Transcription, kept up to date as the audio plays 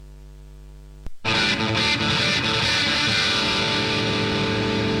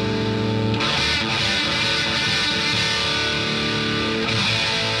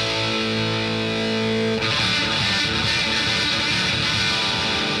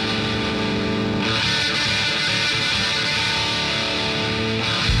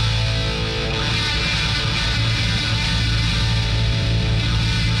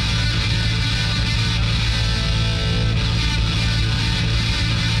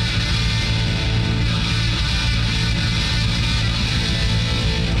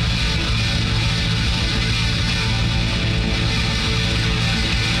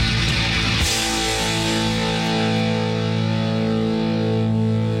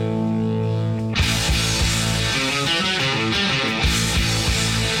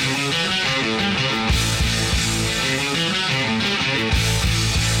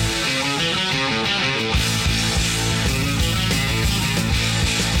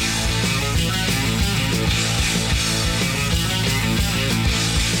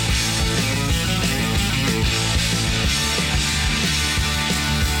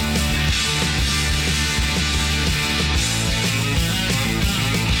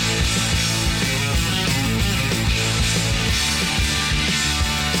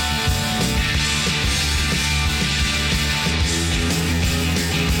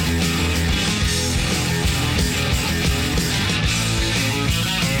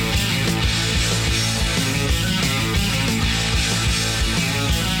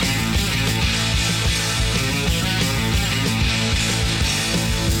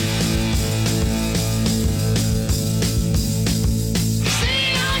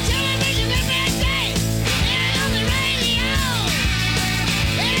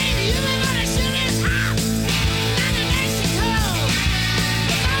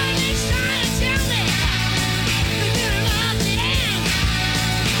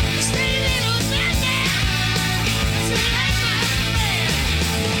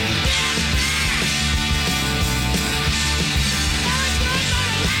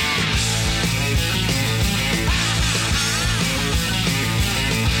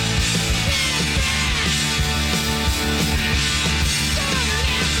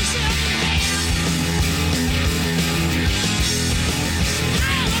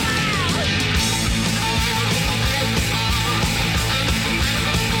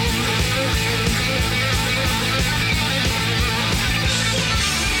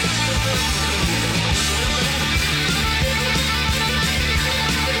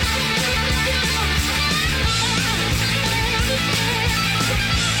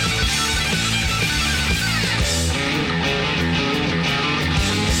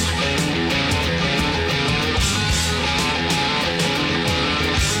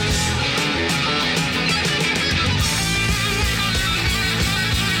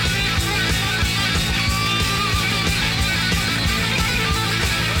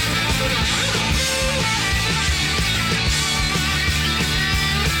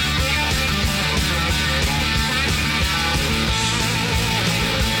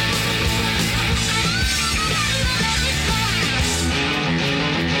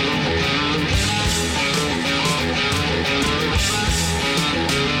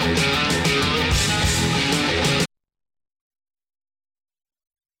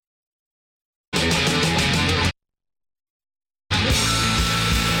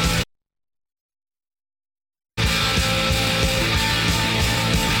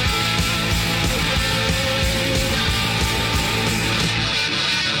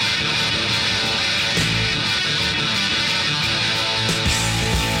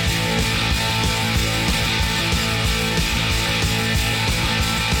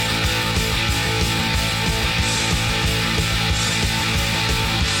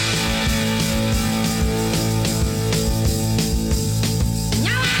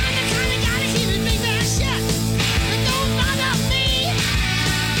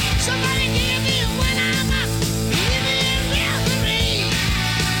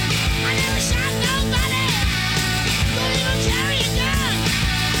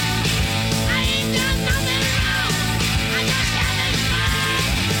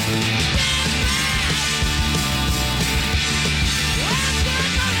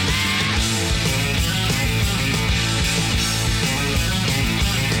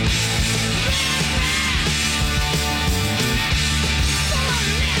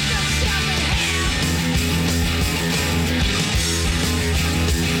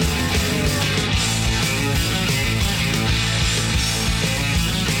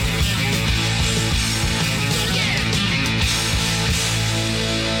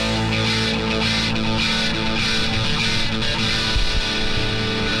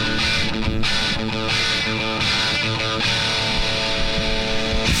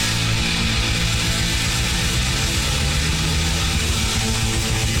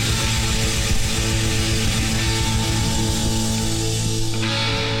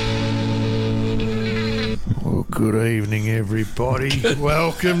Good evening, everybody.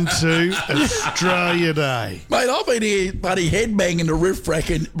 Welcome to Australia Day. Mate, I've been here bloody headbanging the riff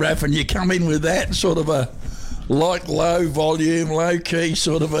and you come in with that sort of a low volume, low key,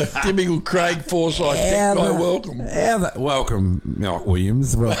 sort of a typical Craig Forsyth tech guy welcome. Welcome, Mike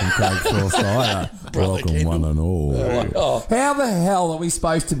Williams. Welcome, Craig Forsyth. Welcome, Kendall. one and all. How the hell are we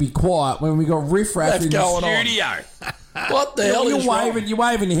supposed to be quiet when we got riff-raff in the going on? studio? What the hell is wrong? You're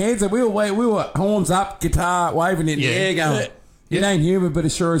waving your hands, and we were horns up, guitar, waving in the air, going, it ain't human, but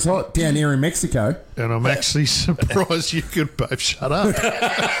it sure is hot down here in Mexico. And I'm actually surprised you could both shut up.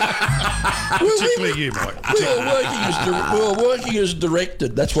 Particularly you, Mike. We were working as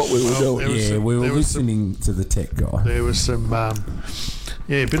directed. That's what we were doing. We were listening to the tech guy. There was some, a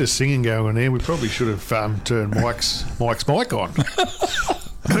bit of singing going on there. We probably should have turned Mike's mic on.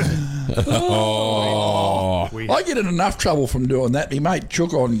 I get in enough trouble from doing that. My mate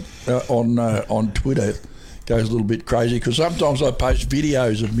Chook on Twitter goes a little bit crazy because sometimes I post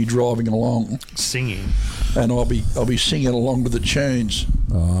videos of me driving along, Singing. and I'll be singing along with the tunes.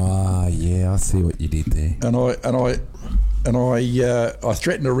 Oh, yeah, I see what you did there. And I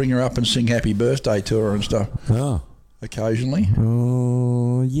threaten to ring her up and sing happy birthday to her and stuff Oh. occasionally.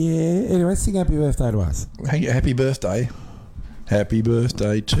 Oh, yeah. Anyway, sing happy birthday to us. Happy birthday. Happy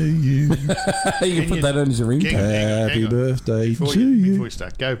birthday to you. You can put that on as a ringtone. Happy birthday Before to you you.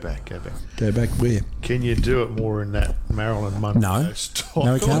 start, go back. Go back where? Can you do it more in that Marilyn Monroe No. style?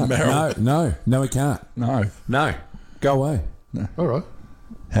 No, we can't. Marilyn. No, we can't. No. Go away. All right.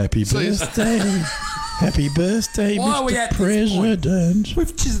 Happy birthday. Happy birthday, Why are we Mr. at this point? President.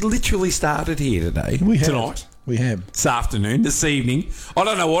 We've just literally started here today. We have. Tonight. We have. This afternoon, this evening. I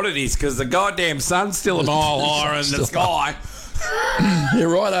don't know what it is because the goddamn sun's still a mile higher in the sky. You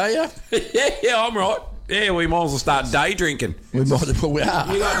right, are you? Yeah, I'm right. Yeah, we might as well start day drinking. We might as well. We are.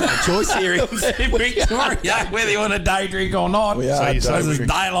 We got no choice here in Victoria, whether you want a day drink or not. We are. So you say Because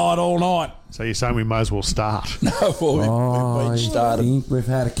it's daylight all night. So you're saying we may as well start? Well, we've I started. think we've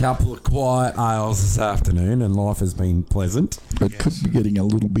had a couple of quiet ales this afternoon and life has been pleasant. It could be getting a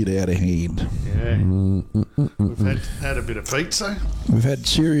little bit out of hand. Yeah. We've had a bit of pizza. We've had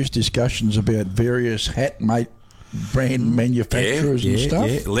serious discussions about various brand manufacturers and stuff.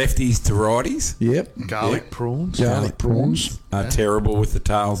 Yeah. Lefties to righties Yep. Garlic prawns. Garlic prawns. are terrible with the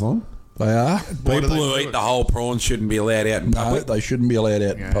tails on. They are. Why do People they who do eat it? the whole prawn shouldn't be allowed out in No, public. they shouldn't be allowed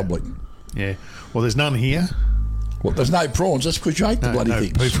out in public. Yeah. Well, there's none here. Well, there's no prawns. That's because you ate the bloody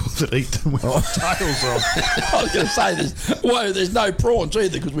things. People that eat them with tails on. I was going to say there's no prawns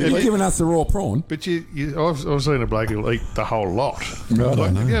either because we You're eat. giving us the raw prawn. But I've seen a bloke who'll eat the whole lot. Right,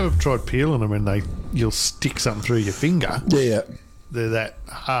 Like, have you ever tried peeling them and you'll stick something through your finger? Yeah. They're that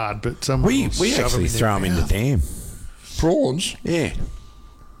hard, but some We will shove actually them throw them in the dam. Prawns. Yeah.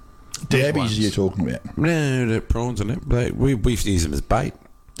 Dead Dabbies ones. you're talking about. No, the prawns and it. We used to use them as bait.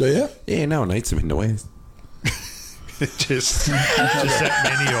 Do you? Yeah, no one eats them in the West. just that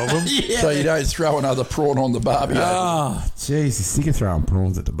many of them. So you don't throw another prawn on the barbie. Oh, Jesus, sick of throwing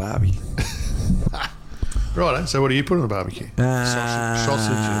prawns at the barbie. Right, so what do you put on the barbecue?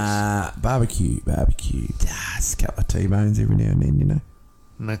 Sausages. Barbecue. Just a couple of T-bones every now and then, you know.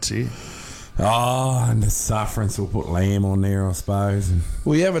 And that's it. Oh, and the sufferance will put lamb on there, I suppose. And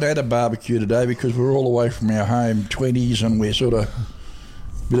We haven't had a barbecue today because we're all away from our home 20s and we're sort of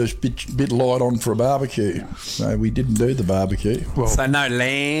bit light on for a barbecue. So we didn't do the barbecue. Well, So no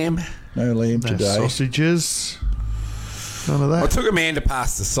lamb. No lamb no today. sausages. None of I that. took Amanda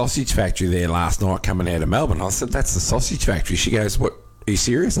past the sausage factory there last night coming out of Melbourne. I said, that's the sausage factory. She goes, what, are you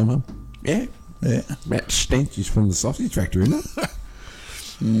serious? I'm like, yeah. Yeah. That stench is from the sausage factory, isn't it?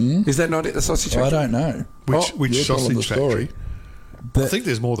 Is that not it, the sausage factory? I don't know. Which you're telling sausage the story. I think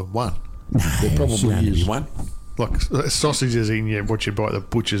there's more than one. There probably should only be is. one. Like sausages in what you buy at the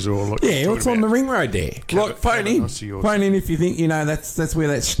butchers or like. Yeah, what's on the ring road there? Look, phone in. Phone in if you think, that's where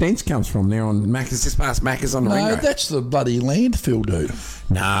that stench comes from there on Macca's, just past Macca's on the ring No, road. that's the bloody landfill, dude.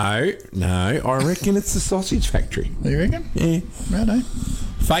 No, I reckon it's the sausage factory. You reckon? Yeah. Righto.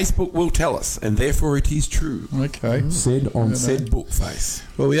 Facebook will tell us, and therefore it is true. Okay. Said on said book face.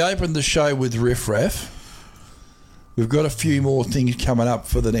 Well, we opened the show with Riff Raff. We've got a few more things coming up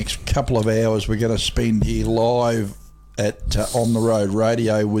for the next couple of hours. We're going to spend here live at On the Road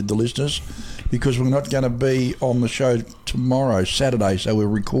Radio with the listeners because we're not going to be on the show tomorrow, Saturday, so we're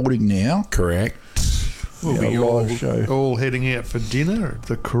recording now. Correct. We'll Yeah, be a all, live show. all heading out for dinner at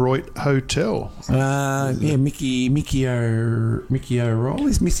the Koroit Hotel. Yeah, Mickey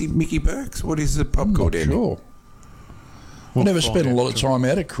O'Reilly's, Mickey Burke's. What is the pub called? Sure. I never find spent a out lot of time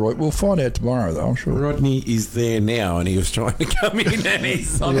out at Koroit. We'll find out tomorrow, though, I'm sure. Rodney is there now, and he was trying to come in, and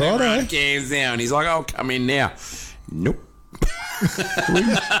he's on the Righto. cams now, and he's like, "I'll come in now." Nope.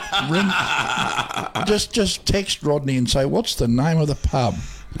 Just text Rodney and say, what's the name of the pub?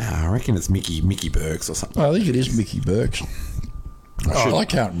 Nah, I reckon it's Mickey Burks or something. I think it is Mickey Burks. I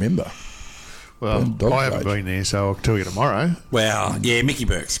can't remember. Well, Dog I haven't cage. been there, so I'll tell you tomorrow. Well, yeah, Mickey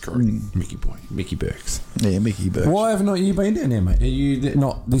Burks, correct. Mickey Burks. Yeah, Mickey Burks. Why haven't you been down there, mate? Are you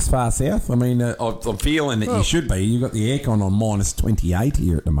not this far south? I mean, I'm feeling that you should. should be. You've got the aircon on minus 28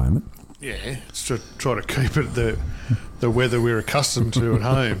 here at the moment. Yeah, it's to try to keep it the weather we're accustomed to at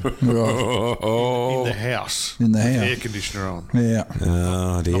home. Right. In the house. In the with house. Air conditioner on. Yeah. Oh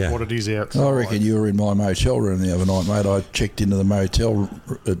Not dear. what it is outside. I reckon you were in my motel room the other night, mate. I checked into the motel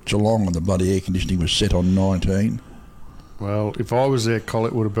at Geelong and the bloody air conditioning was set on 19. Well, if I was there,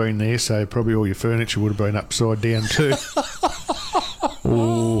 Colette would have been there, so probably all your furniture would have been upside down too.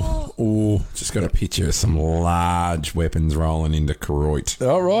 Oh, just got a picture of some large weapons rolling into Koroit.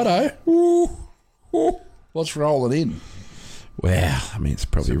 All right, eh? What's rolling in? Well, I mean, it's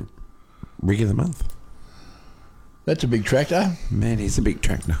probably rig of the month. That's a big tractor. Man, he's a big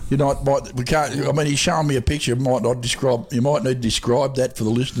tractor. We can't. I mean, he's showing me a picture. You might need to describe that for the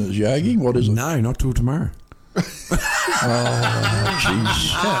listeners, Yogi. What is it? No, not till tomorrow.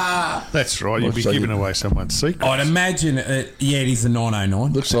 Jeez. That's right, you'd be So giving you- away someone's secret. I'd imagine, it is a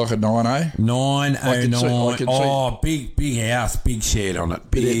 909. Looks like a 9A. 909. I can see- Oh, big house, big shed on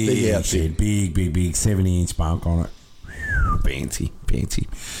it. Big house, shed, big 70-inch bunk on it. Fancy.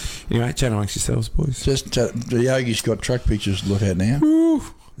 Anyway, chat amongst yourselves, boys. Just the Yogi's got truck pictures to look at now.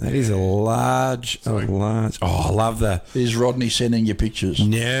 That is a large. Oh, I love the. Is Rodney sending you pictures?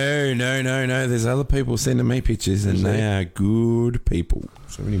 No. There's other people sending me pictures, and they are good people.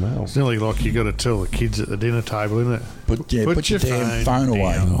 So many mails. It's nearly like you got to tell the kids at the dinner table, isn't it? Put your damn phone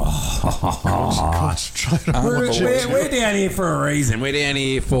away. Concentrate on We're, what you we're down here for a reason. We're down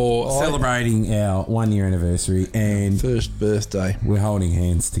here for celebrating our 1 year anniversary, and First birthday. we're holding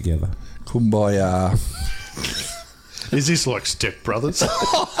hands together. Kumbaya. Is this like Step Brothers?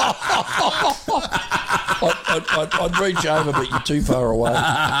 I'd reach over, but you're too far away.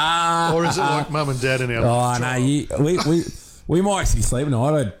 Or is it like Mum and Dad in our Oh no, we might actually sleep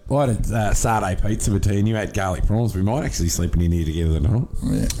tonight. I had a Sarday pizza with tea, and you had garlic prawns. We might actually sleep in here together tonight.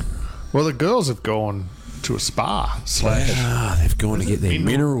 Yeah. Well, the girls have gone to a spa / They've gone to get their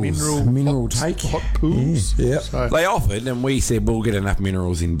mineral take. hot pools. Yeah. So, They offered, and we said we'll get enough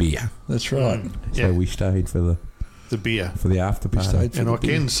minerals in beer. That's right. yeah, So we stayed for the beer. the after party. stayed for And the I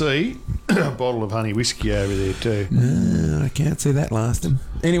can see a bottle of honey whiskey over there too. I can't see that lasting.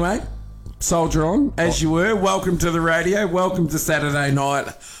 Anyway, soldier on as you were. Welcome to the radio. Welcome to Saturday Night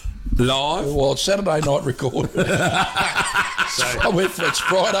Live. Well, it's Saturday night recorded. It's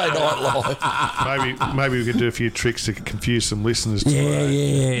Friday night live. Maybe we could do a few tricks to confuse some listeners. Yeah, tomorrow.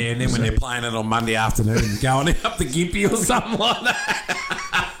 yeah. And then when they're playing it on Monday afternoon, going up the Gimpy or something like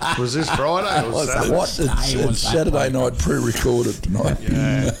that. Was this Friday or Saturday? What? It's Saturday night pre-recorded tonight.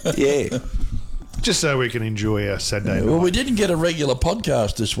 Yeah. Just so we can enjoy our Saturday Well, night. we didn't get a regular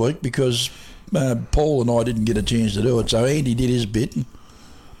podcast this week because Paul and I didn't get a chance to do it. So Andy did his bit,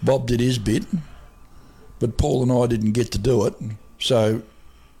 Bob did his bit, but Paul and I didn't get to do it. So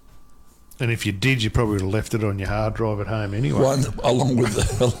And if you did, you probably would have left it on your hard drive at home anyway. one along with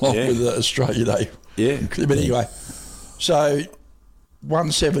the Australia Day. Yeah. But anyway, so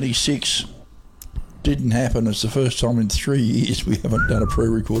 176 didn't happen. It's the first time in 3 years we haven't done a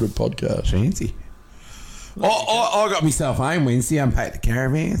pre-recorded podcast. Fancy. I got myself home Wednesday, unpacked the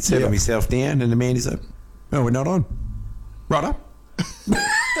caravan, settled myself down, and the man is like, "Oh, we're not on." Right up.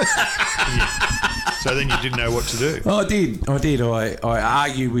 So then you didn't know what to do. I did. I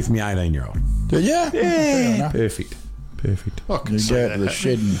argued with my 18-year-old. Did you? Fair enough. Perfect. I can You see go that out to the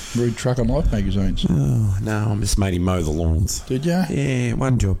happening. shed and read Truck and Life magazines. Oh, no, I just made him mow the lawns. Did you? Yeah,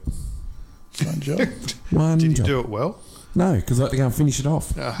 one job. One job. One Did you job. do it well? No, because I had to go and finish it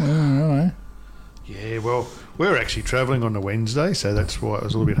off. Righto. Yeah, well, we're actually travelling on the Wednesday, so that's why it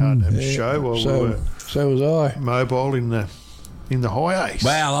was a little bit hard to have a show while we were So was I. mobile in the high ace.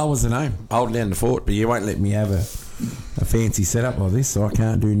 Well, I was at home holding down the fort, but you won't let me have a fancy setup like this, so I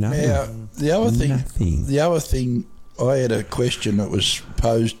can't do nothing. Now, the other Nothing. thing, I had a question that was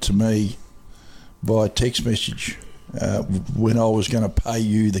posed to me by text message when I was going to pay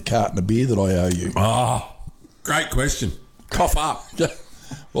you the carton of beer that I owe you. Oh, great question. Cough up.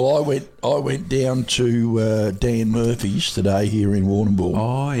 Well, I went down to Dan Murphy's today here in Warrnambool,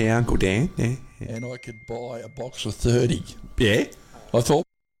 Oh, yeah, Uncle Dan. Yeah. and I could buy a box of 30. Yeah? I thought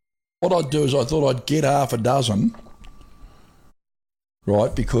what I'd do is I thought I'd get half a dozen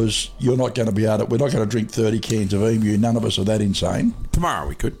right? Because you're not going to be able to. We're not going to drink 30 cans of emu. None of us are that insane. Tomorrow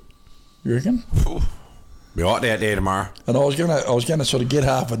we could. You reckon? Be hot out there tomorrow. And I was going to sort of get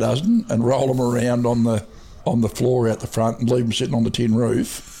half a dozen and roll them around on the floor out the front and leave them sitting on the tin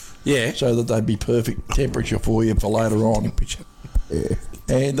roof. Yeah. So that they'd be perfect temperature for you for later on. Yeah.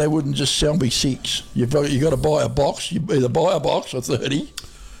 And they wouldn't just sell me 6. You've got to buy a box. You either buy a box for 30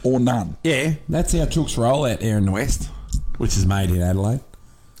 or none. Yeah. That's how chooks roll out there in the west, which is made in Adelaide.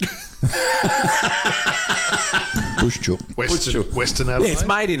 Bush chook. Western Adelaide. Yeah, it's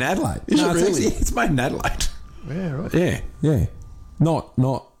made in Adelaide. Is it it's really? It's made in Adelaide. Yeah, right. Yeah. Yeah. Not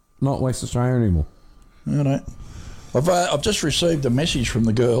West Australia anymore. I know. I've just received a message from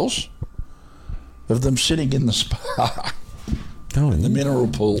the girls of them sitting in the spa, Oh, the mineral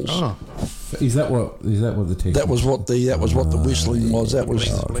pools. Oh, Is that what the text? That was what the whistling was. That was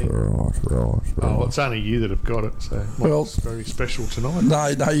oh, it's only you that have got it. So Well- it's very special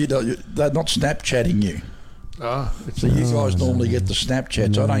tonight. no, you don't. They're not Snapchatting you. Ah, it's So you guys normally get the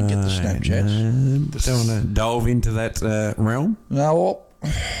Snapchats. I don't get the Snapchats. Don't want to delve into that realm. No,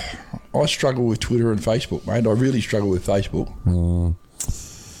 well, I struggle with Twitter and Facebook, mate. I really struggle with Facebook.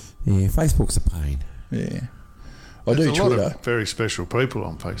 Yeah, Facebook's a pain. Yeah, I There's do a lot Twitter. of very special people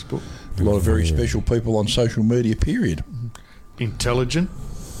on Facebook. A lot of very special people on social media. Period. Intelligent.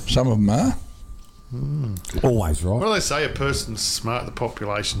 Some of them are. Always right. What do they say? A person's smart, the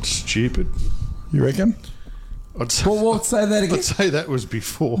population's stupid. You reckon? I'd say, Well, say that again. I'd say that was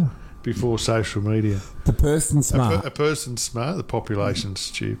before social media. The person smart. A person's smart, the population's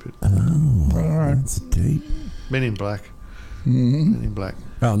stupid. All right. That's deep. Men in Black. Men in Black.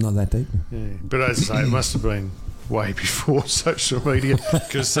 Oh, not that deep. Yeah. But as I say, it must have been way before social media,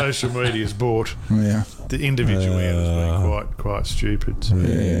 because social media's bought Yeah. the individual out as being quite stupid. So.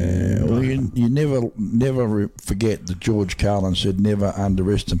 Yeah. Well, you never forget that George Carlin said never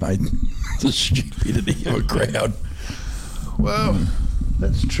underestimate the stupidity of a crowd. Well,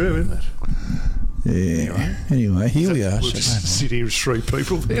 that's true, isn't it? Yeah. Anyway, here we are. We'll just sit here as 3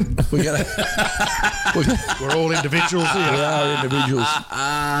 people then. We're gonna. We're all individuals We here. are individuals.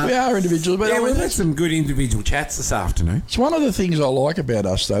 We are individuals, but Yeah, I mean, we've had some good individual chats this afternoon. it's one of the things I like about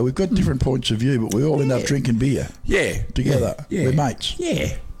us, though. We've got different points of view, but we all end up drinking beer Yeah. together. Yeah. We're mates.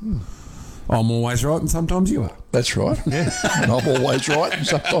 Yeah. I'm always right, and sometimes you are. That's right. Yeah. And I'm always right, and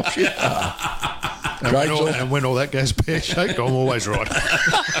sometimes you are. And when all that goes pear-shaped, I'm always right.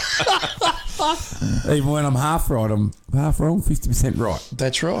 Even when I'm half right, I'm half wrong, 50% right.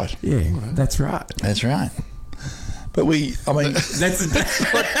 That's right. Yeah, that's right. That's right. But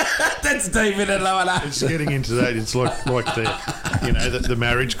That's deep in it, lower that. It's getting into that. It's like the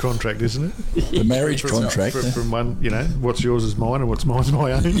marriage contract, isn't it? the marriage contract. From one, what's yours is mine and what's mine's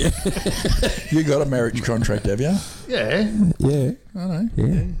my own. You got a marriage contract, have you? Yeah. Yeah, I know.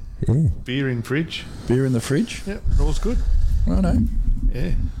 yeah. Beer in fridge. Beer in the fridge? Yep, all's good. I know.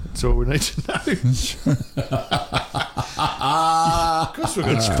 Yeah, that's all we need to know. Of course we've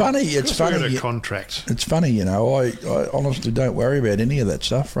got It's funny. It's We've got funny. a contract. It's funny, I honestly don't worry about any of that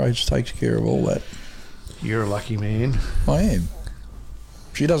stuff. Rose takes care of all that. You're a lucky man. I am.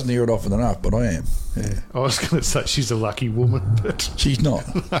 She doesn't hear it often enough, but I am. Yeah. I was going to say she's a lucky woman, but She's not.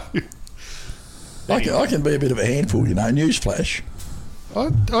 I can be a bit of a handful, Newsflash. I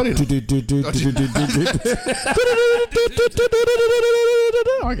didn't.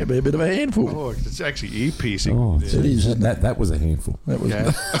 I can be a bit of a handful. Oh, it's actually ear piercing. Oh, It is, isn't it? that was a handful. That was.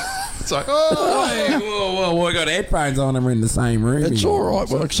 Yeah. It's like, oh, Hey, whoa, we got headphones on and we're in the same room. It's all right.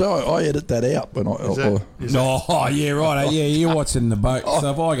 Well, so I edit that out when is that, Oh, yeah, right. Yeah, you're watching the boat.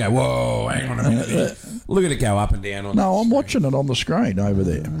 So if I go, whoa, hang on a minute. Look at it go up and down on No, I'm watching it on the screen over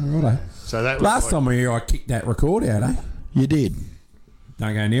there. Righto. so that was Last like, time we were here, I kicked that record out, eh? You did.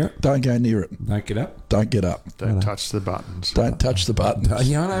 Don't go near it. Don't go near it. Don't get up. Don't get up. don't touch the buttons. Don't touch the button.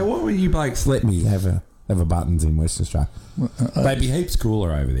 Yeah, I know. What would you blokes let me have a buttons in West Australia? They'd be heaps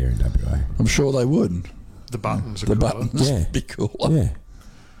cooler over there in WA. I'm sure they would. The buttons are The cooler. buttons Yeah. be cooler. Yeah.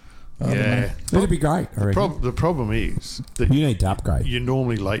 Yeah. It'd be great, I reckon. The problem is that You need to upgrade. you're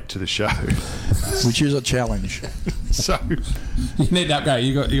normally late to the show. Which is a challenge. So You need to upgrade.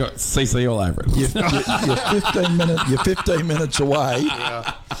 You got CC all over it. You're 15 minutes away.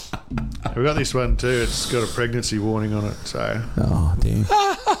 we've got this one too. It's got a pregnancy warning on it. So Oh, damn.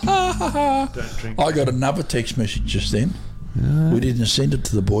 don't drink. I got another text message just then. We didn't send it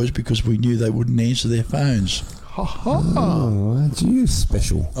to the boys because we knew they wouldn't answer their phones. Oh, that's you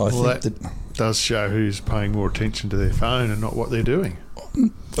special. I Well, think that that. does show who's paying more attention to their phone and not what they're doing.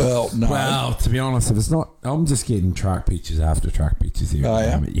 Well, no. Well, to be honest, if it's not, I'm just getting truck pictures after truck pictures here. Oh, at the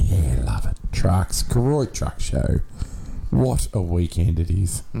yeah? moment. Yeah, love it. Trucks, Koroit truck show. What a weekend it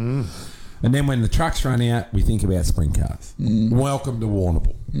is. And then when the trucks run out, we think about sprint cars. Welcome to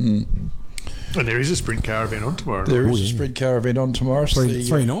Warrnambool. And there is a sprint car event on tomorrow. There is a sprint car event on tomorrow. It's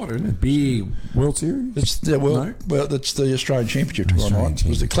Three night, isn't it? Big World Series? It's the it's the Australian Championship tomorrow night. It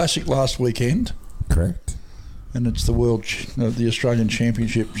was the Classic last weekend. Correct. And it's the the Australian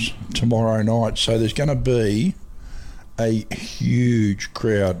Championships tomorrow night. So there's going to be a huge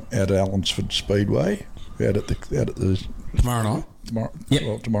crowd at Allensford Speedway out at the Tomorrow night?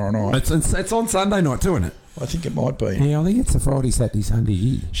 Tomorrow night. It's on Sunday night too, isn't it? I think it might be. Yeah, I think it's a Friday, Saturday, Sunday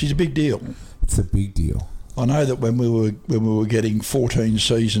year. She's a big deal. It's a big deal. I know that when we were getting 14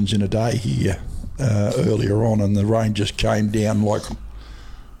 seasons in a day here earlier on, and the rain just came down like.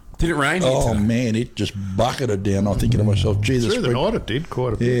 Did it rain? Oh man, it just bucketed down. I'm thinking to myself, gee, Through the night it did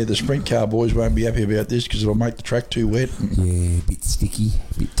quite a bit. Yeah, the sprint car boys won't be happy about this because it'll make the track too wet. Yeah, a bit sticky,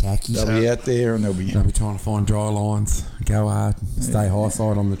 a bit tacky. They'll be out there and they'll be trying to find dry lines, go hard, stay high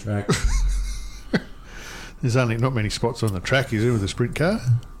side on the track. There's only not many spots on the track, is there, with the sprint car?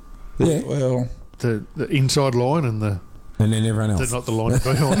 Yeah. Well, the inside line and then everyone else. They're not the line to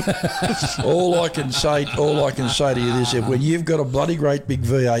be on. all I can say to you is that when you've got a bloody great big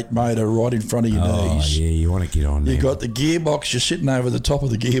V8 motor right in front of your knees, yeah, you want to get on there. You've got the gearbox, you're sitting over the top of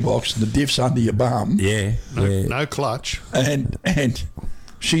the gearbox and the diff's under your bum. Yeah. No clutch. And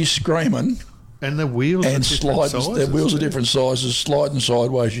she's screaming. And the wheels and are different sliding, sizes. the wheels are different sizes, sliding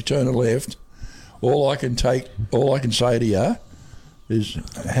sideways, you turn it left. All I can say to you is,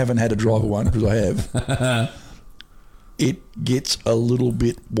 I haven't had to drive one because I have. It gets a little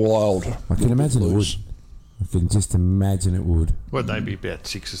bit wild. I can imagine it would. I can just imagine it would. Well, they'd be about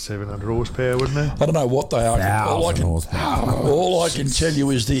 600 or 700 horsepower, wouldn't they? I don't know what they are. 1,000 horsepower. All I can tell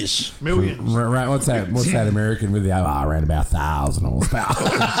you is this. Millions. Right, what's that American with the around about 1,000 horsepower?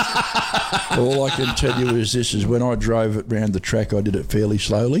 All I can tell you is this: is when I drove it round the track, I did it fairly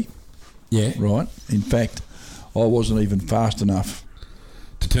slowly. Yeah. Right. In fact, I wasn't even fast enough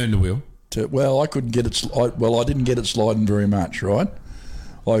to turn the wheel. I couldn't get it. I didn't get it sliding very much. Right.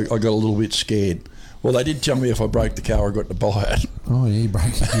 I got a little bit scared. Well, they did tell me if I broke the car, I got to buy it. Oh, yeah, you broke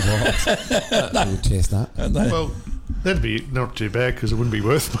it. That's a good chestnut. Well, that'd be not too bad because it wouldn't be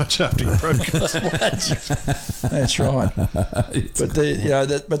worth much after you broke it. That's right.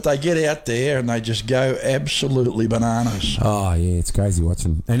 But they get out there and they just go absolutely bananas. Oh, yeah, it's crazy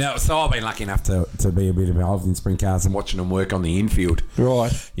watching. And so I've been lucky enough to be a bit involved in sprint cars and watching them work on the infield.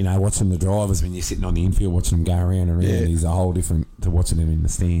 Right. You know, watching the drivers when you're sitting on the infield, watching them go around and around is a whole different to watching them in the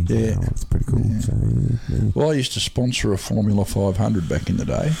stands. Yeah. You know, it's pretty cool. Yeah. So, Well, I used to sponsor a Formula 500 back in the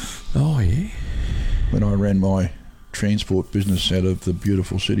day. Oh, yeah. When I ran my transport business out of the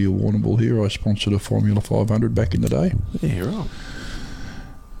beautiful city of Warrnambool here, I sponsored a Formula 500 back in the day. Yeah, right.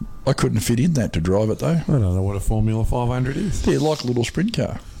 I couldn't fit in that to drive it though. I don't know what a Formula 500 is. They're like a little sprint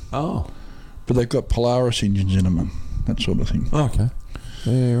car. Oh. But they've got Polaris engines in them and that sort of thing. Oh, okay.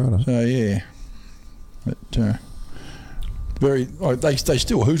 Yeah, right. So, yeah. But, they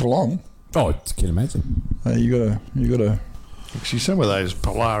still hoot along. Oh, I can imagine. You gotta. Actually, some of those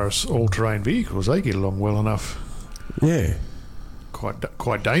Polaris all-terrain vehicles, they get along well enough. Yeah.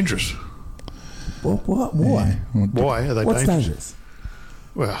 Quite dangerous. What? Why? Yeah. Why are they What's dangerous? dangerous?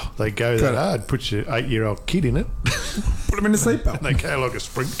 Well, they go that hard. Put your 8-year-old kid in it. Put them in the seatbelt. And they go like a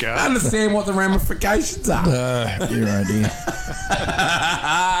sprint car. I understand what the ramifications are. You're right here.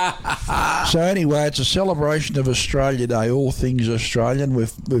 So anyway, it's a celebration of Australia Day, all things Australian.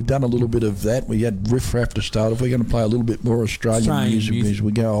 We've done a little bit of that. We had Riff Raff to start off. We're going to play a little bit more Australian music as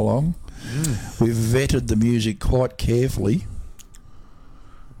we go along. We've vetted the music quite carefully.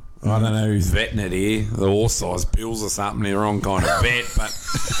 I don't know who's vetting it here. The horse-size bills or something. They're on kind of vet, but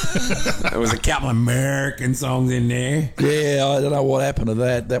there was a couple of American songs in there. Yeah, I don't know what happened to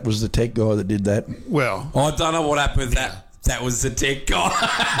that. That was the tech guy that did that. Well, I don't know what happened with that. That was the tech guy.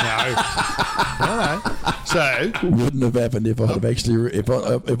 No. So wouldn't have happened if I'd have actually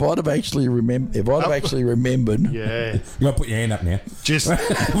remembered. Yeah. You got to put your hand up now. Just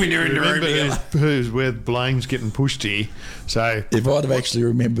when you're in the room remember who's where blame's getting pushed here. So if I'd have actually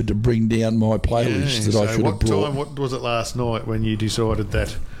remembered to bring down my playlist that I should have brought. What was it last night when you decided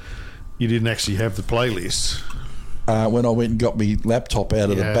that you didn't actually have the playlist? When I went and got my laptop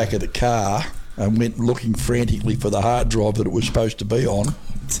out of the back of the car and went looking frantically for the hard drive that it was supposed to be on.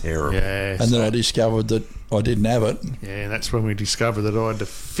 Terrible. Yeah. And then I discovered that I didn't have it. Yeah, and that's when we discovered that I had to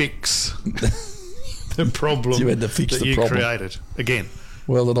fix the problem You had to fix that the you problem. created. Again.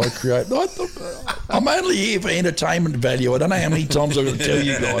 Well, that I create. I'm only here for entertainment value. I don't know how many times I'm going to tell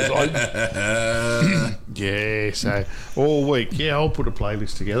you guys. Yeah, so all week. Yeah, I'll put a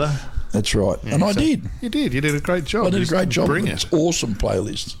playlist together. That's right. Yeah, and I so did. You did. You did a great job. I did a Just great job. Bring It's it. awesome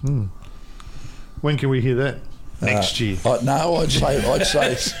playlist. When can we hear that? Next year. No, I'd say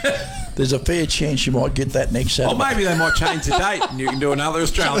there's a fair chance you might get that next Or Saturday. maybe they might change the date and you can do another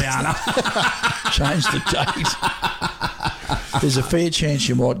Australiana. Change the date. There's a fair chance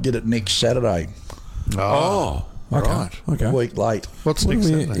you might get it next Saturday, Oh. right. Okay. a week late. What's next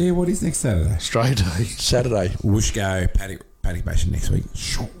Saturday? Yeah, what is next Saturday? Straight day. Saturday. Whoosh go, paddock bashing next week.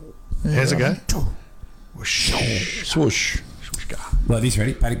 How's it go? Swoosh. Like this,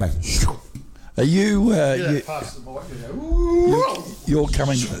 ready? Paddock bashing. Are you? Pass the mic. You're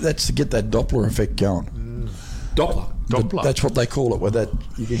coming. That's to get that Doppler effect going. Doppler. That's what they call it. Where that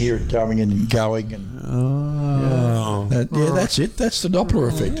you can hear it coming and going and. Oh. That's it. That's the Doppler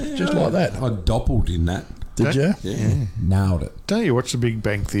effect. Just like that. I doppled in that. Did you? Yeah. Nailed it. Don't you watch The Big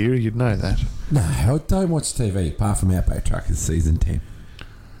Bang Theory? You'd know that. No, I don't watch TV apart from Outback Truckers season 10.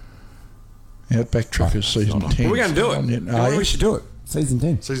 Outback Truckers season 10. We're going to do it. Are you? We should do it. Season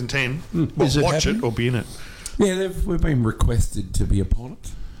 10. Season 10. Is it Watch happening? it or be in it. Yeah, we've been requested to be upon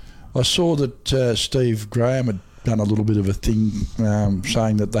it. I saw that Steve Graham had done a little bit of a thing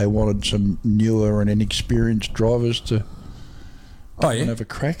saying that they wanted some newer and inexperienced drivers to have a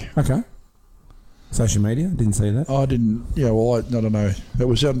crack. Okay. Social media, didn't see that. I didn't. Yeah, well, I don't know. It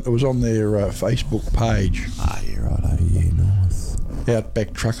was on their Facebook page. Ah, yeah, right. Oh, yeah, nice.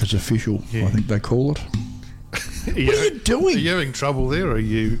 Outback Truckers Official, Yeah. I think they call it. What are you doing? Are you having trouble there, or are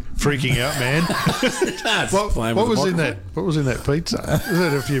you freaking out, man? What was in that? What was in that pizza? Was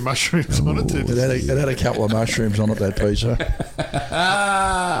there a few mushrooms on it It to had a couple of mushrooms on it, that pizza.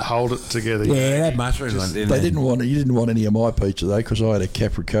 hold it together? Yeah, that mushrooms on, You didn't want any of my pizza though, because I had a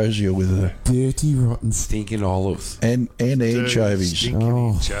capricosia with a dirty, rotten Stinking olives. and Dirty, anchovies. stinking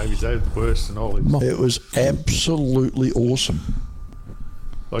anchovies. They're worse than olives. It was absolutely awesome.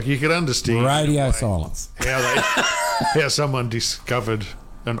 Like you could understand radio in a way silence. how someone discovered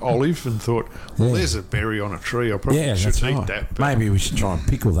an olive and thought, well, Yeah. there's a berry on a tree. I probably Yeah, should that's eat right. that. Maybe we should try and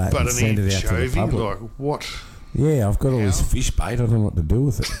pickle that But and an send it out to the anchovy, public. like what? Yeah, I've got all this How? fish bait. I don't know what to do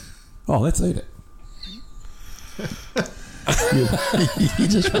with it. Oh, let's eat it. You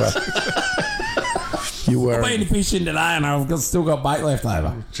just were. You I've were. been fishing today and still got bait left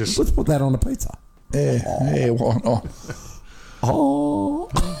over. Just- Let's put that on a pizza. Yeah, why not? Oh.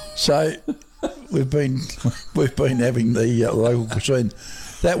 So we've been having the local cuisine.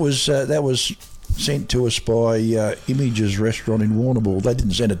 That was sent to us by Images Restaurant in Warrnambool. They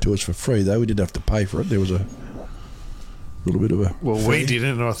didn't send it to us for free though. We didn't have to pay for it. There was a little bit of a Well, we didn't,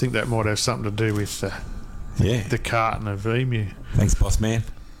 and I think that might have something to do with Yeah. the carton of emu. Thanks, boss man.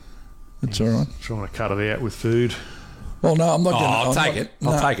 It's all right. Trying to cut it out with food. Well, no, I'm not. I'll take it.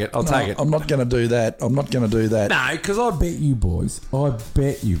 I'll take it. I'll take it. I'm not going to do that. I'm not going to do that. No, because I Bet you boys.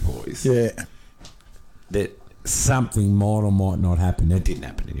 Yeah. that Something might or might not happen. it didn't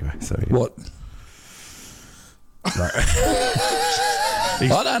happen anyway. So yeah. What?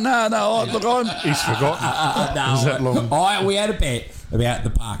 I don't know. No, look, He's forgotten. No, Was that long? we had a bet about the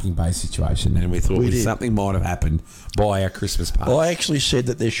parking bay situation, And we thought We did. something might have happened by our Christmas party. I actually said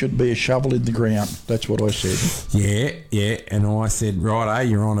that there should be a shovel in the ground. That's what I said. yeah, and I said, right,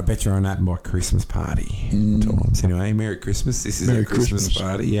 you're on. I bet you're on that by Christmas party times. Anyway, Merry Christmas. This is Merry our Christmas Christmas.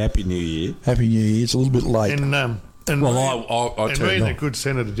 party. Happy New Year. Happy New Year. It's a little bit late. And Well, I and turned me and the on. good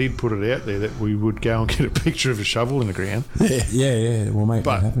senator did put it out there that we would go and get a picture of a shovel in the ground, Yeah, we'll make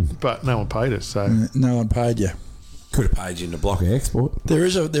that happen. but no one paid us. So No one paid you. Could have paid you in the block. Okay, export. There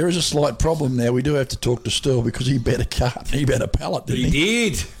is a slight problem now. We do have to talk to Stu because he bet a cart. He bet a pallet, didn't he? He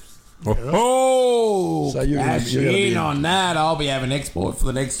did. Oh, So you're gonna cash be in on that. I'll be having export for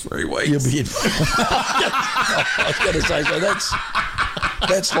the next 3 weeks. You'll be in. I was going to say, so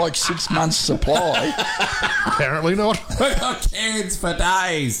that's like 6 months' supply. apparently not. We got cans for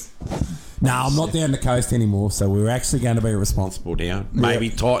days. No, I'm not down the coast anymore, so we're actually going to be responsible down. Maybe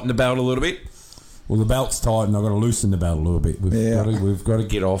tighten the belt a little bit. Well, the belt's tight, and I've got to loosen the belt a little bit. We've got to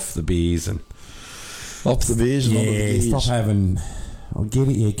Get off the beers and Off the beers and onto the yeah, gears. stop having. I'll get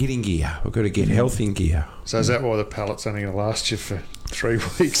it. Yeah, get in gear. We've got to get healthy in gear. So is that why the pallet's only going to last you for 3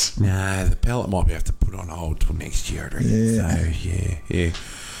 weeks? No, the pellet might be have to put on hold till next year, I reckon. Yeah. So, yeah.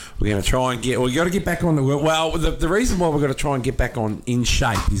 We're going to try and get... We've got to get back on the... Well, the reason why we've got to try and get back on in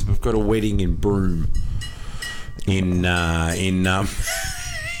shape is we've got a wedding in Broome in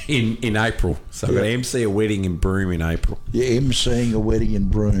April. So we're going to MC a wedding in Broome in April. You're emceeing a wedding in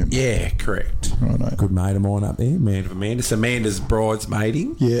Broome. Yeah, correct. Righto. good mate of mine up there, man. Amanda. So Amanda's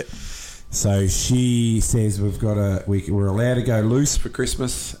bridesmaiding. Yeah. So she says we're allowed to go loose. For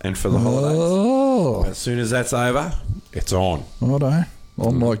Christmas and for the holidays. Oh, As soon as that's over, it's on. righto.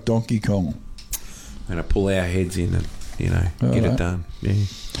 Unlike Donkey Kong. And I pull our heads in and, get it done. Yeah.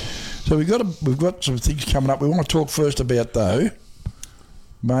 So we've got some things coming up. We want to talk first about, though,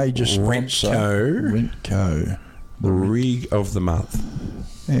 major sponsor. Rentco. The rig of the month.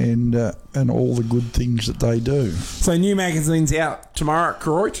 And all the good things that they do. So new magazine's out tomorrow at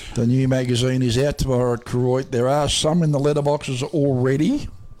Koroit. The new magazine is out tomorrow at Koroit. There are some in the letterboxes already.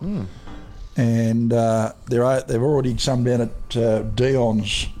 And they've already some down at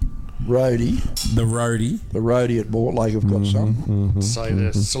Dion's Roadie. The roadie at Mortlake have got some. Say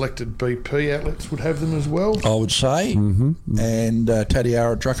the selected BP outlets would have them as well. I would say. And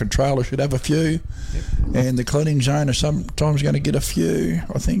Tatiara Truck and Trailer should have a few. Yep. And the Cleaning Zone are sometimes going to get a few,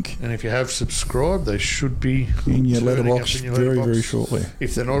 I think. And if you have subscribed, they should be in your letterbox very, very shortly.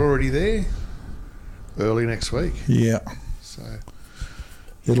 If they're not already there, early next week. Yeah. So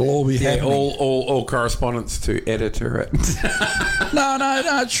it'll all be happening. All correspondence to editor at... No,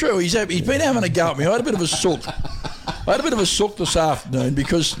 it's true. He's been having a go at me. I had a bit of a sook. This afternoon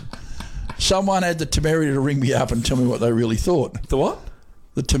because someone had the temerity to ring me up and tell me what they really thought. The what?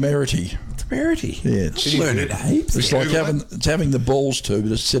 The temerity. Temerity? Yeah. It's like having the balls to, but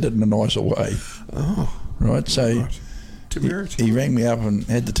to said it in a nicer way. Oh. Right, so... Right. Temerity. He rang me up and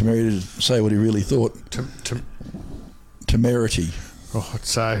had the temerity to say what he really thought. Temerity. Oh, I'd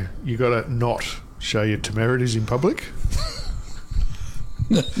say you got to not show your temerities in public.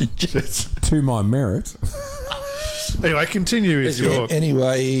 To my merit. Anyway, continue with your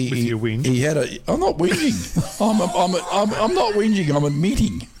your whinge. He had a. I'm not whinging. I'm not whinging. I'm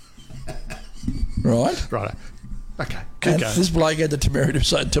admitting. Right. Right. Okay. And this bloke had the temerity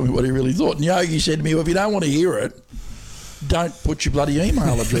to tell me what he really thought. And Yogi said to me, "Well, if you don't want to hear it, don't put your bloody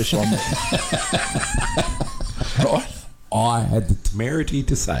email address on there." Right. I had the temerity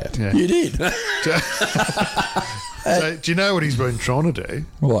to say it. Yeah. You did. So, do you know what he's been trying to do?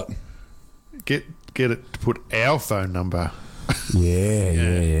 What? Get it to put our phone number.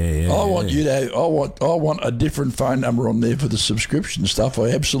 Yeah. I want you to. I want a different phone number on there for the subscription stuff.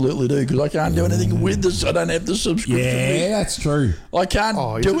 I absolutely do because I can't do anything with this. I don't have the subscription. Yeah, that's true. I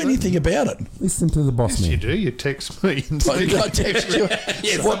can't do anything about it. Listen to the boss man. You do. You text me. I text you.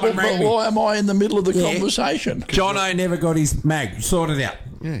 Why am I in the middle of the conversation? Jono never got his mag sorted out.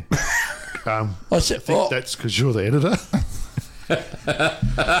 Yeah. I said, that's because you're the editor.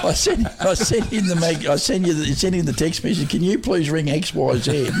 I sent in the mag. I sent in the text message. Can you please ring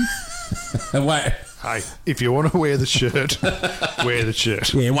XYZ? Wait. Hey, if you want to wear the shirt, wear the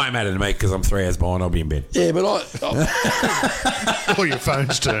shirt. Yeah, it won't matter to me because I'm 3 hours behind. I'll be in bed. Yeah, but or your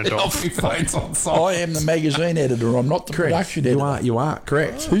phone's turned off. Your phone's on silent. I am the magazine editor. I'm not the production editor. You are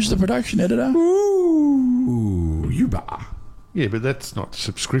correct. Who's the production editor? Ooh, you are. Yeah, but that's not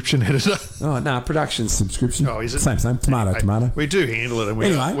subscription editor. Oh, no, production. Subscription. Oh, is it? Same. Tomato. We do handle it, and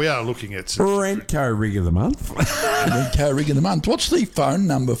we are looking at Rentco Rig of the Month. Rentco Rig of the Month. What's the phone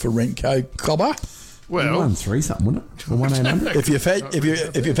number for Rentco, Cobber? Well, 113 something, wouldn't it? Or 1-800.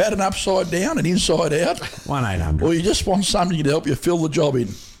 If you've had an upside down and inside out, 1-800. or you just want somebody to help you fill the job in,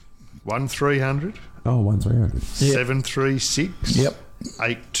 1300. Oh, 1300. 736. Yep.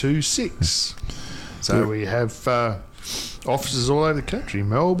 826. So we have offices all over the country: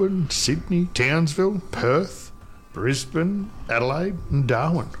 Melbourne, Sydney, Townsville, Perth, Brisbane, Adelaide, and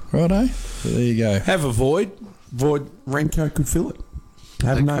Darwin. Righto. So there you go. Have a void. Rentco could fill it.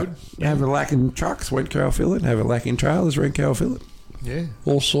 Have a lack in trucks, Rentco will fill it. Have a lack in trailers, Rentco will fill it. Yeah.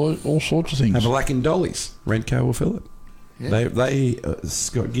 All sorts of things. Have a lack in dollies, Rentco will fill it. Yeah. They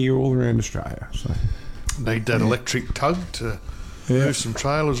got gear all around Australia. So need that electric tug to move some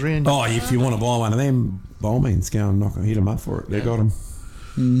trailers around. Oh, if you want to buy one of them, by all means, go and hit them up for it. They got them.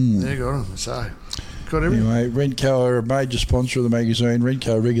 They got them. So got everything. Anyway, Rentco are a major sponsor of the magazine,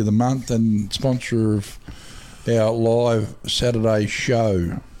 Rentco Rig of the Month, and sponsor of our live Saturday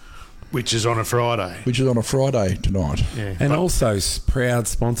show, which is on a Friday. Tonight. Yeah, and also proud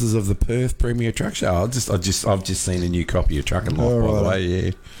sponsors of the Perth Premier Truck Show. I've just seen a new copy of Truck and Life, by the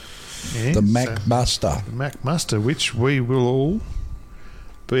way. Yeah. The Mac Muster. The Mac Muster, which we will all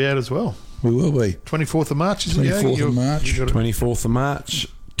be at as well. We will be. 24th of March, is 24th of March. 24th of March.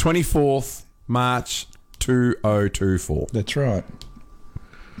 24th March 2024. That's right.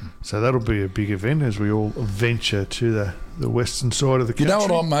 So that'll be a big event as we all venture to the western side of the country. You know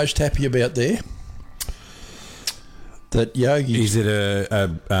what I'm most happy about there? That Yogi... Is it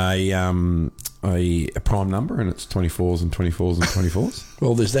a prime number and it's 24s and 24s and 24s?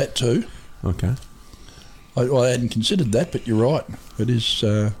 Well, there's that too. Okay. I hadn't considered that, but you're right. It is...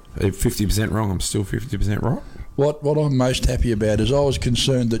 50% wrong, I'm still 50% right? What I'm most happy about is I was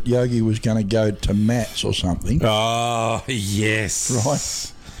concerned that Yogi was going to go to Matt's or something, Oh, yes.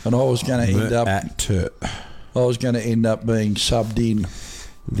 right? And I was going to end up being subbed in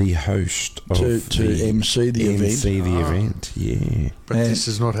the host to the MC the event. Yeah. But this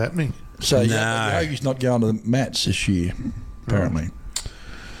is not happening. So No. Yogi's not going to Matt's this year, apparently.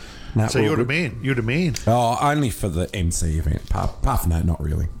 No, So you're the man. You're the man. Oh, only for the MC event. Apart from that, not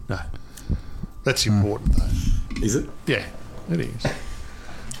really. No. That's important, though. Is it? Yeah, it is.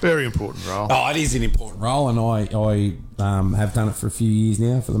 Very important role. Oh, it is an important role, and I have done it for a few years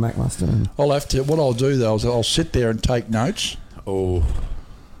now for the McMaster. And What I'll do though is I'll sit there and take notes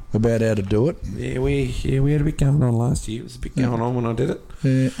about how to do it. Yeah, we had a bit going on last year. It was a bit going on when I did it.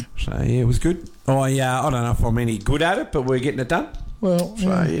 Yeah. So yeah, it was good. I don't know if I'm any good at it, but we're getting it done. Well,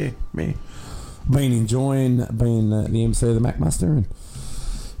 So yeah. Been enjoying being the MC of the McMaster, and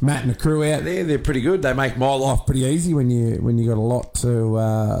Matt and the crew out there. They're pretty good. They make my life pretty easy when you got a lot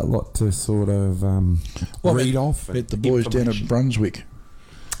to sort of read off. Bet the boys down at Brunswick.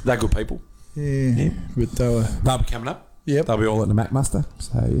 They're good people. Yeah. But They'll be coming up. Yep. They'll be all at the McMaster.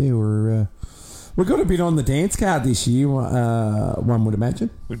 So yeah, we've got a bit on the dance card this year. One would imagine.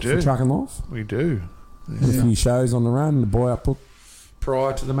 We do. For Truck and Life. We do. There's a few shows on the run. The Boy Up Brook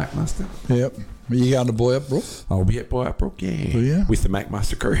prior to the McMaster. Yep. Are you going to Boy Up Brook? I'll be at Boy Up Brook, yeah. Oh, yeah? With the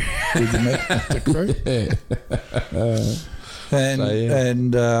McMaster crew. With the McMaster crew?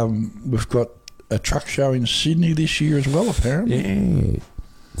 And we've got a truck show in Sydney this year as well, apparently. Yeah.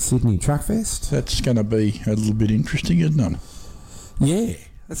 Sydney Truck Fest. That's going to be a little bit interesting, isn't it? Yeah.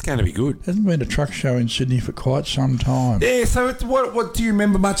 That's going to be good. Hasn't been a truck show in Sydney for quite some time. Yeah, so what do you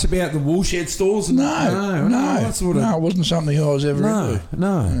remember much about the woolshed stores? No. What sort of, No, it wasn't something I was ever into.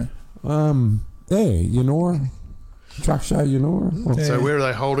 No. Eunora. Truck show, Eunora. Yeah. So where are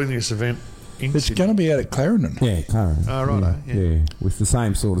they holding this event? In It's Sydney? going to be out at Clarendon. Yeah, Clarendon. Oh, righto, yeah. With the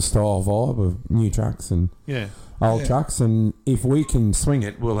same sort of style vibe of new trucks and Yeah. old trucks. And if we can swing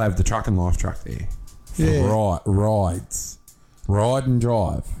it, we'll have the Truck and Life truck there. For Yeah. rides. Ride and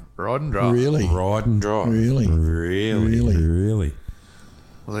drive. Ride and drive. Really? Ride and drive. Really? Really.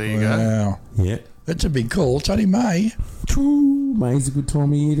 Well, there you go. Wow. Yeah. That's a big call. It's only May. May's a good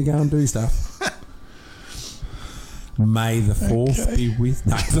time of year to go and do stuff. May the 4th be with...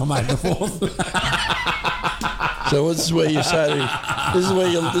 No, it's not May the 4th. So this is where you say, this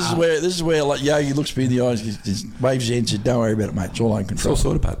is where like Yogi looks me in the eyes, just waves his hand and says, "Don't worry about it, mate. It's all under It's control. all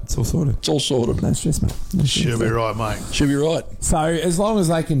sorted, bud. It's all sorted. It's all sorted. No stress, mate. No stress. She'll be right, mate. Should be right." So as long as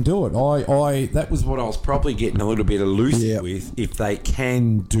they can do it, I that was what I was probably getting a little bit elusive with. If they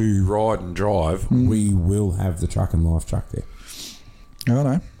can do ride and drive, we will have the Truck and Life truck there. I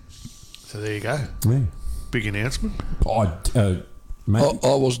know. So there you go. Yeah. Big announcement. Mate,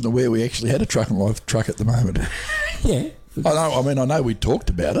 I wasn't aware we actually had a Truck and Life truck at the moment. yeah. I know we talked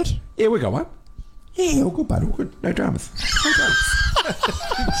about it. Yeah, we got one. Yeah, all good, bud. All good. No dramas. No dramas.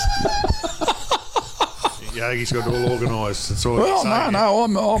 Yogi's got it all organised. That's all. Well,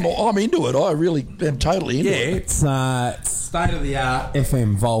 I'm into it. I really am totally into it. It's state of the art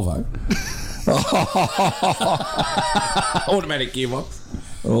FM Volvo. Automatic gearbox.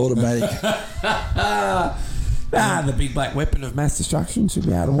 Automatic. The big black weapon of mass destruction should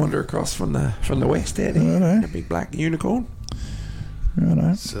be able to wander across from the west there. The big black unicorn.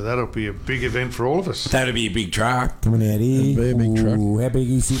 Righto. So that'll be a big event for all of us. That'll be a big truck coming out here. It'll be a big truck. How big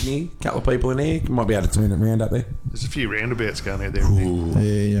is Sydney? A couple of people in there. You might be able to turn it round up there. There's a few roundabouts going out there.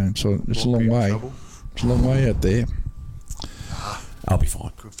 Yeah. It's a long way. Trouble. It's a long way out there. I'll be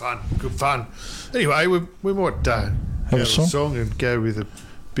fine. Good fun. Anyway, we might have a song? and go with a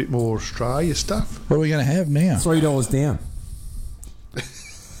bit more Australia stuff. What are we going to have now? $3 down.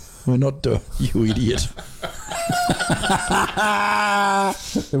 We're not doing you idiot.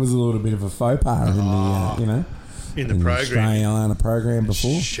 There was a little bit of a faux pas in the In the in program. Australian program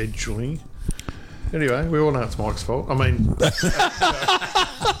before. Scheduling. Anyway, we all know it's Mike's fault. I mean,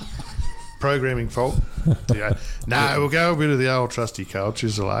 programming fault. Yeah. No, we'll go a bit of the old trusty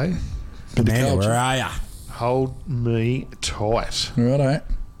cultures, eh? Amanda, where are ya? Hold me tight. Righto.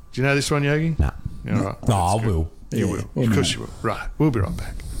 Do you know this one, Yogi? No. Yeah, all right. No, I That's good. will. You Yeah, will. well, Of course no. you will. Right. We'll be right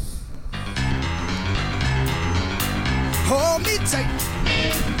back. Hold me tight,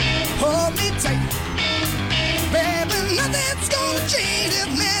 baby, nothing's gonna change this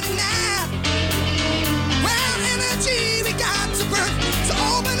man now. Well, energy we got to burn, so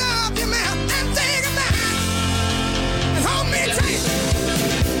open up your mouth and take a bite, and hold me tight.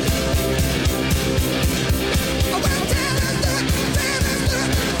 Oh, well, tell us do it,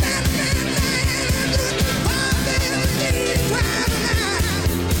 oh, baby, try tonight.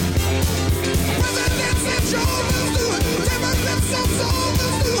 President's in control.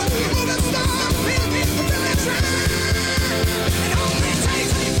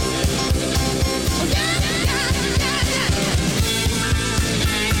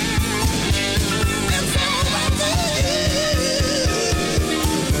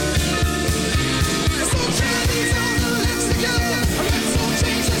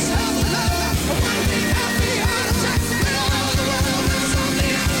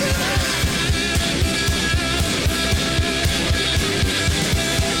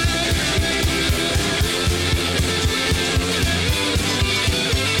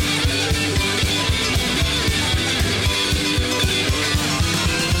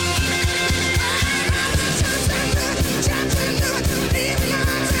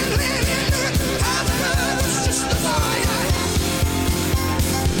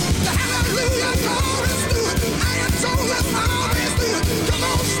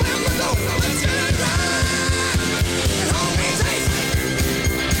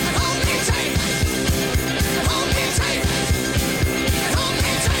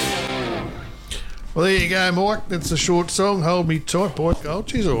 Well, there you go, Mike. That's a short song. Hold me tight by Gold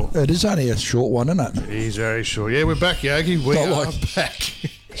Chisel. It is only a short one, isn't it? He's very short. Yeah, we're back, Yogi. We Not are like- back.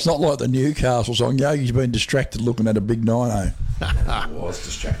 It's not like the Newcastle song. Yogi's been distracted looking at a big 9-0. I was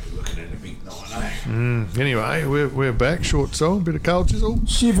distracted looking at a big 9-0. Anyway, we're back. Short song, bit of Gold Chisel.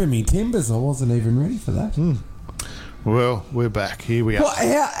 Shiver me timbers, I wasn't even ready for that. Well, we're back. Here we are.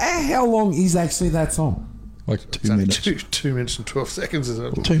 Well, how long is actually that song? Like It's 2 only minutes. 2 minutes and 12 seconds, is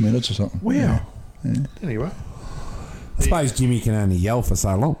it? 2 minutes or something. Wow. Anyway. I suppose Jimmy can only yell for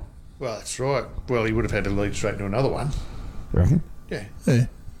so long. Well, that's right. Well, he would have had to lead straight into another one. You reckon? Yeah. Yeah.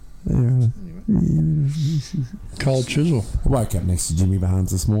 Cold chisel. I woke up next to Jimmy Barnes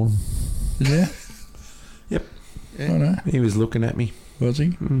this morning. Yeah. Yep. I know. He was looking at me. Was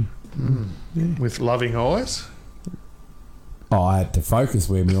he? With loving eyes. Oh, I had to focus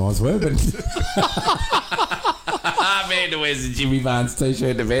where my eyes were, but Amanda wears a Jimmy Barnes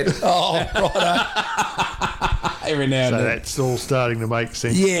t-shirt to bed. Oh, right. Every now and So then. that's all starting to make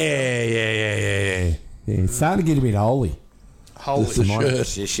sense. Yeah. It's starting to get a bit holy. Holy The shit.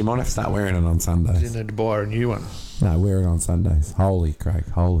 shirt. She might have to start wearing it on Sundays. Didn't have to buy her a new one. No, wear it on Sundays. Holy, Craig,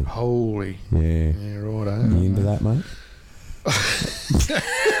 holy. Holy. Yeah. Yeah, right. You into that, mate?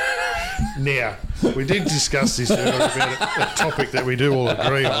 Now, we did discuss this earlier about a topic that we do all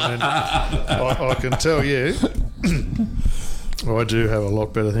agree on, and I can tell you, I do have a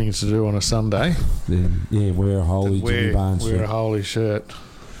lot better things to do on a Sunday. Yeah, wear a holy Jimmy Barnes Wear a shirt. holy shirt.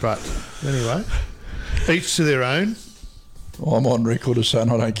 But anyway, each to their own. I'm on record as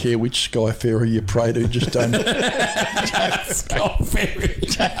saying I don't care which Skyfarer you pray to, just don't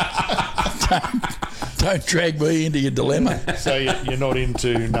don't drag me into your dilemma. So you're not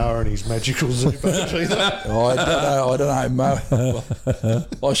into Noah and his magical zoo boat either? I don't know, Mo.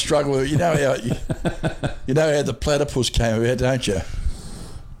 I struggle with it. You know how the platypus came about, don't you?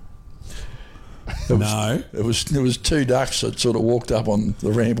 No. It was two ducks that sort of walked up on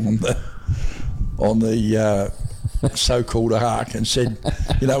the ramp on the so-called ark and said,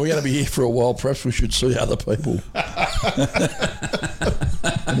 we're going to be here for a while. Perhaps we should see other people.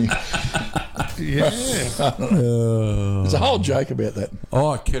 Yeah. There's a whole joke about that.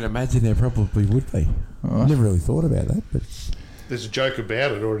 Oh, I can imagine there probably would be. I never really thought about that, but There's a joke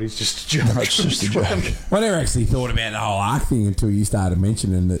about it, or it is just a joke. No, it's just a joke. I never actually thought about the whole ark thing until you started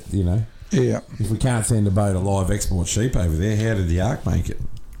mentioning that, Yeah. if we can't send a boat of live export sheep over there, how did the ark make it?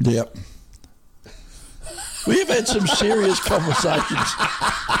 Yep. We've had some serious conversations.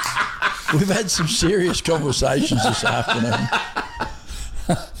 We've had some serious conversations this afternoon.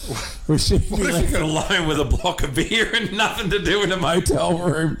 We should What if you got alone with a block of beer and nothing to do in a hotel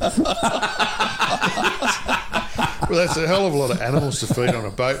room. Well, that's a hell of a lot of animals to feed on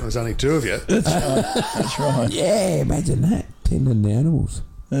a boat, and there's only two of you. That's right. Yeah, imagine that. Tending the animals.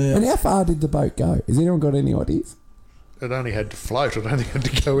 Yeah. And how far did the boat go? Has anyone got any ideas? It only had to float. It only had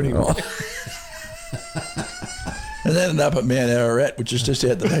to go anywhere. And then ended up at Mount Ararat, which is just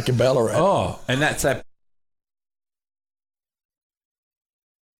out the back of Ballarat. Oh, and that's that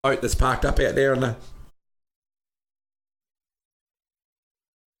boat that's parked up out there on the...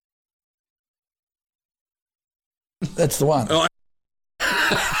 That's the one. Oh.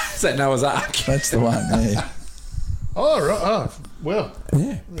 Is that Noah's Ark? That's the one, yeah. Oh, right. Oh, well.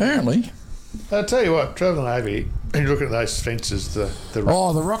 Yeah. Apparently. I'll tell you what, travelling over here, and you're looking at those fences, the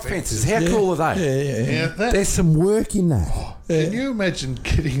Oh, the rock fences. How cool are they? Yeah. There's some work in that. Can you imagine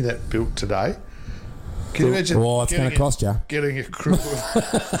getting that built today? Can you imagine? Oh, it's going to cost you. Getting a crew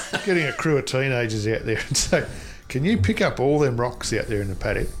of teenagers out there and say, "Can you pick up all them rocks out there in the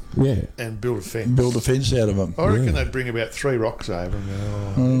paddock Yeah. and build a fence?" Build a fence out of them. I reckon they'd bring about 3 rocks over and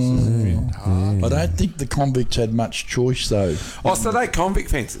go, this is a bit hard. I don't think the convicts had much choice, though. Oh, so they convict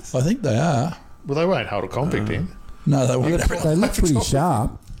fences. I think they are. Well, they won't hold a convict in. No, they weren't. They look pretty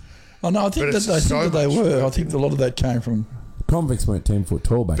sharp. Oh, no, I think But that it's they so think that they much were. work. I think a lot of that came from... Convicts weren't 10 foot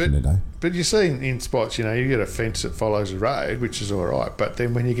tall back in the day. But you see in spots, you get a fence that follows a road, which is all right. But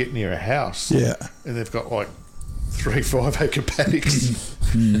then when you get near a house, Yeah. and they've got like 3 5-acre paddocks.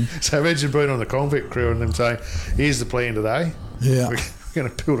 So imagine being on the convict crew and them saying, "Here's the plan today. Yeah. We're going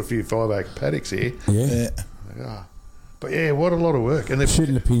to build a few 5-acre paddocks here." Yeah. Yeah. Oh. But yeah, what a lot of work. And they've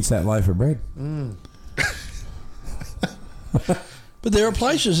Shouldn't have pinched that loaf of bread. But there are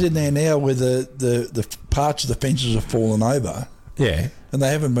places in there now where the parts of the fences have fallen over Yeah. and they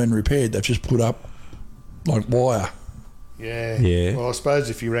haven't been repaired. They've just put up like wire. Yeah. Well, I suppose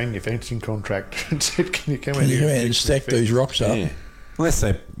if you rang your fencing contractor and said, "Can you come in Can you here come out and fix stack the fence?" these rocks up? Yeah. Unless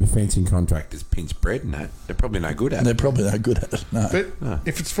they fencing contractors pinch bread and that, they're probably no good at And they're it. probably no good at it. No. But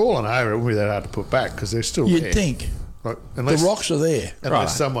if it's fallen over, it wouldn't be that hard to put back because they're still You'd there. think. Like, The unless rocks are there.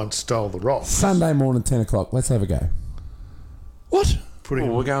 someone stole the rocks. Sunday morning, 10 o'clock. Let's have a go. What? Putting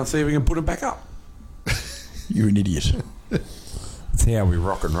Well, we'll go and see if we can put them back up. You're an idiot. That's how we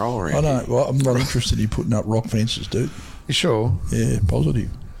rock and roll around. I don't. Well, I'm not interested in putting up rock fences, dude. You sure? Yeah, positive.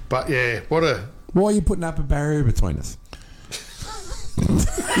 But yeah, what a Why are you putting up a barrier between us?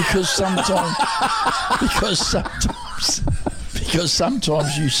 Because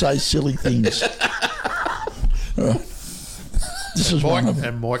sometimes you say silly things. Right. This is one Mike, of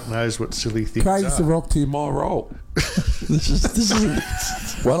them. and Mike knows what silly things Craig's the are. rock to my roll. This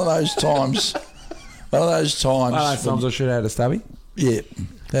is one of those times. One of those times. Sometimes I should have had a stubby. Yeah,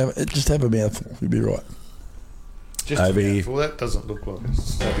 just have a mouthful. You'll be right. Just Over here. well, that doesn't look like a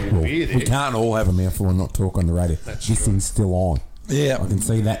stubby of beer there. We can't all have a mouthful and not talk on the radio. That's this true. thing's still on. Yeah, I can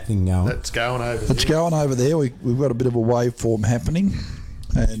see that thing going. That's going over it's there. going over there. We've got a bit of a waveform happening,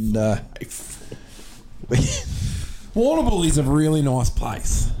 and Warrnambool is a really nice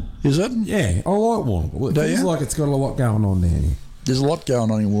place. is it? Yeah, I like Warrnambool. It Do feels you? like it's got a lot going on there. There's a lot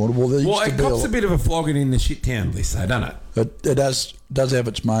going on in Waterville. There Well, used it to be cops a bit of a flogging in the shit town list, though, doesn't it? It does have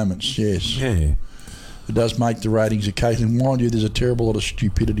its moments. Yes, Yeah. it does make the ratings occasionally. Mind you, there's a terrible lot of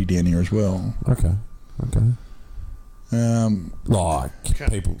stupidity down here as well. Okay. Um, Like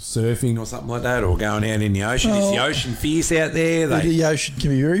people surfing or something like that, or going out in the ocean. Is the ocean fierce out there? the ocean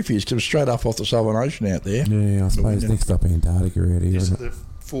can be very fierce. Comes straight off the Southern Ocean out there. Yeah, I suppose next up Antarctica out here. Is Isn't it it? the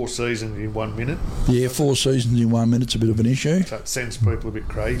 4 seasons in 1 minute? Yeah, 4 seasons in 1 minute's a bit of an issue. So it sends people a bit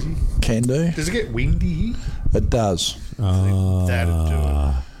crazy. Can do. Does it get windy here? It does. That'd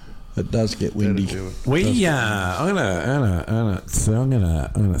do It does get it. windy. That'd do it. We I'm gonna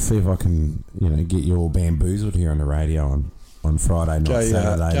see if I can get you all bamboozled here on the radio on Friday night, Go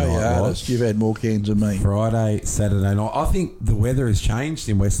Saturday your night. hardest. You've had more cans than me. Friday, Saturday night. I think the weather has changed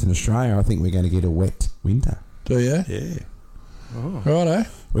in Western Australia. I think we're going to get a wet winter. Do you? Yeah. Righto.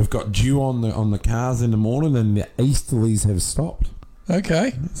 We've got dew on the cars in the morning, and the easterlies have stopped.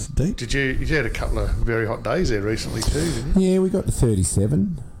 Okay. It's deep. You had a couple of very hot days there recently too, didn't you? Yeah, we got to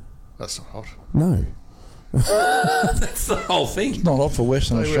 37. That's not hot. No, That's the whole thing. Not hot for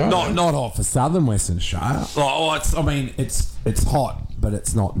Western They were Australia. not hot for southern Western Australia. It's hot, but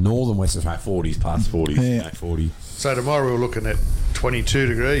it's not northern Western Australia. 40s past 40s. Yeah. 40. So tomorrow we're looking at 22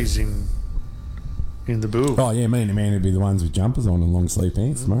 degrees in the Bull. Oh yeah, me and the man would be the ones with jumpers on and long sleeve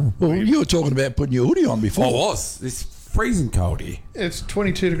pants tomorrow. Well, you were talking about putting your hoodie on before. I was. It's freezing cold here. It's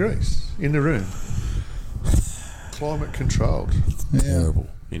 22 degrees in the room. Climate controlled. Terrible.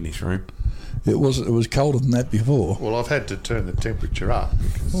 In this room. It was colder than that before. Well, I've had to turn the temperature up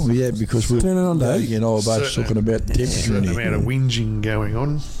because Oh yeah, because we're Turn it on, Dave. you know, both Certain- talking about the temperature certain in amount of here. whinging going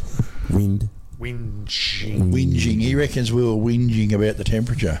on. Wind. Whinging. Whinging. He reckons we were whinging about the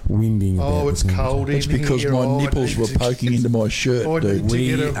temperature. Winding. Oh, about it's the temperature. cold in It's because here. my Oh, I nipples need were to poking into my shirt, I dude. need to We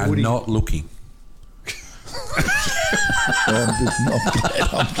get a are hoodie. not looking.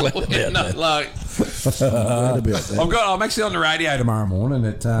 I'm glad about that. Like, Glad about that. I'm actually on the radio tomorrow morning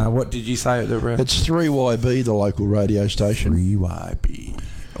at what did you say at the It's 3YB, the local radio station, 3YB?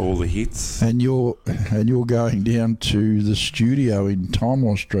 All the hits. and you're going down to the studio in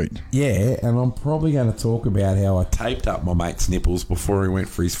Timelaw Street. Yeah, and I'm probably going to talk about how I Taped up my mate's nipples before he went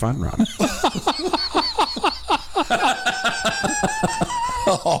for his fun run.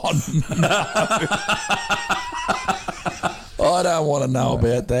 I don't want to know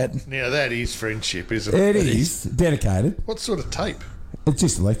about that. Now that is friendship, isn't It it? is dedicated. What sort of tape? It's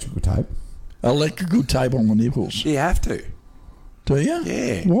just electrical tape. Electrical tape on the nipples. You have to. Do you?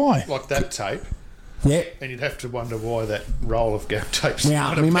 Yeah. Why? Like that tape? Yeah. And you'd have to wonder why that roll of gap tape's Now,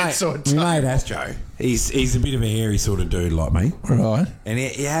 not a me mate, bedside me tape. mate has Joe. He's a bit of a hairy sort of dude like me, Right. and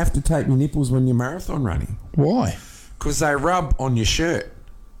you have to tape your nipples when you're marathon running Why? Because they rub on your shirt.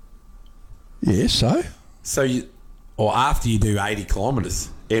 Yeah, so? So or after you do 80 kilometres,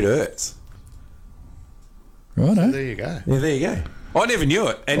 it hurts. Righto. There you go. Yeah, there you go. I never knew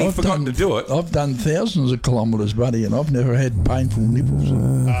it, and he forgot to do it. I've done thousands of kilometres, buddy, and I've never had painful nipples.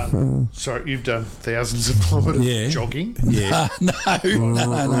 Sorry, you've done thousands of kilometres Yeah. jogging. Yeah. No.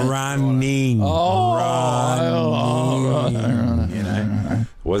 Running. You know.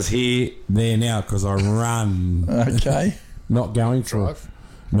 Was he? There now because I run. Okay. Not going for Drive.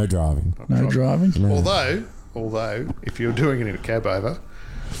 no driving. No driving. Although, if you're doing it in a cab over,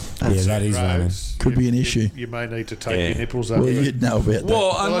 Yeah, that is running. roads, Could be an issue. You may need to tape Yeah. your nipples up. Well, you'd know about that. Well,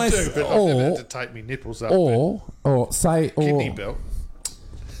 Well, I unless do, but I've never had to tape my nipples up. or say kidney or belt.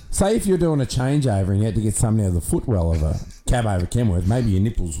 say if you're doing a changeover and you had to get something out of the footwell of a cab over Kenworth, maybe your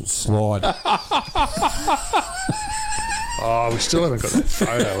nipples will slide. Oh, we still haven't got that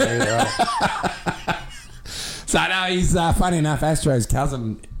photo either. So no, he's funny enough. Astro's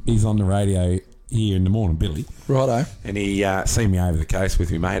cousin is on the radio here in the morning, Billy. Righto. And he seen me over the coast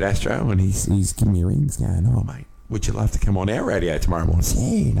with me mate Astro, and he's giving me rings, going, "Oh mate, would you love to come on our radio tomorrow morning?"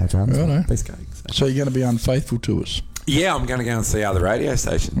 Yeah, no dramas. Righto. Best cakes. So you're going to be unfaithful to us? Yeah, I'm going to go and see other radio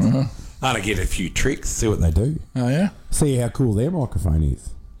stations. I'm going to get a few tricks, see what they do. Oh, yeah? See how cool their microphone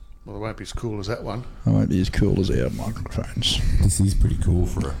is. Well, it won't be as cool as that one. I won't be as cool as our microphones. This is pretty cool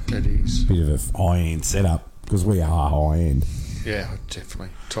for a It is. bit of a high-end setup, because we are high-end Yeah, definitely.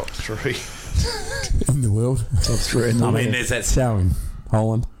 Top 3. in the world. Top 3 in the I mean, world. there's that show in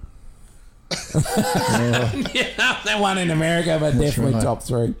Holland. Yeah, that one in America, but definitely right. top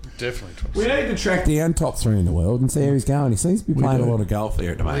 3. Definitely top We 3. need to track down top 3 in the world and see how he's going. He seems to be playing a lot of golf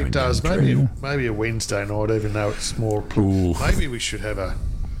there at the moment. It does. Maybe a Wednesday night, even though it's more... Ooh. Maybe we should have an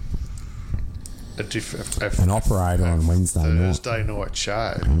operator on Wednesday night. Thursday night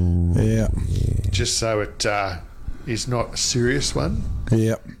show. Yeah. Just so it is not a serious one,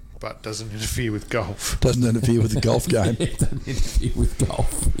 Yeah. but doesn't interfere with golf. Doesn't interfere with the golf game. It doesn't interfere with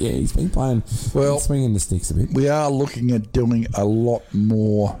golf. Yeah, he's been playing, Well, swinging the sticks a bit. We are looking at doing a lot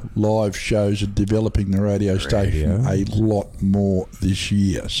more live shows and developing the radio station a lot more this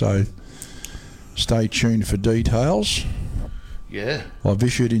year. So stay tuned for details. Yeah. I've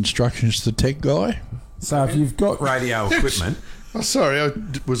issued instructions to the tech guy. So if you've got radio equipment, Oh, sorry.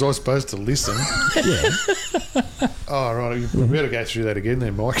 Was I supposed to listen? yeah, Oh, right. We better go through that again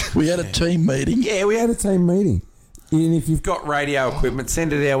then, Mike. We had a team meeting. yeah, we had a team meeting. And if you've got radio equipment,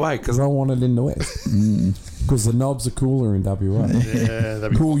 send it our way, because I want it in the West. Because the knobs are cooler in WA. Yeah,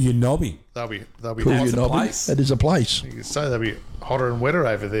 Cool your knobby. they'll be Cool, That's you a know, place. That is a place. You could say they'll be hotter and wetter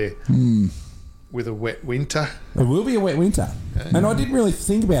over there with a wet winter. It will be a wet winter. And I didn't really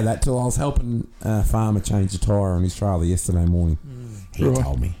think about that till I was helping a farmer change a tyre on his trailer yesterday morning. He Right.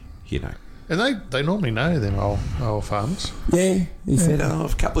 told me, you know. And they normally know them old farmers. Yeah, he said, a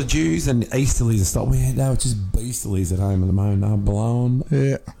couple of Jews and Easterlies are stopped. Yeah, they were just beasterlies at home at the moment. They were blown.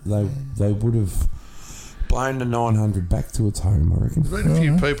 Yeah. They would have blown the 900 back to its home, I reckon. There's been a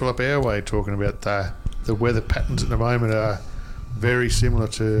few people up our way talking about the weather patterns at the moment are very similar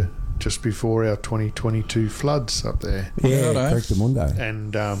to just before our 2022 floods up there. Yeah, Righto. correct, Monday.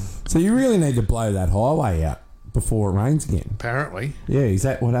 And So you really need to blow that highway out before it rains again. apparently, Yeah, is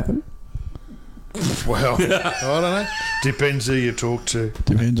that what happened? well, I don't know. Depends who you talk to.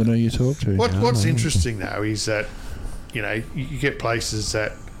 Depends on who you talk to. What's interesting though is that you get places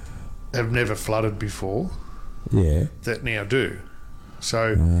that have never flooded before Yeah. that now do.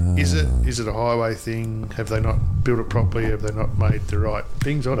 So is it a highway thing? Have they not built it properly? Have they not made the right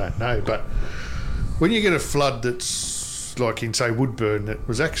things? I don't know. But when you get a flood that's like in say Woodburn, that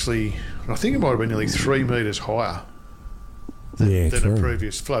was actually, I think it might have been nearly 3 metres higher than true. a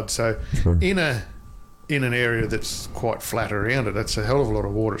previous flood. So True. in an area that's quite flat around it, that's a hell of a lot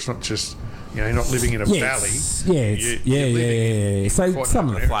of water. It's not just you're not living in a valley. You're living in So quite some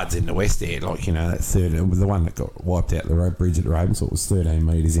an of the area. floods in the west there, like that third, the one that got wiped out the road bridge at Ravensthorpe was 13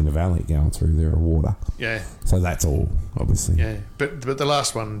 metres in a valley going through there of water. Yeah. So that's all, obviously. Yeah, but the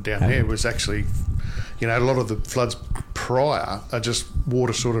last one down there was actually, a lot of the floods prior are just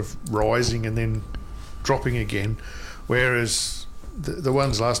water sort of rising and then dropping again, whereas the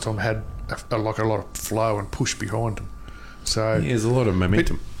ones last time had a lot of flow and push behind them. So Yeah, there's a lot of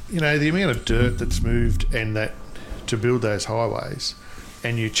momentum. but, the amount of dirt that's moved and that to build those highways,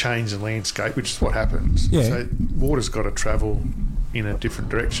 and you change the landscape, which is what happens. Yeah. So water's got to travel in a different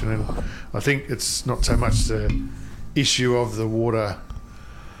direction, and I think it's not so much the issue of the water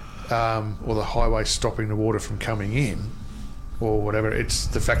or the highway stopping the water from coming in or whatever. It's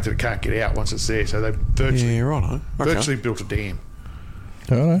the fact that it can't get out once it's there. So they virtually built a dam.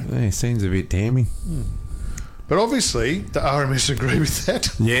 Righto. Yeah, seems a bit damning. But obviously the RMS agree with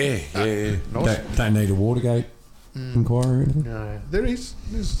that. Yeah. Nice. They need a Watergate inquiry or anything? No, there's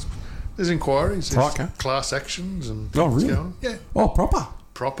inquiries, there's Tyker? class actions, and Oh, things really? going on. Yeah, Oh, proper.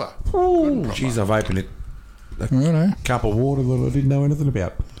 proper. Oh, Good and proper. jeez, I've opened it. Righto. Cup of water that I didn't know anything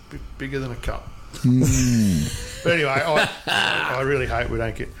about. Bigger than a cup. But anyway, I really hope we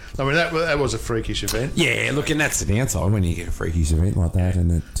don't get. I mean, that was a freakish event. Yeah, look, and that's the downside when you get a freakish event like that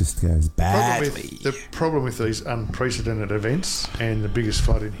and it just goes badly. The problem with these unprecedented events and the biggest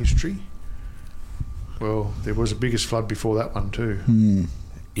flood in history. Well, there was a biggest flood before that one too.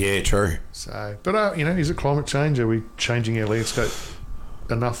 Yeah, true. So, but is it climate change? Are we changing our landscape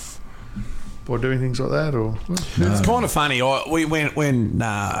enough by doing things like that? Or It's kind of funny. We went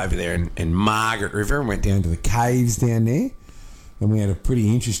over there in Margaret River and went down to the caves down there. And we had a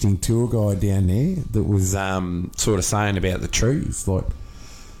pretty interesting tour guide down there that was sort of saying about the trees. Like,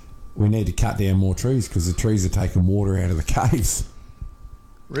 we need to cut down more trees because the trees are taking water out of the caves.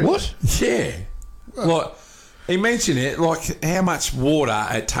 Really? What? Yeah. Like, he mentioned it, like how much water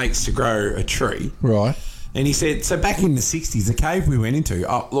it takes to grow a tree. Right. And he said, so back in the 60s, the cave we went into,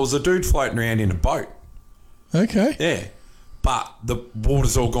 there was a dude floating around in a boat. Okay. Yeah. But the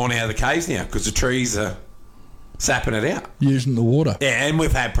water's all gone out of the caves now because the trees are sapping it out. Using the water. Yeah, and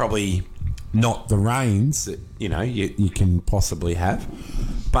we've had probably not the rains that, you can possibly have.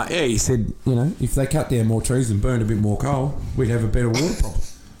 But, yeah, he said, if they cut down more trees and burned a bit more coal, we'd have a better water problem.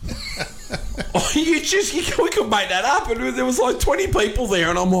 We could make that up. And there was like 20 people there,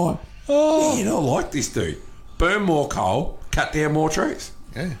 and I'm like, I like this dude. Burn more coal, cut down more trees.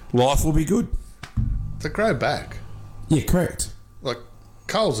 Yeah. Life will be good. They grow back. Yeah, correct. Like,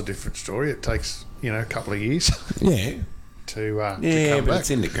 coal's a different story. It takes, a couple of years Yeah. to come but back. it's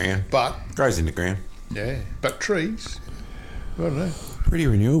in the ground. But, Grows in the ground. yeah. But trees, I don't know. Pretty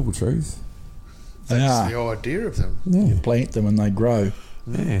renewable trees. They That's are. the idea of them. Yeah. Plant them and they grow.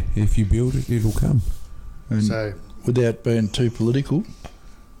 Yeah. If you build it, it'll come. And So, without being too political,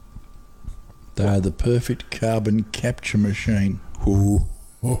 they are the perfect carbon capture machine. Ooh.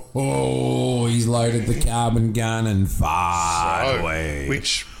 Oh, he's loaded the carbon gun and fired away.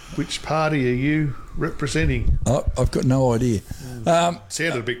 which party are you representing? I've got no idea.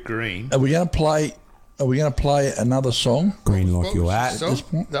 Sounded a bit green. Are we going to play? Are we going to play another song? Green like What your was hat. the song? this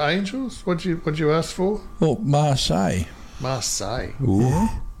point? The Angels? What'd you ask for? Oh, Marseille. Marseille. Ooh.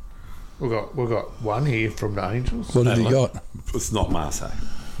 We've got one here from the Angels. What have you got? It's not Marseille.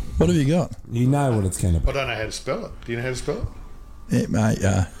 What have you got? You know what it's going to I be. don't know how to spell it. Do you know how to spell it? Yeah, mate.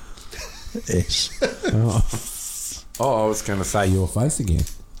 Yes. Oh, I was going to say your face again.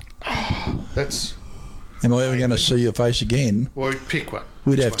 That's Am I ever going to see your face again? well. Pick one.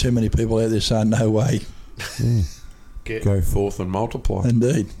 We'd Which have one? too many people out there saying no way. Get Go forth and multiply.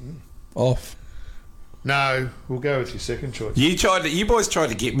 Indeed. Off. no. We'll go with your second choice. You boys tried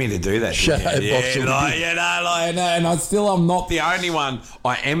to get me to do that. Shut didn't you? up, Box. And I still am not the only one.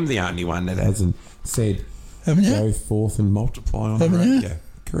 I am the only one that hasn't said Haven't you? go forth and multiply on the Haven't you? radio.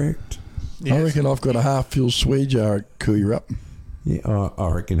 Correct. I reckon I've got a half-filled sweet jar at Koroit. Yeah,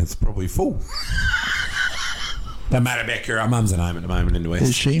 I reckon it's probably full. Don't matter about Kira. Mum's at home at the moment in the West.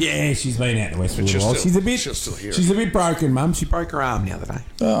 Is she? Yeah, she's been out in the West for a she'll while. still- She's she'll still hear a bit broken, Mum. She broke her arm the other day.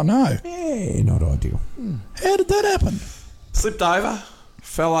 Oh, no. Yeah, not ideal. How did that happen? Slipped over,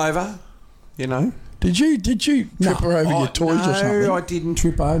 fell over, Did you trip her over your toys or something? No, I didn't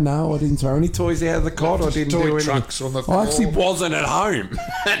trip over. No, I didn't throw any toys out of the cot. I didn't Toy do anything. trucks on the I actually floor. wasn't at home.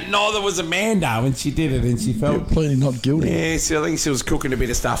 And neither was Amanda when she did it, and she You're felt. clearly not guilty. Yeah, so I think she was cooking a bit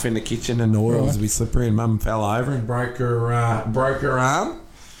of stuff in the kitchen, and the oil was a bit slippery, and Mum fell over and broke her arm.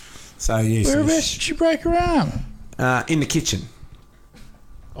 So yeah, Whereabouts did she break her arm? in the kitchen,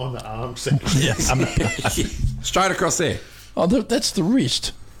 On the arm section. straight across there. Oh, that's the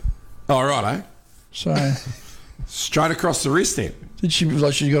wrist. Oh, right, So, straight across the wrist then. did she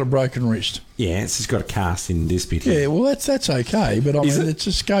like she's got a broken wrist? Yeah, she's got a cast in this bit. Yeah, Here. well that's okay, but I Is mean it? it's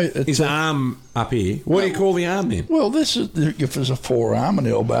just go. It's His arm up here. What do you call the arm then? well, this is if there's a forearm and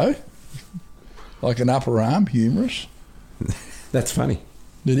elbow, like an upper arm, humerus. That's funny.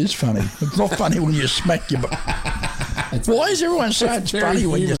 It is funny. It's not funny when you smack your. Why is everyone saying it's very funny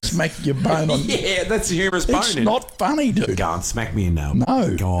when you humorous. smack your bone on? Yeah, that's a humorous bone. It's isn't it? not funny, dude. Go on, smack me in now.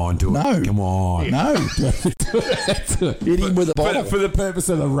 No. Go on, do it. No. Come on. No, hit him with a bottle. For the purpose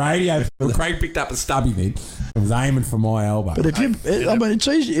of the radio, Craig picked up a stubby then. It was aiming for my elbow. But if you, I mean, it's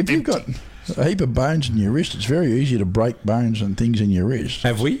easy. If you've got a heap of bones in your wrist, it's very easy to break bones and things in your wrist.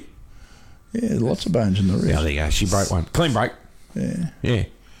 Have we? Yeah, lots of bones in the Yeah, wrist. there you go. She broke one. Clean break. Yeah. Yeah.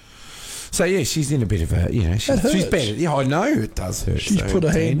 So, yeah, she's in a bit of a, she's hurts. better. Yeah, I know it does hurt. She's so put her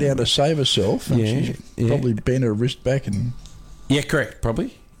hand Dan- down to save herself, and Yeah, she's yeah. probably bent her wrist back and. Yeah, correct,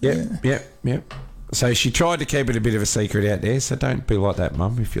 probably. Yep. So she tried to keep it a bit of a secret out there, so don't be like that,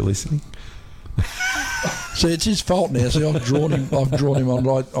 Mum, if you're listening. See, it's his fault now. See, I've drawn him on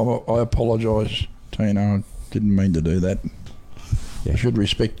right. I apologise, Tina. I didn't mean to do that. Yeah. I should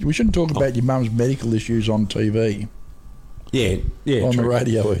respect. We shouldn't talk about your mum's medical issues on TV, Yeah, on the true.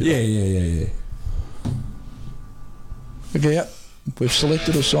 radio either. Yeah. Okay, yep. We've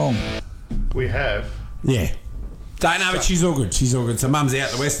selected a song. We have. Yeah. Don't know, but she's all good. She's all good. So Mum's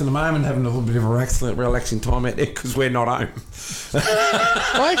out the west at the moment, having a little bit of a relaxing time out there because we're not home.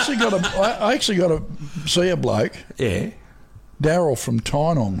 I actually got to see a bloke, Yeah. Daryl from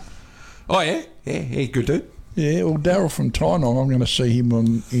Tynong. Oh, yeah? Yeah, good dude. Yeah, well, Daryl from Tynong, I'm going to see him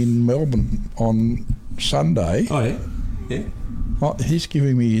in Melbourne on Sunday. Oh, yeah? Yeah. Oh, he's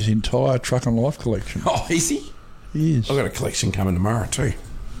giving me his entire Truck and Life collection. Oh, is he? He is. I've got a collection coming tomorrow too.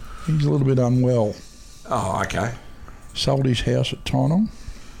 He's a little bit unwell. Oh, okay. Sold his house at Tynong.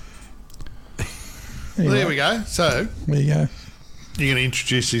 Anyway, There we go. So, there you go. you're going to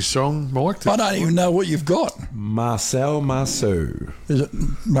introduce this song, Mike? I don't even know what you've got. Marcel Marceau. Is it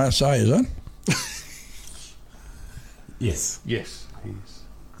Marseille, is it? Yes. Yes.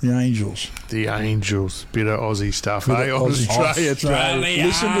 The Angels. The Angels. Bit of Aussie stuff, Bit eh? of On Aussie. Australia.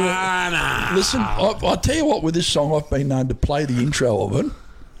 Listen to it. Listen, I'll tell you what, with this song, I've been known to play the intro of it.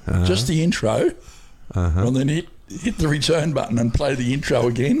 Just the intro. And then hit the return button and play the intro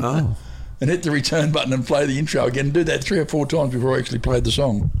again. Oh. And hit the return button and play the intro again. Do that 3 or 4 times before I actually played the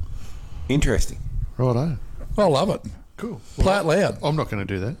song. Interesting. Righto. I love it. Cool. Play it loud. I'm not going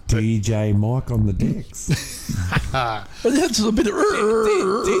to do that. DJ Mike on the decks. But that's a bit of...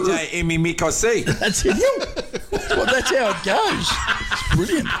 DJ Emmy Mikosi. That's it. Well, that's how it goes. It's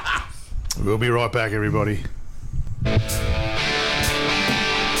brilliant. We'll be right back, everybody. Play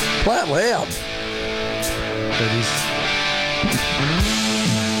it loud. That is...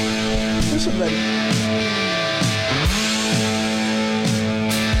 Listen to that.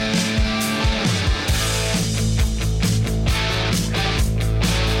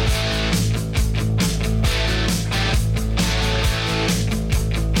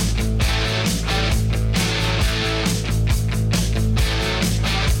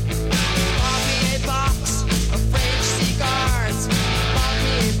 Bought me a box of French cigars. Bought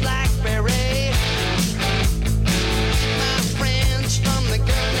me a Blackberry. My French from the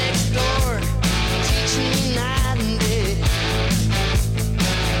girl next door. Teach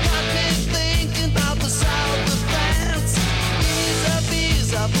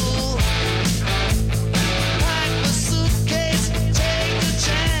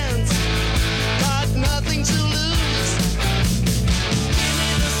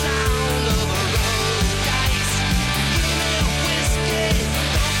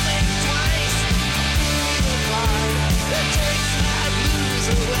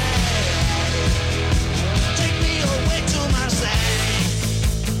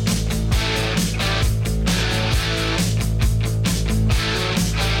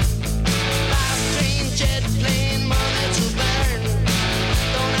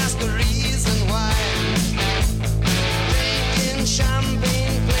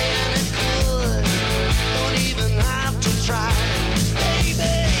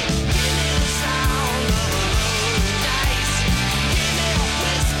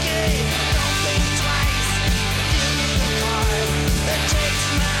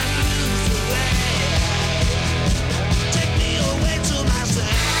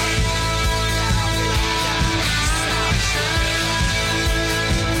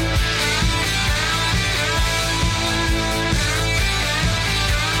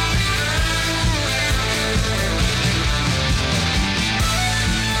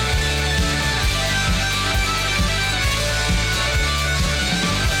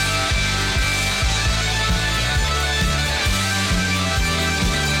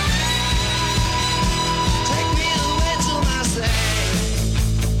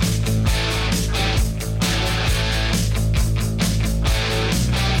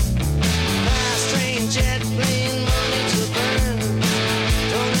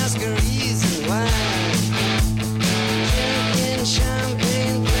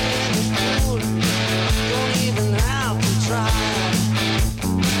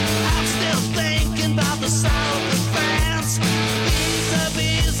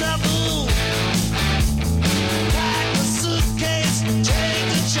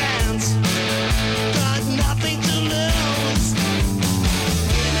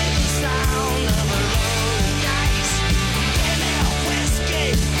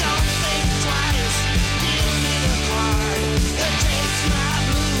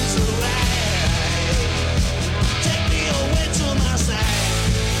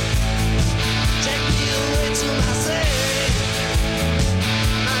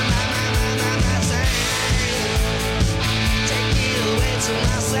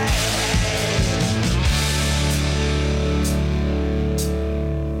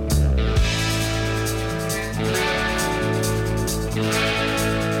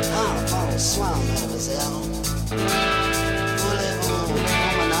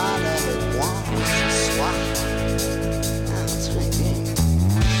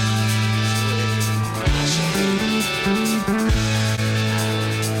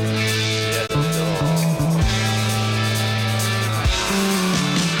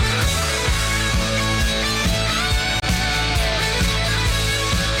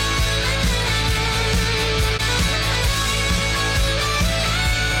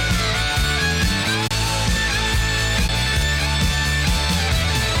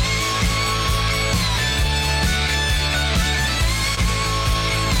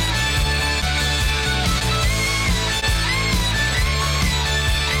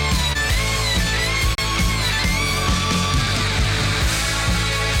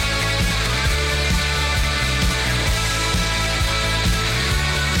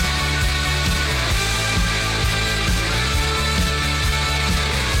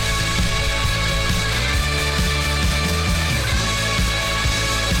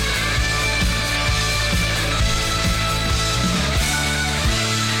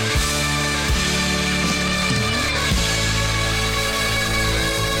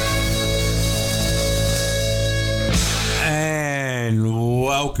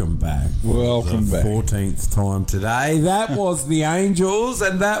Welcome back. Welcome the back. 14th time today. That was the Angels,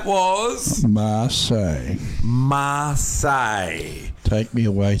 and that was Marseille. Marseille. Take me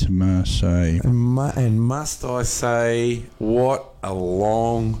away to Marseille. And must I say, what a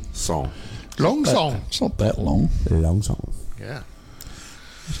long song. Long song. It's not that long. Long song. Yeah.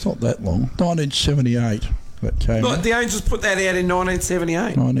 It's not that long. 1978 that came Look, out. the Angels put that out in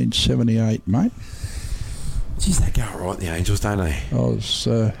 1978. 1978, mate. Jeez, they go all right, the Angels, don't they? I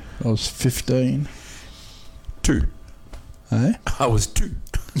was 15. 2. Eh? I was 2.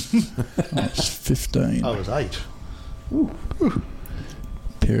 I was 15. I was 8.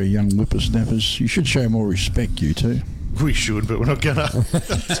 Pair of young whippersnappers. You should show more respect, you two. We should, but we're not going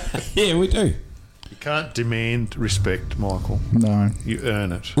to. Yeah, we do. You can't demand respect, Michael. No. You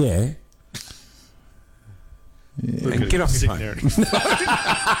earn it. Yeah. Look And at get him off your sitting phone. there.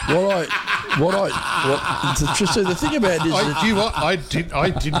 The thing about this is You know what? I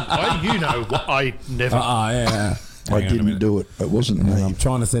you know what? I never. Yeah. I didn't do it. It wasn't me. I'm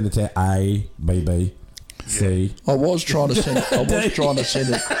trying to send it to A, B, B, C. I was trying to send it. I'm trying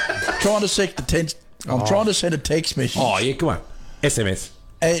to send a text message. Oh, yeah, come on. SMS.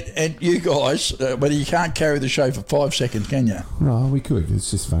 And you guys, but you can't carry the show for 5 seconds, can you? No, we could.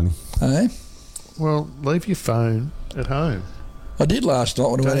 It's just funny. Eh? Well, leave your phone at home. I did last night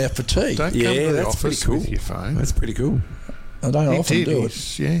when I went out for tea. Don't Yeah, come to the that's office pretty cool. with your phone. That's pretty cool. I don't He often did. do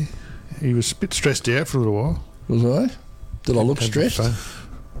it. Yeah, he was a bit stressed out for a little while. Was I? Did I look Had the stressed? phone.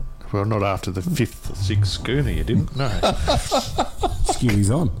 Well, not after the 5th or 6th schooner, you didn't. No.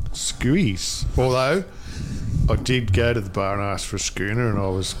 Skewy's on. Squeeze. Although, I did go to the bar and ask for a schooner, and I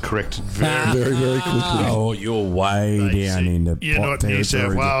was corrected very. Very, very quickly. Oh, you're way down in the You're pot not New South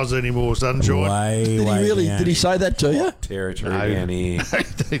territory. Wales anymore, sunshine. Way, Did he way really? down Did he say that to you? territory No. down here.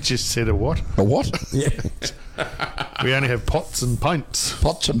 They just said a what? A what? Yeah. We only have pots and pints.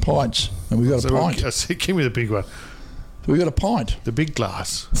 Pots and pints, and we got a So pint. I said, give me the big one, We got a pint. the big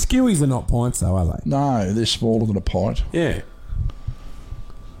glass. Skewies are not pints, though, are they? No, they're smaller than a pint. Yeah.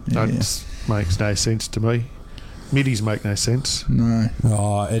 Yeah. That makes no sense to me. Middies make no sense. No.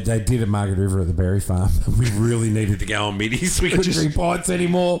 Oh, they did at Margaret River at the berry farm. We really needed to go on middies. We couldn't just- drink pints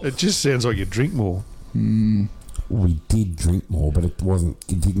anymore. It just sounds like you drink more. We did drink more, but it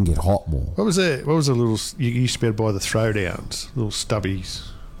didn't get hot more. What was that? What was the little you used to be able to buy the throwdowns, little stubbies?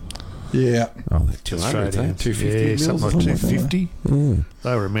 Yeah. Oh, they're 200, Throwdowns. 250 Yeah, mils something or like something 250. Yeah.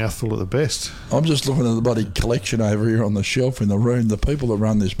 They were a mouthful at the best. I'm just looking at the bloody collection over here on the shelf in the room. The people that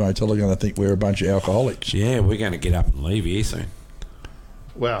run this motel are going to think we're a bunch of alcoholics. Yeah, we're going to get up and leave here soon.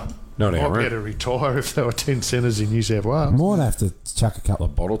 Well, Not I'd our room. better retire if they were 10 centres in New South Wales. Might have to chuck a couple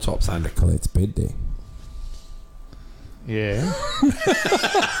of bottle tops under Colette's bed there. Yeah.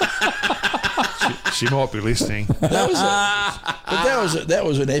 she might be listening. That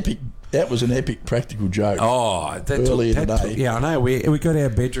was an epic. That was an epic practical joke. Oh, Earlier today. yeah, I know. We got our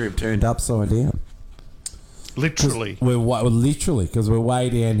bedroom turned upside down. Literally. We're literally because we're way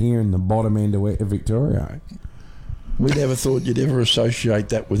down here in the bottom end of Victoria. We never thought you'd ever associate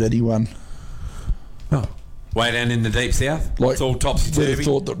that with anyone. Oh, way down in the deep south. Like, It's all topsy Never turvy.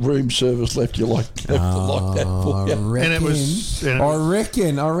 thought that room service left you like that for you. And it was. I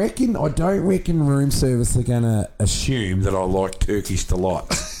reckon. I don't reckon room service are going to assume that I like Turkish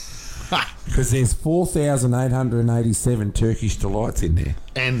delights. Because there's 4,887 Turkish delights in there.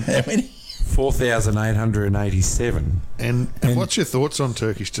 And How many? 4,887. and what's your thoughts on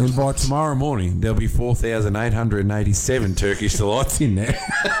Turkish And delight? by tomorrow morning, there'll be 4,887 Turkish delights in there.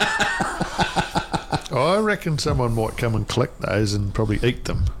 I reckon someone might come and collect those and probably eat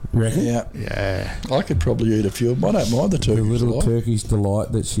them. Reckon? Yeah, Yeah. I could probably eat a few of them. I don't mind the The Turkish little delight. Turkish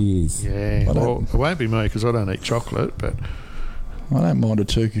delight that she is. Yeah. I don't- Well, it won't be me because I don't eat chocolate, but I don't mind a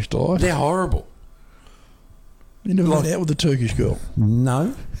Turkish delight. They're horrible. You never went out with a Turkish girl.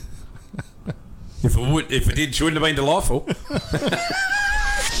 No. If it did, shouldn't have been delightful.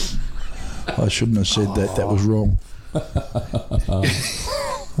 I shouldn't have said that. That was wrong.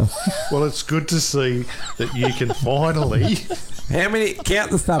 well, it's good to see that you can finally How many?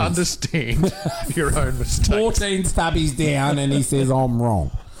 Count the stubbies. understand your own mistakes. 14 stubbies down, and he says I'm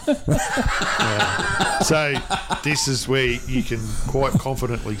wrong. So this is where you can quite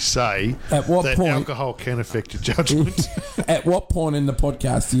confidently say At what that point- alcohol can affect your judgment. At what point in the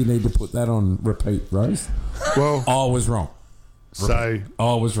podcast do you need to put that on repeat, Rose? Well, I was wrong. so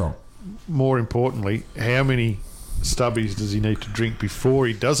I was wrong. more importantly, how many stubbies does he need to drink before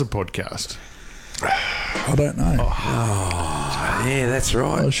he does a podcast? I don't know. Yeah, that's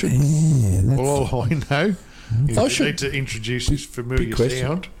right. I should. Yeah, that's, Well, all I know is I you should- need to introduce his familiar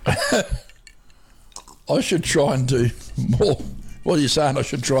question. sound. I should try and do What are you saying? I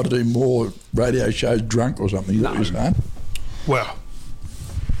should try to do more radio shows drunk or something? Is that what you're saying? Well,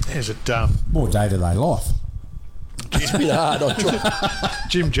 is it More day-to-day life. It's a bit hard. I try.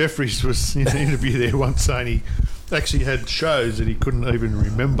 Jim Jeffries was in an interview there once saying he actually had shows that he couldn't even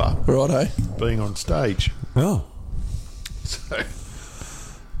remember Righto. being on stage. Oh. So,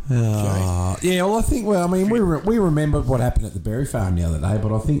 Yeah, well, I think, we remembered what happened at the berry farm the other day,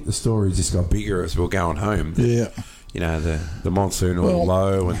 but I think the story just got Bigger as we were going home. Yeah. You know, the monsoon all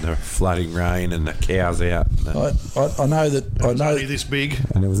low and the flooding rain and the cows out. And I know that. I know only this big.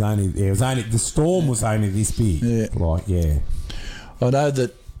 And it was only the storm was only this big. Yeah. I know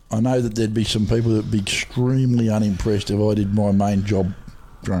that there'd be some people that'd be extremely unimpressed if I did my main job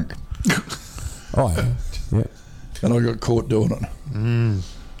drunk, Oh, yeah. and I got caught doing it.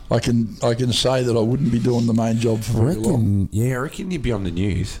 I can say that I wouldn't be doing the main job for very long. I reckon you'd be on the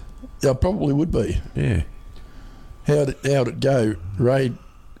news. Yeah, I probably would be. Yeah. How'd it go?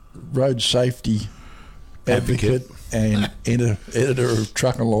 Road safety advocate and editor of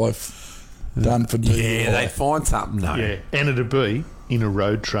Truck and Life, done for DUI. Yeah, they'd find something, though. Yeah, and it'd be in a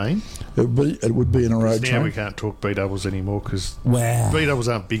road train. It would be in a road Now train. we can't talk B-doubles anymore because Wow. B-doubles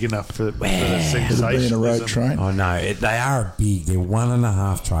aren't big enough for the It would be in a road sensationalism. train. I know. They are big. They're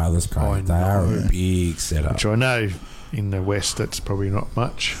 1.5 trailers, Craig. They are a Big setup. Which I know in the West that's probably not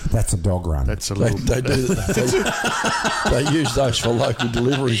much. That's a dog run. That's a They, little they do. They use those for local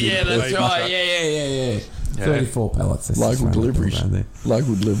deliveries. Yeah, in Perth. that's right. Yeah. 34 pallets. That's Local just around deliveries. there.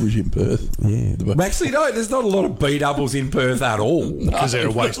 Local deliveries in Perth. Yeah. Well, actually, no, there's not a lot of B-doubles in Perth at all. because they're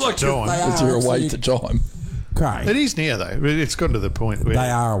a waste of time. It's a waste of time. Craig. It is now though. It's gotten to the point where They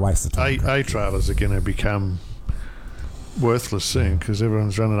are a waste of time. A trailers are going to become worthless soon because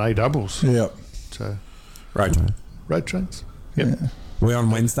everyone's running A doubles. Yeah. So Right. road trains. Yep. We're on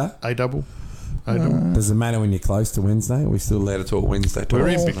Wednesday. A double. A double. Does it matter when you're close to Wednesday? Are we still Allowed to talk Wednesday. We're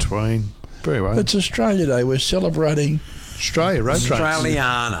in between. Very well. It's Australia Day. We're celebrating. Australia road trains.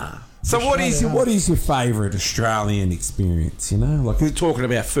 Australiana. So what is your favourite Australian experience? You know, like we were talking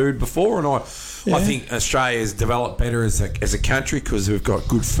about food before, and I think Australia's developed better as a country because we've got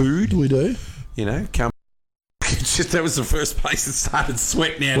good food. We do. You know, it's just that was the first place that started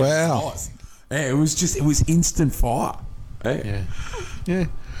sweating out. Wow. yeah, it was instant fire. Yeah. Yeah.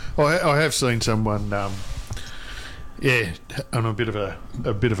 I have seen someone. On a bit of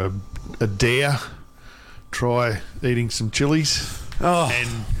a dare, try eating some chilies. Oh.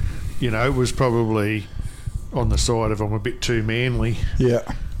 And it was probably on the side of I'm a bit too manly. Yeah.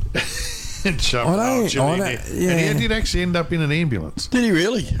 And shoved chili in there. And he did actually end up in an ambulance. Did he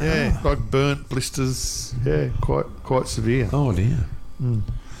really? Yeah, like burnt blisters. Yeah, quite severe. Oh dear.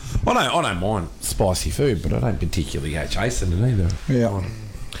 I don't mind spicy food, but I don't particularly go chasing it either. Yeah.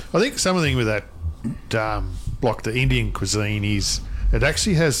 I think something with that, like the Indian cuisine, is it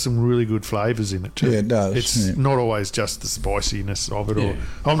actually has some really good flavours in it too. Yeah, it does. It's not always just the spiciness of it. Or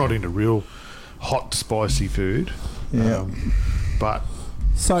I'm not into real hot, spicy food. Yeah. But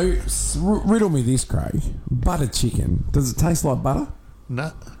So, riddle me this, Craig. Butter chicken. Does it taste like butter?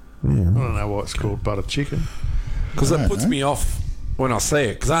 no, Yeah. I don't know why it's called butter chicken. Because I it puts don't know. me off when I see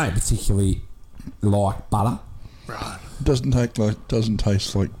it. Because I don't particularly like butter. Right. Doesn't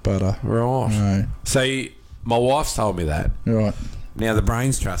taste like butter. Right. No. See, my wife's told me that. You're right. Now the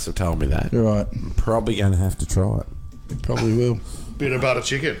Brains Trust have told me that. You're right. I'm probably going to have to try it. You probably will. Bit of butter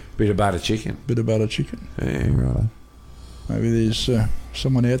chicken. Bit of butter chicken. Bit of butter chicken. Yeah. Right. Maybe there's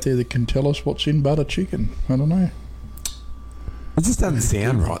someone out there that can tell us what's in butter chicken. I don't know. It just doesn't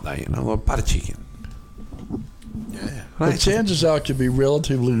Sound right though, like butter chicken. Yeah. It sounds as though it could be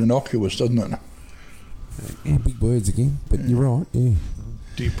relatively innocuous, doesn't it? Yeah, big words again. But you're right, yeah.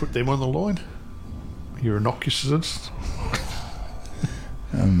 Do you put them on the line? You're innocuous.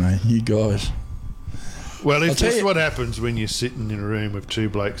 I don't know. You guys. Well, I'll if tell this is you- what happens when you're sitting in a room with two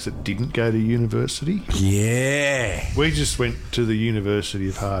blokes that didn't go to university. Yeah. We just went to the University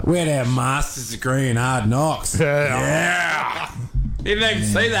of Hard. We had our master's degree in hard knocks. Yeah. Didn't even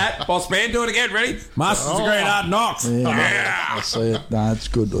see that. Boss man, do it again. Ready? Master's degree in hard knocks. Yeah. I see it. No, it's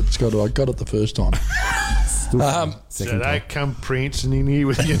good. I got it the first time. So Second they time. come prancing in here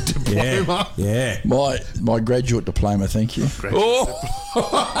with your diploma. Yeah. My graduate diploma, thank you,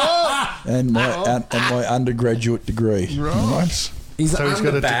 Oh. and my undergraduate degree. Right. Is So it he's got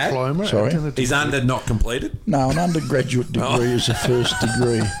under a bad? diploma. Sorry? and a He's under not completed. No, an undergraduate degree is a first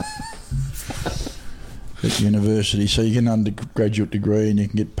degree at university. So you get an undergraduate degree and you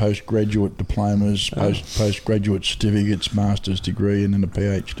can get postgraduate diplomas, postgraduate certificates, master's degree, and then a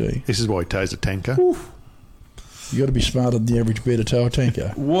PhD. This is why he tows a tanker. You got to be smarter than the average bear to tow a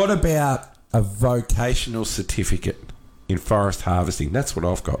tanker. What about a vocational certificate in forest harvesting. That's what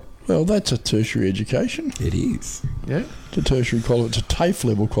I've got. Well, that's a tertiary education. It is. Yeah. It's a tertiary it's a TAFE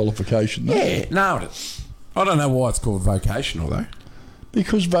level qualification. Though. Yeah, nailed it. I don't know why it's called vocational though.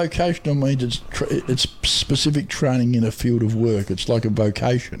 Because vocational means it's specific training in a field of work. It's like a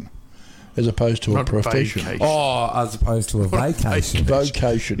vocation, as opposed to Not a profession. vacation. Oh, As opposed to a vacation.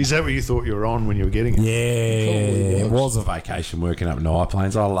 Vocation. Is that what you thought you were on when you were getting it? yeah, it was a vacation working up in the high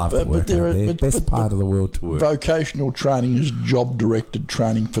plains. I love it. Working up there. Best part of the world to work. Vocational training is job-directed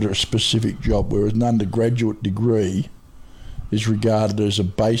training for a specific job, whereas an undergraduate degree is regarded as a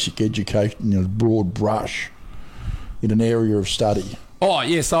basic education in a broad brush in an area of study. Oh,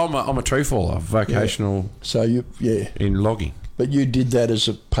 yeah, so I'm a tree faller, vocational So in logging. but you did that as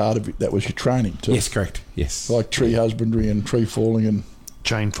a part of it. That was your training too. Yes, correct. Yes. Like tree husbandry and tree falling and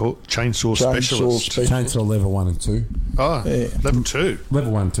Chainsaw specialist. Chainsaw level 1 and 2. Oh, Yeah. level 2.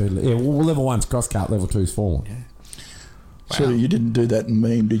 Level 1, 2. Yeah, well, level 1's crosscut, level 2's falling. Yeah. So you didn't do that in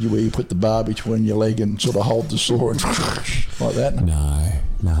meme, did you? Where you put the bar between your leg and sort of hold the saw and like that? No.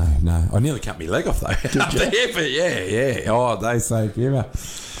 I nearly cut my leg off though. Yeah, but yeah. Oh, They say if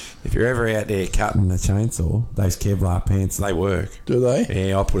you're ever out there cutting the chainsaw, those Kevlar pants, they work. Do they?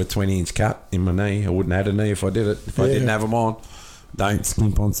 Yeah, I put a 20-inch cut in my knee. I wouldn't have had a knee if I did it. If I didn't have them on. Don't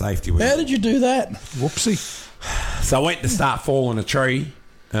skimp on safety with How it. did you do that? Whoopsie. So I went to start falling a tree,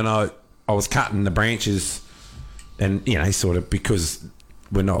 and I was cutting the branches, and sort of because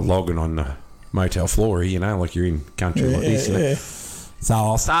we're not logging on the motel floor, like you're in country like this. Yeah. So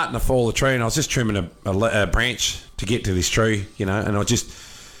I was starting to fall a tree, and I was just trimming a branch to get to this tree, and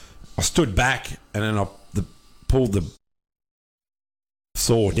I stood back, and then I pulled the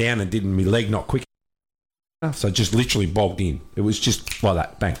saw down and did my leg not quick enough, so just literally bogged in. It was just like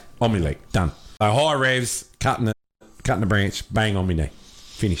that, bang, on my leg, done. So high revs, cutting the branch, bang on my knee,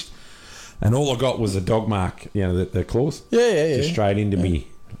 finished. And all I got was a dog mark, the claws. Yeah. Just straight into me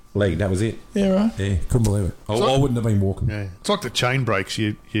leg. That was it. Yeah, right. Yeah. Couldn't believe it. I wouldn't have been walking. Yeah. It's like the chain brakes.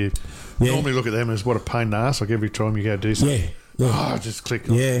 You normally look at them as what a pain in the ass, like every time you go do something. Yeah. Oh, just click.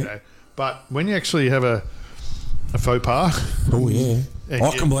 Yeah. But when you actually have a faux pas. Oh, yeah. And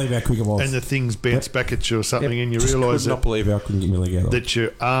I can believe how quick it was. And the things bounce back at you or something, and you Just realise could not believe how I couldn't get my leg out. that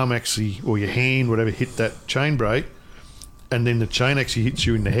your arm actually, or your hand, whatever, hit that chain brake, and then the chain actually hits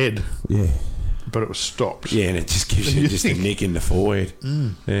you in the head, Yeah. but it was stopped. Yeah, and it just gives you just a nick in the forehead.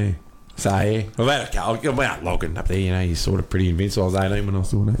 Yeah. So, yeah. I'm out logging up there, you're sort of pretty invincible. I was 18 when I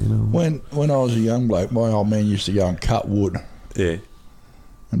was doing it, When I was a young bloke, my old man used to go and cut wood. Yeah.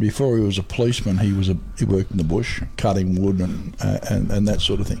 And before he was a policeman, he worked in the bush, cutting wood and that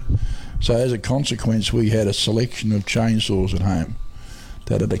sort of thing. So as a consequence, we had a selection of chainsaws at home.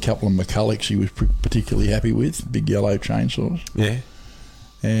 That had a couple of McCullochs he was particularly happy with, big yellow chainsaws. Yeah.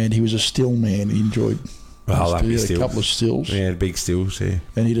 And he was a still man. He enjoyed I love he had stills. a couple of stills. Yeah, big stills, yeah.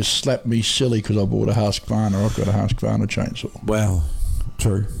 And he just slapped me silly because I bought a Husqvarna. I've got a Husqvarna chainsaw. Well,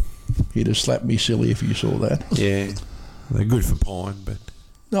 true. He'd have slapped me silly if he saw that. Yeah. They're good for pine, but...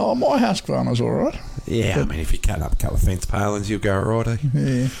 No, my Husqvarna's all right. Yeah, I mean, if you cut up a couple of fence palings, you'll go all right, eh?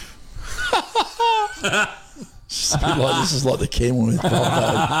 Yeah. This is like the Kenworth.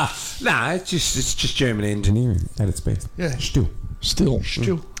 No, it's just German engineering at its best. Yeah. Still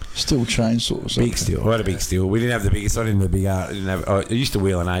chainsaws. Big steel. I had a big steel. We didn't have the biggest. I didn't have the big. I used to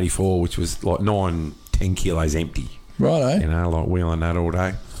wheel an 84, which was like 10 kilos empty. Right, eh? Like wheeling that all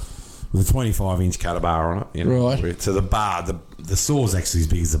day. With a 25-inch cutter bar on it. Right. So the bar, the saw's actually as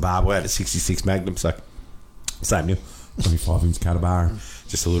big as the bar. We had a 66 Magnum, so same deal. 25-inch cutter bar.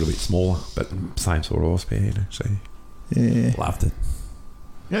 Just a little bit smaller, but same sort of horsepower, So Yeah. loved it.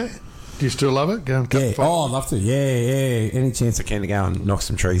 Yeah. Do you still love it? Go and cut Yeah. the fire. Oh, I'd love to. Yeah. Any chance I can to go and knock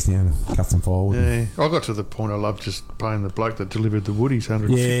some trees down and cut some firewood. Yeah. I got to the point I loved just paying the bloke that delivered the woodies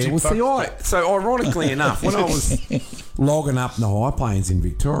 $150. Yeah, well, see, So ironically enough, when I was logging up in the high plains in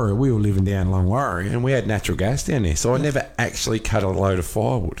Victoria, we were living down Longwarry, and we had natural gas down there, so I never actually cut a load of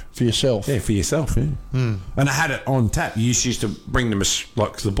firewood. For yourself. Yeah, for yourself. Yeah. and I had it on tap. You used to bring them,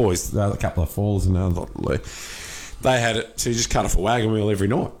 like the boys, A couple of falls and they had it, so you just cut off a wagon wheel every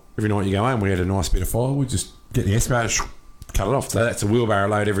night. Every night you go home, we had a nice bit of firewood, just get the excavator, cut it off. So that's a wheelbarrow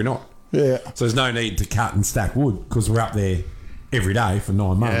load every night. Yeah. So there's no need to cut and stack wood because we're up there every day for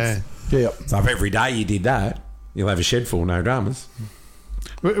 9 months. Yeah. Yeah. So if every day you did that, you'll have a shed full, no dramas.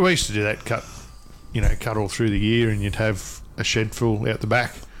 We used to do that, cut all through the year, and you'd have a shed full out the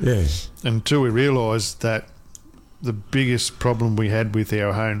back. Yeah. Until we realised that the biggest problem we had with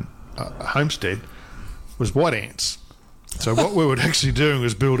our homestead was white ants. So what we were actually doing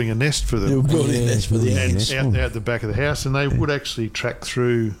was building a nest for them. You were building nest for the ants. And out the back of the house, and they would actually track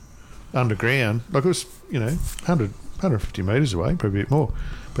through underground. Like it was, 100 150 metres away, probably a bit more.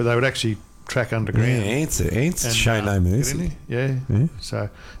 But they would actually track underground. Ants and, show no get mercy. in there. Yeah. So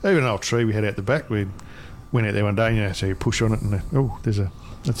even an old tree we had out the back, we went out there one day, so you push on it and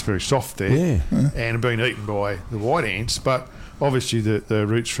that's very soft there. Yeah. And had been eaten by the white ants, but obviously the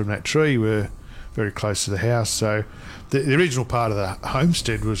roots from that tree were very close to the house. So the original part of the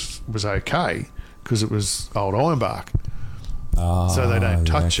homestead was okay because it was old ironbark. So they don't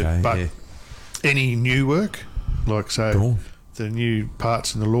touch it. But any new work, like the new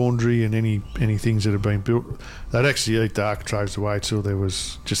parts in the laundry and any things that have been built, they'd actually eat the architraves away till there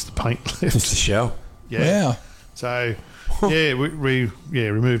was just the paint left. Just a shell. Yeah. Wow. So we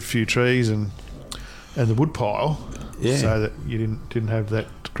removed a few trees and the wood pile, so that you didn't have that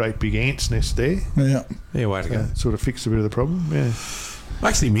great big ants nest there. Yeah. Yeah, way to go. Sort of fixed a bit of the problem. Yeah. I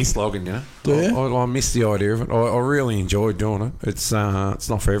actually miss logging, you know. Do you? I miss the idea of it. I really enjoyed doing it. It's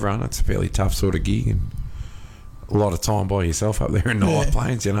not for everyone. It's a fairly tough sort of gig and a lot of time by yourself up there in the high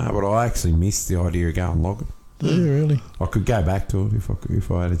plains, you know. But I actually miss the idea of going logging. Do you really? I could go back to it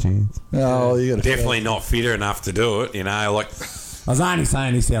if I had a chance. Oh, you got to Definitely not fitter enough to do it, you know. Like I was only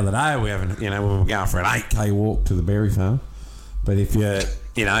saying this the other day. We were going for an 8K walk to the berry farm. But if you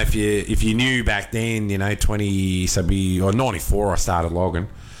knew back then, 94 I started logging.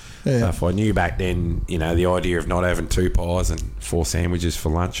 Yeah. So if I knew back then, the idea of not having 2 pies and 4 sandwiches for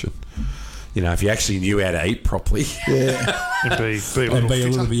lunch, and, if you actually knew how to eat properly, Yeah. It'd be a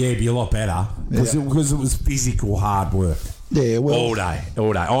little be a lot better because it was physical hard work. Yeah, well, all day,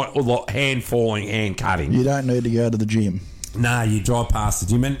 hand falling, hand cutting. you don't need to go to the gym. No, you drive past the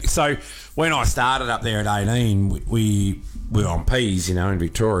gym. And so when I started up there at 18, we were on peas, in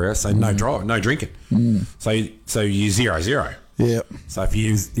Victoria, so no drinking. So you 0-0. Yeah. So if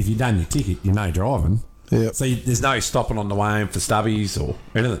you done your ticket, you're no driving. Yeah. So there's no stopping on the way home for stubbies or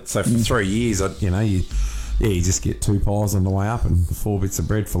anything. So for 3 years, you just get 2 pies on the way up and 4 bits of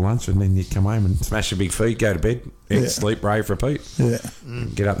bread for lunch, and then you come home and smash your big feet, go to bed, eat, sleep, rave, repeat. Yeah.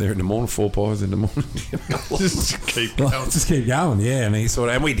 Get up there in the morning, 4 pies in the morning. just keep going. Just keep going, yeah. And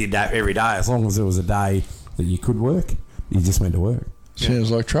and we did that every day as long as there was a day that you could work. You just went to work.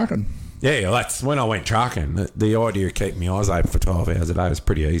 Sounds like trucking. Yeah, that's when I went trucking. The idea of keeping my eyes open for 12 hours a day was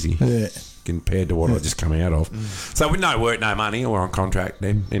pretty easy. Yeah. Compared to what I just come out of. So with no work, no money, we're on contract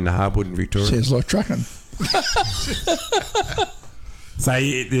then in the hardwood in Victoria. Sounds like trucking. So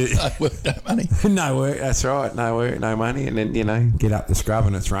No work, no money. no work, that's right. No work, no money, and then get up the scrub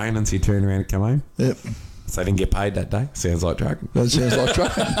and it's raining, so you turn around and come home. Yep. So I didn't get paid that day. Sounds like trucking. That sounds like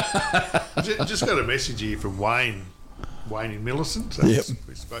trucking. Just got a message here from Wayne in Millicent. So Yep.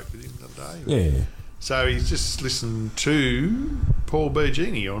 we spoke with him the other day. Yeah. So he's just listened to Paul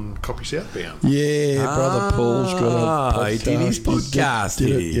Bergini on Copy Southbound. Yeah, brother Paul's got a podcast. He did his podcast, Did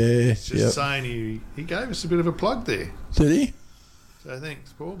did it, he? yeah. He's just saying he gave us a bit of a plug there. Did he? So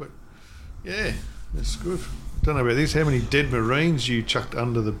thanks, Paul. But yeah, that's good. Don't know about this. How many dead Marines you chucked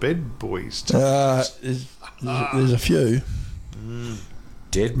under the bed, boys? There's a few.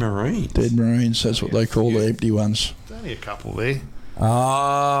 Dead Marine. Dead Marines, that's what they call the empty ones. There's only a couple there.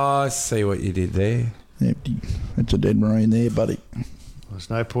 Oh, I see what you did there. Empty. That's a dead Marine there, buddy. There's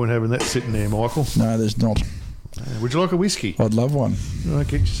no point having that sitting there, Michael. No, there's not. Would you like a whiskey? I'd love one. Right,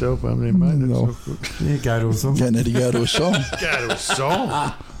 get yourself one there, mate. That's No. all good. Yeah, go to a song. Don't need to go to a song. Go to a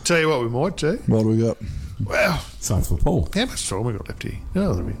song. Tell you what we might do. What do we got? Well, Songs for Paul. how much time we got left here?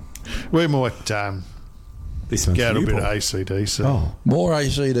 We might This one's go for to a you, bit of Paul. AC/DC. Oh. More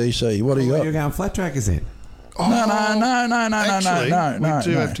AC/DC. What do you got? You're going flat trackers then? Oh, No. actually, we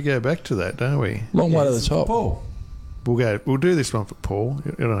do no. have to go back to that, don't we? Long way to the top. Paul. We'll do this one for Paul. I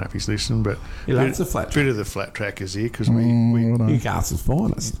don't know if he's listening, but He loves the flat bit of the flat trackers here because we Newcastle's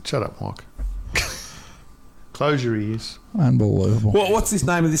finest. shut up, Mike. Close your ears. Unbelievable. What's this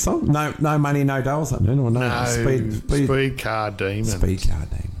name of this song? No money, no dough or something? Or no, No, speed car demon. Speed car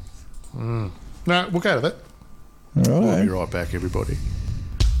demon. No, we'll go to that. All We'll be right. right back, everybody.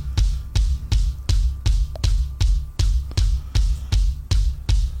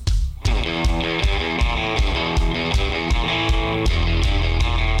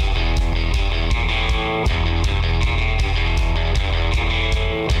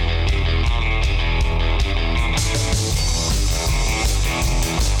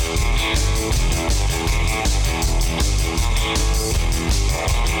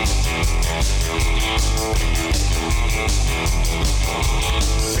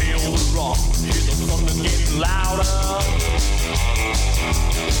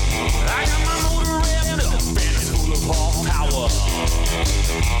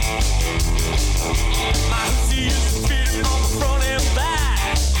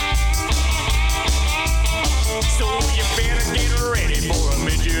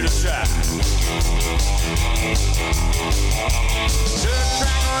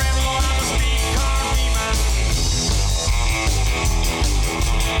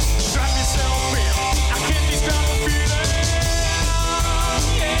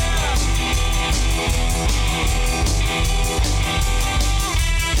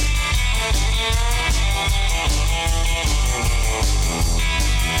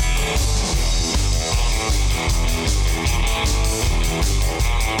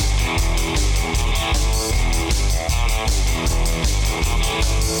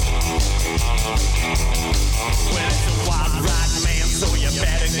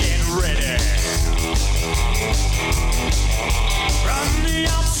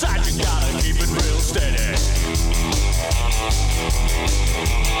 steady.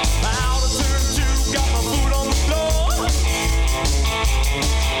 Out of turn two, got my foot on the floor.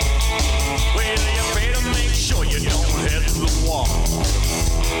 Well, you better make sure you don't hit the wall.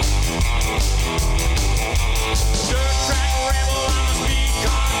 Dirt track rebel, I'm a speed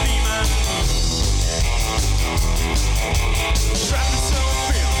car demon. Strap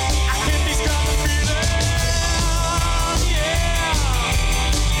yourself in, I can't describe the feeling. Yeah.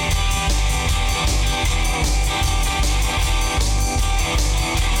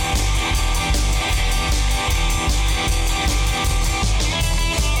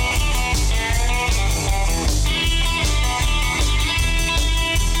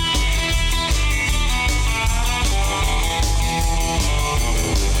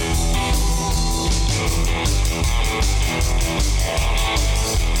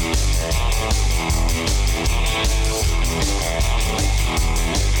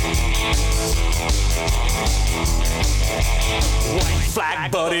 White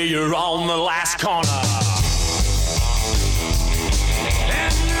flag, buddy, you're on the last corner.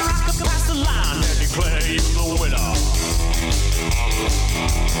 And you rock past the line and declare you the winner.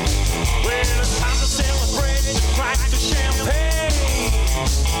 Well, it's time to celebrate and crack the champagne.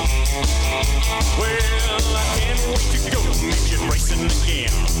 Well, I can't wait to go make it racing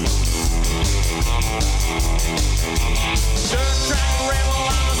again. Dirt track rebel,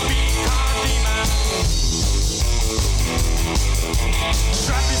 I'm a speed car demon.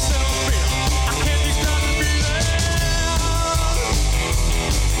 Strap yourself in, I can't describe the feeling.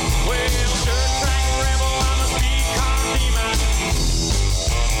 Well, dirt track rebel, I'm a speed car demon.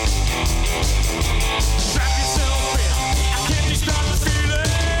 Strap yourself in, I can't describe the feeling.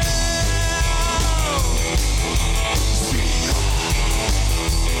 Speed car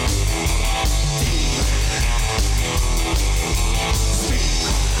demon. Speed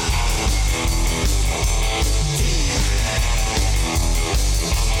car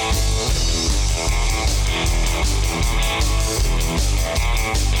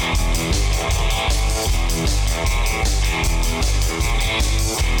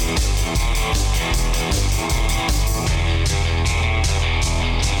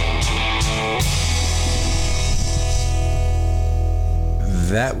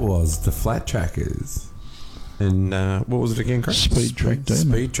That was the Flat Trackers. And what was it again, Chris? Speed Track Demon.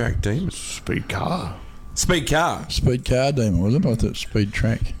 Speed Track Demon. Speed car. Speed Car. Speed Car Demon, wasn't it? I thought Speed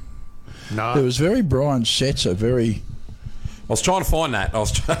Track. No. It was very Brian Setzer, very... I was trying to find that. I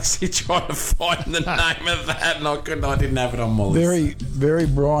was actually trying to find the name of that, and I couldn't. I didn't have it on my list. Very, very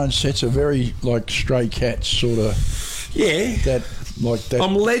Brian Setzer, very like Stray Cats sort of... Yeah. That.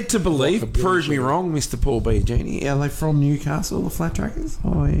 I'm led to believe, Like a prove me Bills wrong, Mr. Paul B. Genie. Are they from Newcastle, the Flat Trackers?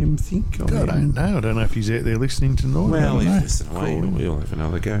 I think. I don't know. I don't know if he's out there listening tonight. Well, know. he's listening away. We'll have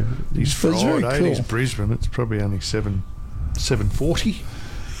another go. He's But it's very Friday. cool. He's Brisbane. It's probably only 7:40.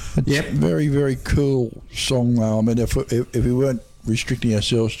 It's very, very cool song though. I mean, if we weren't restricting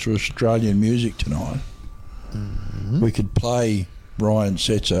ourselves to Australian music tonight, we could play Brian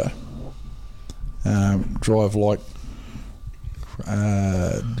Setzer, Drive Like...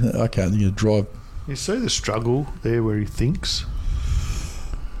 I can't think of Drive... You see the struggle there where he thinks?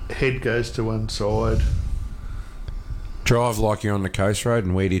 Head goes to one side. Drive like you're on the coast road,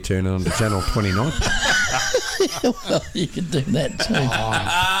 and where do you turn it on to Channel 29? Well, you could do that too.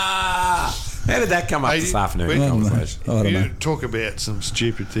 How did that come up this afternoon? I don't Conversation? You talk about some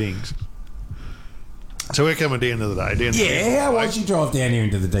stupid things. So we're coming down to the day. Down Yeah, how was you drive down here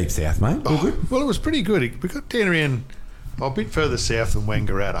into the deep south, mate? All good? Well, it was pretty good. We got down around a bit further south than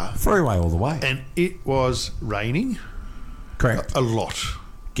Wangaratta, Freeway all the way. and it was raining Correct. a lot.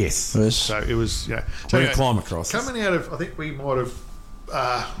 Guess. Yes. So it was, We're going to climb across. Coming out of, I think we might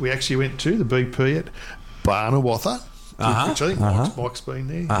have, we actually went to the BP at Barnawatha, which I think Mike's been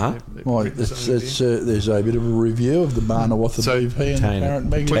there. They've Well, written it's, something there. there's a bit of a review of the Barnawatha So, BP and Tane. apparent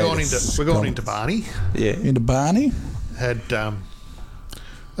We're magazine. going into Barney. Yeah. Into Barney. Had I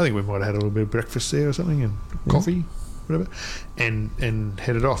think we might have had a little bit of breakfast there or something, and coffee, whatever, and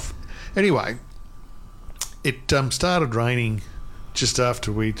headed off. Anyway, it started raining just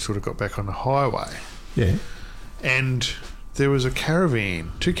after we sort of got back on the highway, Yeah. and there was a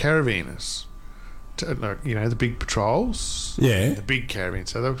caravan, two caravanners, the big patrols, Yeah. the big caravan.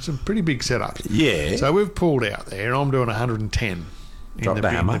 So there were some pretty big setups. Yeah. So we've pulled out there, and I'm doing 110 in Drop the the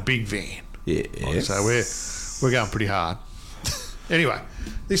big, hammer. the big van. Yeah. So we're going pretty hard. Anyway,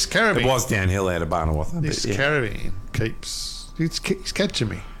 this caravan. It was downhill out of Barnawatha. This but yeah. caravan he's catching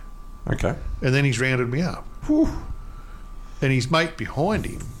me, Okay. and then he's rounded me up. And his mate behind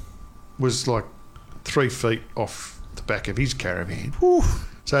him was like 3 feet off the back of his caravan.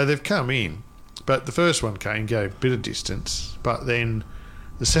 So they've come in, But the first one came, go a bit of distance, but then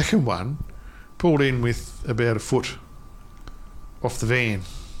the second one pulled in with about a foot off the van.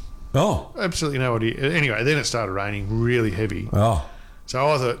 Oh. Absolutely no idea. Anyway, then it started raining really heavy. Oh. So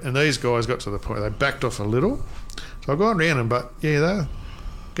I thought, and these guys got to the point, they backed off a little. So I got around them, but yeah,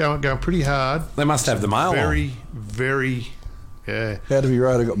 they're going pretty hard. They must have the mail Very, very, yeah. Out of your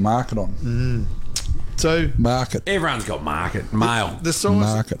road, I got market on. So Market. Everyone's got mail. the size,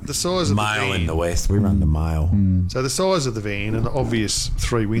 Market. the size of the Mail van. in the West. We run the mail. So the size of the van and the obvious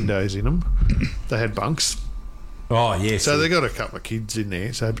 3 windows in them, they had bunks. Oh, yes. So they got a couple of kids in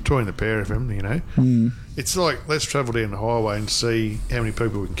there. So between the pair of them, it's like, let's travel down the highway and see how many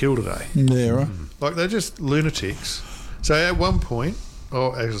people we can kill today. Yeah, right. Like, they're just lunatics. So at one point,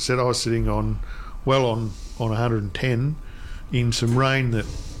 as I said, I was sitting on 110 in some rain that,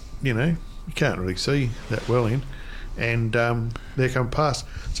 you can't really see that well in. And they're coming past.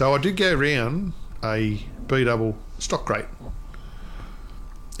 So I did go round a B-double stock crate.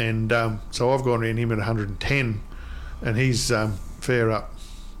 And so I've gone around him at 110, and he's fair up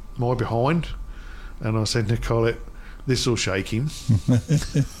my behind. And I said to Colette, this will shake him.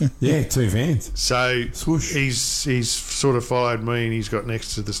 Yeah, 2 vans. So Swoosh. he's sort of followed me, and he's got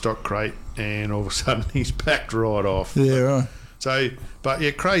next to the stock crate, and all of a sudden he's backed right off. Yeah, right. So, but yeah,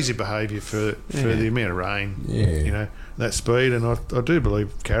 crazy behaviour for the amount of rain. Yeah. That speed, and I do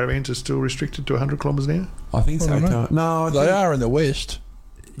believe caravans are still restricted to 100 kilometres an hour. I think so. I don't know. No, I They think, are in the West.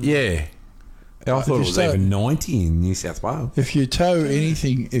 yeah. I thought it you was say- even 90 in New South Wales. If you tow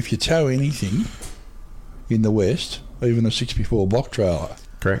anything in the West, even a 64 block trailer,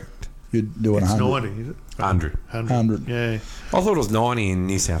 Correct. you're doing It's 100. 90, is it? 100. 100. Yeah. I thought it was 90 in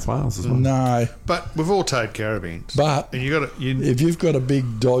New South Wales as well. No, But we've all towed caravans. but And you got to... if you've got a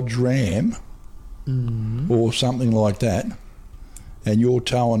big Dodge Ram or something like that, and you're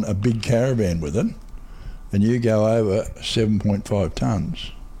towing a big caravan with it, and you go over 7.5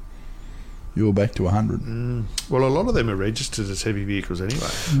 tonnes, you're back to 100. Well, a lot of them are registered as heavy vehicles anyway.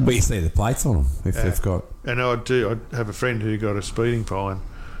 But you see the plates on them if they've got. And I have a friend who got a speeding fine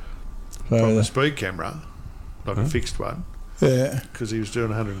from So, the speed camera, like a fixed one, yeah, because he was doing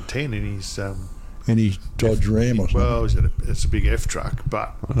 110 in his... any Dodge Ram or something. well, it's a big F truck,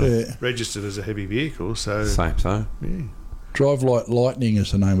 but Yeah. registered as a heavy vehicle, so... Same. Yeah. Drive Like Lightning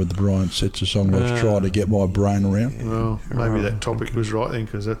is the name of the Brian Setzer song I was trying to get my brain around. Well, maybe that topic was right then,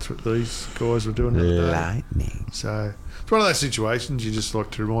 because that's what these guys were doing the other day. Lightning. So it's one of those situations you just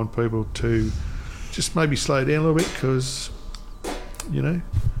like to remind people to just maybe slow down a little bit, because,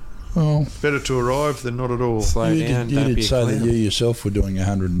 Well, better to arrive than not at all. Slow you down. did, don't you be did a say that clown. you yourself were doing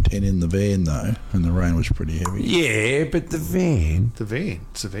 110 in the van, though, and the rain was pretty heavy. Yeah, but the van, It's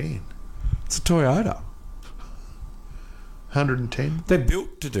a van. it's a Toyota. 110. They're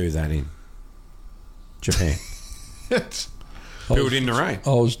built to do that in Japan. It's- Built in the rain. I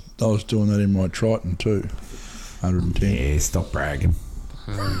was doing that in my Triton too, 110. Yeah, stop bragging.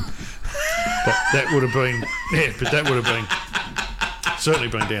 that would have been... Yeah, but that would have been... Certainly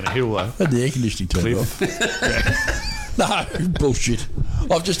been down a hill, though. Had the air conditioning turned off. No, bullshit.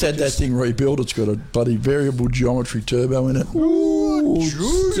 I've just had that thing rebuilt. It's got a bloody variable geometry turbo in it.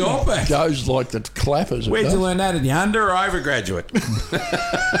 Stop it. Goes like the clappers. It Where'd does. you learn that? In the under or overgraduate?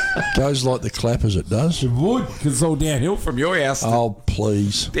 Goes like the clappers. It does. Would, because it's all downhill from your house to Oh,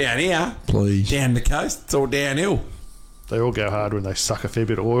 please, down here, please. down the coast. It's all downhill. They all go hard when they suck a fair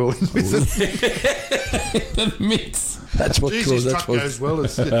bit of oil in with it. The mix. That's what Jeez, caused. his That's truck what. goes well.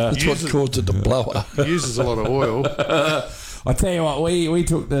 That's what uses, caused it to blow up. uses a lot of oil. I tell you what, we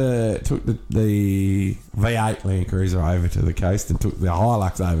took the V8 Land Cruiser over to the coast and took the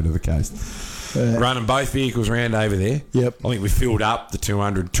Hilux over to the coast. Running both vehicles around over there. Yep. I think we filled up the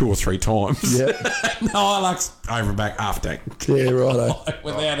 200 2 or 3 times. Yep. The Hilux over and back half tank. Yeah, righto.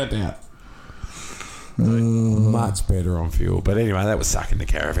 Without a doubt. Much better on fuel. But anyway, that was sucking the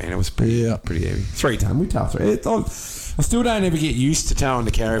caravan. It was pretty heavy. 3 ton. We towed 3. I still don't ever get used to towing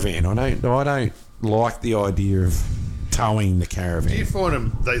the caravan. I don't like the idea of towing the Do caravan. you find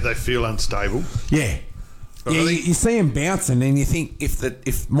them, they feel unstable? Yeah. But Yeah, I you, think- you see them bouncing, and you think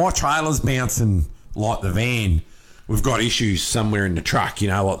if my trailer's bouncing like the van, we've got issues somewhere in the truck.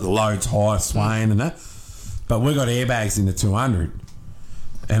 Like the load's high, swaying and that. But we've got airbags in the 200,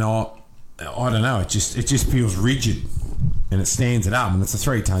 and I don't know. It just feels rigid, and it stands it up, and it's a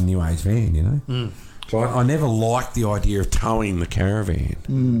 3 ton new age van. So I never liked the idea of towing the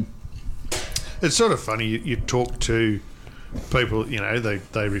caravan. It's sort of funny. You talk to people,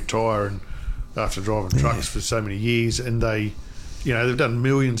 they retire and after driving trucks for so many years, and they've done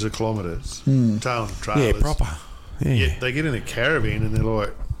millions of kilometres towing trailers. Yeah, proper. Yeah. Yet they get in a caravan and they're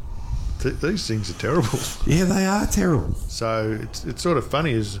like, these things are terrible. Yeah, they are terrible. So it's sort of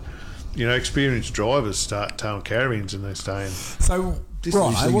funny as, experienced drivers start towing caravans and they're saying, So, These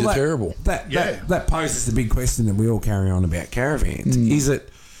things are terrible. That poses the big question that we all carry on about caravans. Is it,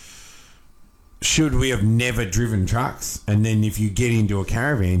 should we have never driven trucks? And then if you get into a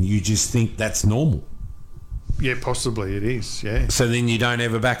caravan, you just think that's normal. yeah, possibly it is, yeah. So then you don't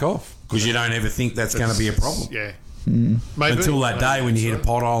ever back off because you don't ever think that's going to be a problem. Yeah. Maybe, Until that day when you hit a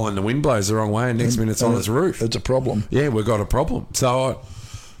pothole and the wind blows the wrong way and next minute it's on its roof. It's a problem. Yeah, we've got a problem. So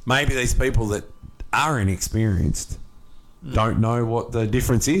maybe these people that are inexperienced don't know what the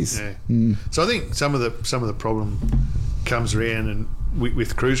difference is. Yeah. So I think some of the problem comes around and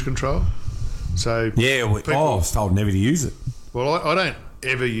with cruise control. So Yeah, I was told never to use it. Well, I don't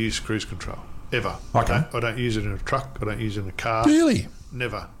ever use cruise control ever. Okay. I don't use it in a truck. I don't use it in a car. Really?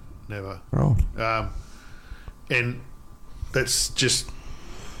 Never. Right. And that's just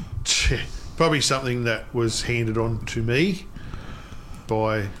probably something that was handed on to me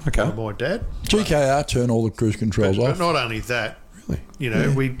by my dad. GKR turn all the cruise controls But off. not only that,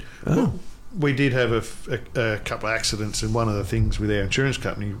 Really? we did have a couple of accidents, and one of the things with our insurance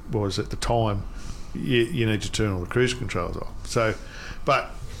company was at the time you need to turn all the cruise controls off. So,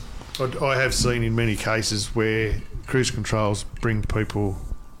 but I have seen in many cases where cruise controls bring people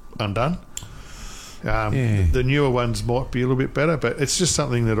undone. The newer ones might be a little bit better, but it's just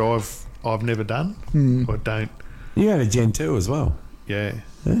something that I've never done. I don't. You had a Gen 2 as well. Yeah,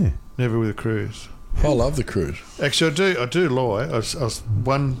 never with a cruise. I love the cruise. Actually, I do lie.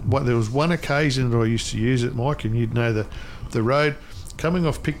 There was one occasion that I used to use it, Mike, and you'd know the road coming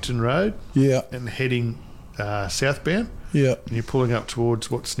off Picton Road, Yeah, and heading southbound, yeah, and you're pulling up towards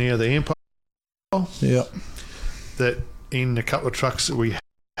what's now the Empire. yeah. That in a couple of trucks that we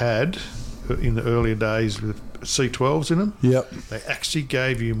had in the earlier days with C12s in them, Yep. they actually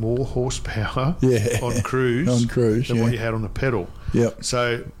gave you more horsepower Yeah. on cruise On than what you had on the pedal. Yep.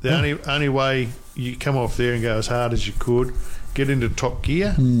 So the only way you come off there and go as hard as you could, get into top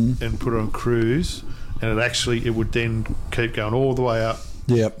gear and put it on cruise, and it would then keep going all the way up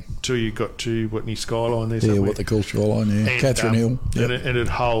Yep. till you got to Whitney Skyline there Yeah, somewhere. what they call Skyline, yeah. And, Catherine Hill. Yep. and it'd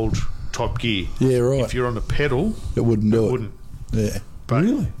hold top gear. Yeah, right. If you're on the pedal, It wouldn't do it. wouldn't. Yeah. But,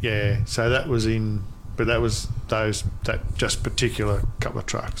 Really? Yeah. So that was that just particular couple of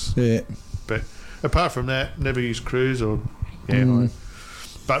trucks. Yeah. But apart from that, never used cruise or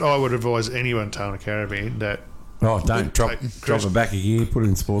but I would advise anyone towing a caravan that Don't drop it back a gear, put it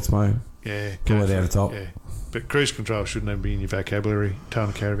in sports mode. Pull it out of top. Yeah. But cruise control should never be in your vocabulary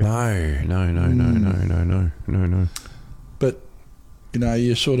towing a caravan. No. But,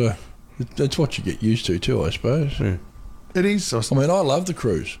 you sort of... That's what you get used to too, I suppose. Yeah. It is. I mean, I love the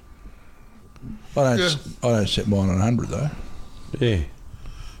cruise. I don't set mine on 100 though. Yeah.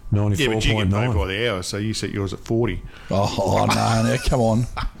 94.9. Yeah, but you get paid by the hour, so you set yours at 40. Oh, no, now, come on.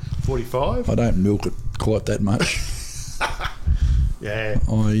 45? I don't milk it quite that much. Yeah.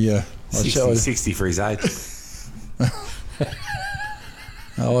 I 60 for his age.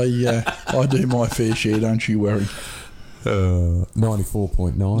 I do my fair share, don't you worry.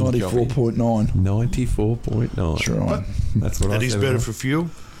 94.9. 94.9. 94.9. That's right. That's what I That is said. better for fuel.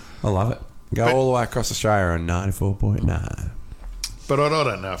 I love it. Go all the way across Australia on 94.9. But I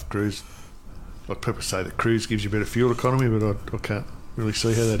don't know if cruise... Like people say that cruise gives you better fuel economy, but I can't really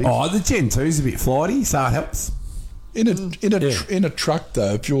see how that is. Oh, the Gen 2's a bit flighty, so it helps. In a truck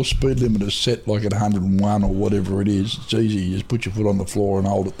though, if your speed limit is set like at 101 or whatever it is, it's easy. You just put your foot on the floor and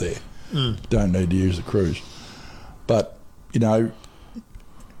hold it there. Don't need to use the cruise. But I've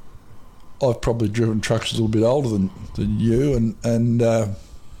probably driven trucks a little bit older than you, and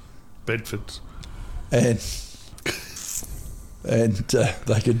Bedfords. and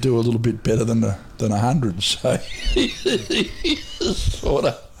they could do a little bit better than 100. So sort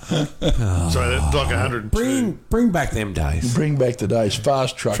of So that's like 102. Bring back them days. bring back the days.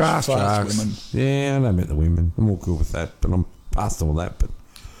 Fast trucks, Fast trucks. women. Yeah, I don't met the women. I'm all good with that, but I'm past all that. But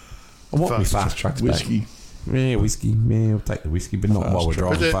I want me fast trucks Whiskey. back. Yeah, whiskey. Yeah, I'll take the whiskey, but not while we're But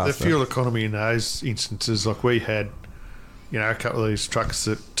driving the fast. fuel economy in those instances, like we had, a couple of these trucks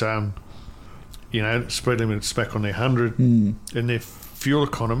that, speed limit smack on their 100, and their fuel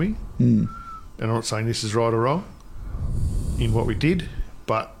economy, and I'm not saying this is right or wrong in what we did,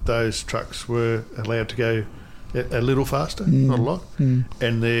 but those trucks were allowed to go a little faster, not a lot,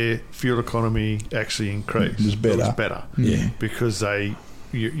 and their fuel economy actually increased. It was better. It was better. Yeah. Because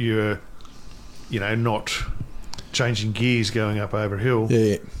you're not changing gears going up over a hill.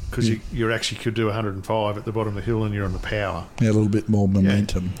 Yeah, Because you actually could do 105 at the bottom of the hill and you're on the power. a little bit more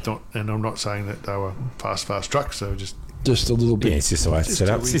momentum. And I'm not saying that they were fast trucks. They were just just a little bit. Yeah, it's just the way it's set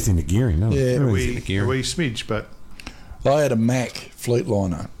up. It's just in the gearing, no? Yeah. A Everything's in the wee gearing. smidge, but I had a Mack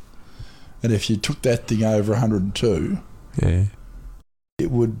Fleetliner, and if you took that thing over 102, Yeah.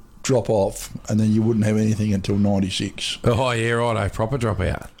 it would drop off, and then you wouldn't have anything until 96. Oh, yeah, righto. Proper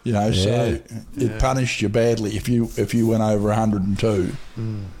dropout. You know, so it punished you badly if you went over 102.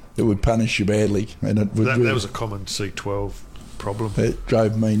 It would punish you badly, and it would. that was a common C12 problem. It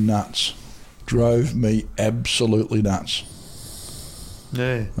drove me nuts. Drove me absolutely nuts.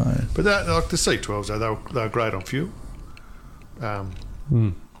 Yeah, Right. but that, like the C12s, though, they were great on fuel.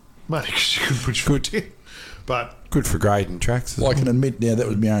 Mainly because you couldn't put your foot in. But Good for grading tracks. Well, I can admit now that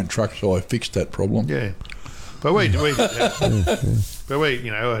was my own truck, so I fixed that problem. yeah, but we did have, but we,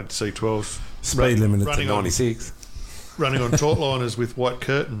 you know, had C12s Speed limit to running on 96. running on taut liners with white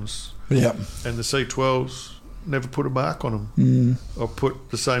curtains, Yep. and the C12s never put a mark on them. I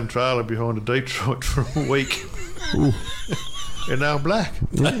put the same trailer behind a Detroit for a week, and they were black.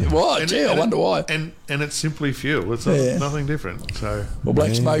 Why? Gee, I wonder why. And it's simply fuel. It's nothing different. So Well,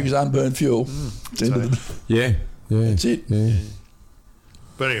 black smoke is unburned fuel. It's the end of the- Yeah. Yeah. That's it. Yeah.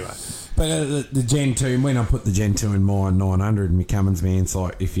 but anyway, But the Gen 2, when I put the Gen 2 in my 900 and my Cummins van's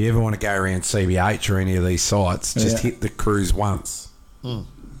like, if you ever want to go around CBH or any of these sites, just hit the cruise once. And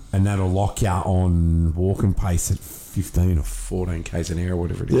that'll lock you on walking pace at 15 or 14 k's an hour,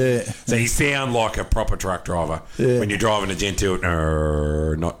 whatever it is. Yeah. So you sound like a proper truck driver Yeah. when you're driving a Gen 2.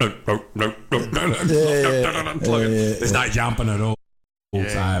 There's no jumping at all. So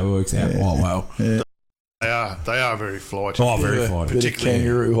it works out quite well. they are very flighty. Oh, very Bit flighty. of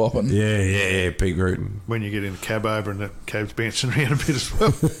kangaroo hopping. Yeah, big rooting. When you get in the cab over and the cab's bouncing around a bit as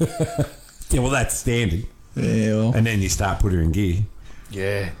well. Yeah, well, that's standard. Yeah, well. And then you start putting her in gear.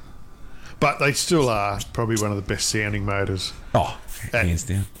 Yeah. But they still are probably one of the best sounding motors, Oh, hands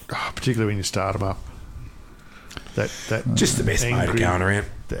down. particularly when you start them up. That Just the best motor angry- going around.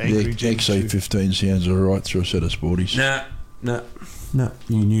 The The angry Gen 2. XC15 sounds all right through a set of sporties. No. No,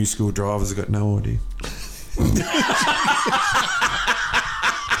 you new school drivers have got no idea.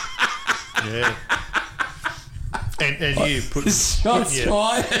 Yeah. And you Shots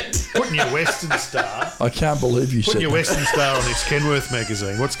putting your Western Star. I can't believe you Putting said your that. Western Star on this Kenworth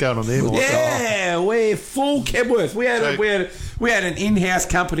magazine. What's going on there, Mike? Yeah, we're full Kenworth. We had an in-house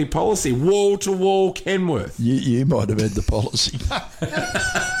company policy, wall-to-wall Kenworth. You might have had the policy.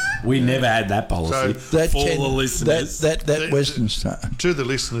 We never had that policy. That For Ken- the listeners. that Western Star. To the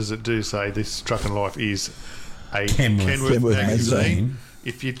listeners that do say this Truck and Life is a Kenworth Kenworth magazine. magazine,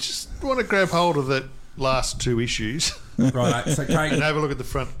 if you just want to grab hold of the last two issues Right, so Craig, and have a look at the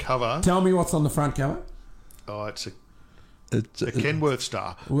front cover, tell me what's on the front cover. it's It's a Kenworth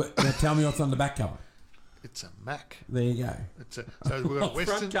Star. Now tell me what's on the back cover. It's a Mac. There you go. So we've got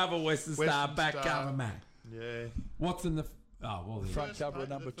Western. Front cover Western Star, Western back Star. cover Mac. Yeah. What's in the... Oh, well, there. front cover page-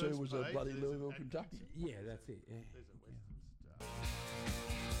 number the 2 first was a page, bloody there's Louisville, an Kentucky. Yeah, that's it. Yeah.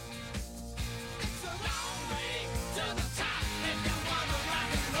 It's a long way to the top if you wanna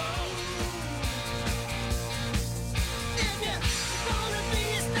rock and roll. If you wanna be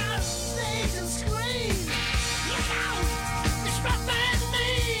a star, stage and scream. Look out, it's rough and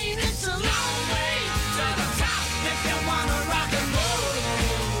mean. It's a long way to the top if you wanna rock and roll.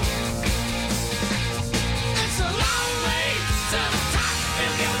 It's a long way to the top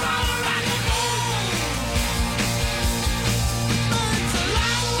if you wanna rock and roll. It's a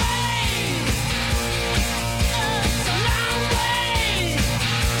long way. It's a long way.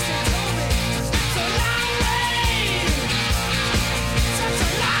 So tell me, it's a long way. Such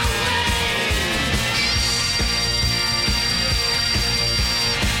a long way.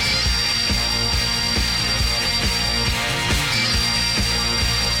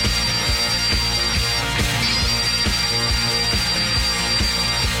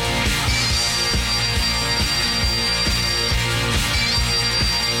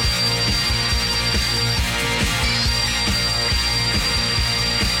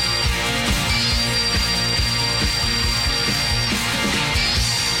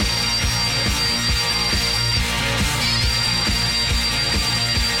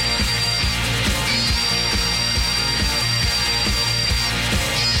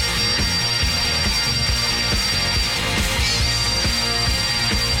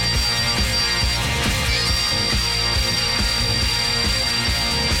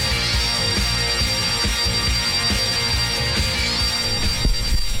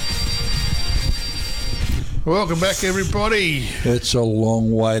 Welcome back, everybody. It's a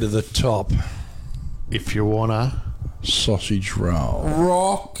long way to the top. If you wanna, Sausage roll.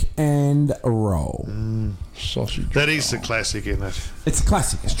 Rock and roll. Sausage that is the classic, isn't it? It's a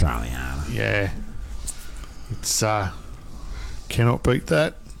classic Australian. Yeah. It's Cannot beat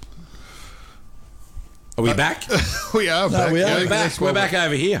that. Are we back? We are back. we are Yogi. We're back. That's why We're back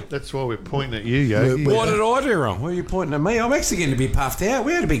over here. That's why we're pointing at you, Yogi. What did I do wrong? Why are you pointing at me? I'm actually getting a bit puffed out.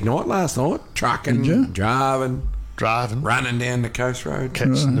 We had a big night last night. Trucking, Did you? driving, Driving, down the coast road.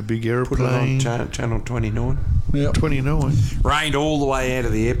 catching the big Put it on aeroplane. channel 29. Yep. 29. Rained all the way out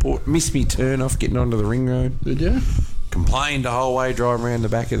of the airport. Missed me turn off getting onto the ring road. Did you? Complained the whole way driving around the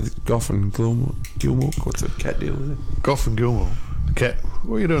back of the Goff and Gilmore. What's the cat deal with it? Goff and Gilmore. Cat,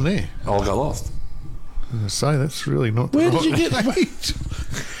 what are you doing there? I'll go lost. I was going to say, that's really not the Where right did you get mate.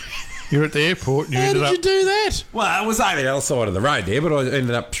 You're at the airport and you How ended did up... you do that? Well, it was over the other side of the road there, but I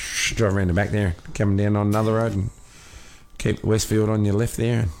ended up driving around the back there, coming down on another road and keep Westfield on your left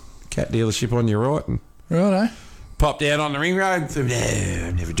there and cat dealership on your right and Righto. popped out on the ring road and thought, no,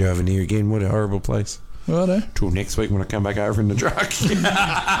 I'm never driving here again. What a horrible place. Righto. Till next week when I come back over in the truck.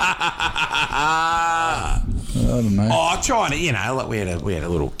 I don't know. Oh, trying to, like we had a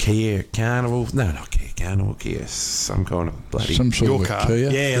little Kia Carnival. No, not Kia Carnival. Kia, some kind of bloody. Some sort Your of car. Kia. yeah,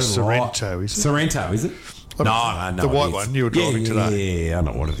 The little Sorrento, light- is it? Sorrento, is it? No, The white one you were driving today. Yeah, I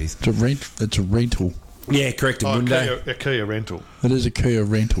know what it is. It's a rental. Yeah, correct. Oh, Mundo. a Kia rental. It is a Kia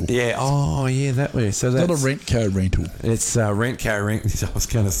rental. Yeah. Oh, yeah, that way. So that's Not a rent car rental. It's rent car rent. I was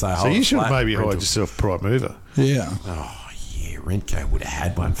going to say. So you should have flat maybe hired rental. yourself a prime mover. Yeah. Oh yeah, Rentco would have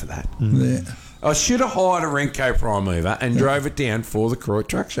had one for that. Yeah. I should have hired a Rentco Prime Mover and drove it down for the Koroit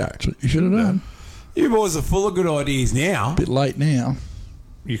Truck Show. That's what you should have done. You boys are full of good ideas now. Bit late now.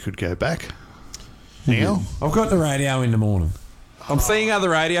 You could go back. Now? I've got the radio in the morning. I'm seeing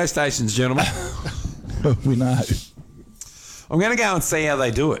other radio stations, gentlemen. We know. I'm going to go and see how they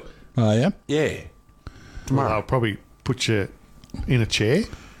do it. Oh, yeah? Yeah. Well, they'll probably put you in a chair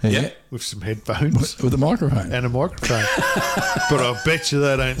Yeah. with some headphones With a microphone. and a microphone. But I bet you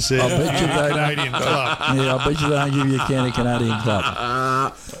they don't say I bet you they don't. Canadian club Yeah, I bet you they don't give you a County Canadian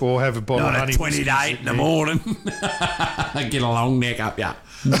Club. or have a bottle of Not honey. at 20 to 8 in the morning. Get a long neck up, yeah.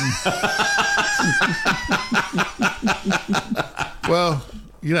 Well,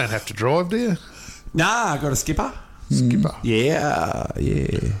 you don't have to drive, do you? Nah, I got a skipper. Skipper. Yeah.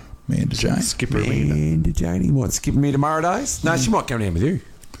 Amanda Jane. Skipper Amanda. And Janie, what, skipping me tomorrow days? No, she might come down with you,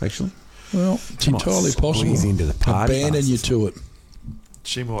 actually. Well, it's Come on, entirely possible. squeeze into the party Abandon bus you or to it.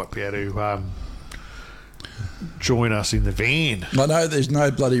 She might be able to join us in the van. I know there's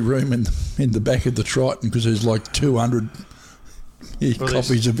no bloody room in the back of the Triton because there's like 200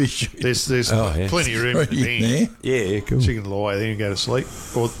 copies of issues. There's Oh, yeah. plenty of room in the van. there. Yeah, cool. She can lie there and go to sleep.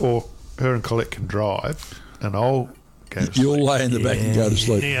 Or her and Colette can drive and I'll go to sleep. You'll lay in the back and go to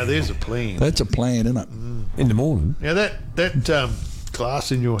sleep. Now, there's a plan. That's a plan, isn't it? In the morning. Now, that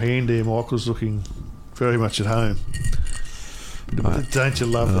glass in your hand there, Michael's looking very much at home. Don't you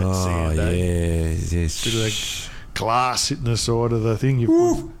love that sound, eh? Yes. Bit of that glass hitting the side of the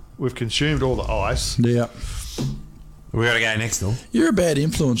thing. We've consumed all the ice. Yeah. We got to go next door. You're a bad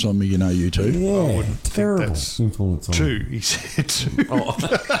influence on me, you know, you two. I wouldn't think terrible that's influence on two. He said two.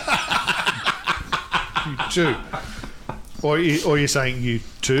 Two. Or you're saying you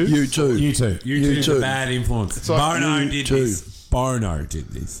two? You two. You two. You two. Bad influence. like Bono you did two. this. Bono did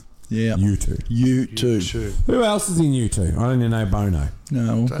this. Yeah. You two. You two. Two. Who else is in you two? I don't even know Bono.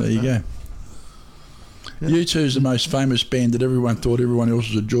 No, well, there you go. U2's the most famous band that everyone thought everyone else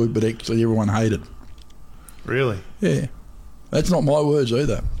was enjoyed, but actually everyone hated. Really? Yeah. That's not my words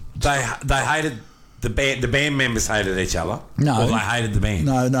either. They hated the band. The band members hated each other. No. Or they hated the band.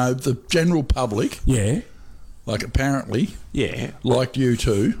 No, the general public, Yeah. like apparently, Yeah. liked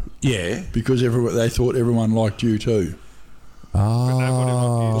U2 Yeah. because they thought everyone liked U2.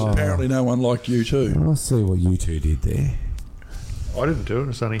 Oh. Apparently no one liked U2. I see what you two did there. I didn't do it.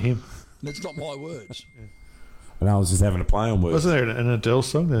 It's only him. That's not my words. And I was just having a play on words. Wasn't there an Adele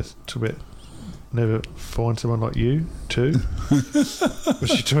song that's talking about never find someone like you? Two?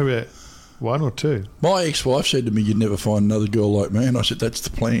 Was she talking about one or two? My ex-wife said to me, "You'd never find another girl like me," and I said, "That's the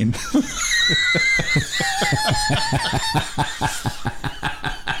plan."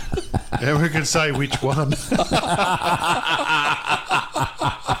 And we can say which one.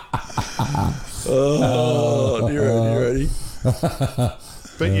 Oh, you ready?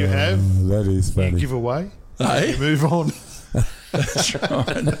 But you have. That is You funny. give away. Hey? You move on. That's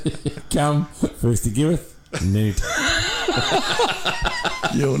right. Come, first he giveth, and then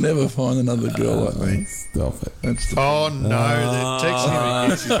he You'll never find another girl like me. Stop it. That's the Oh no, the texting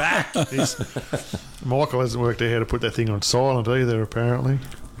gets you back. Michael hasn't worked out how to put that thing on silent either, apparently.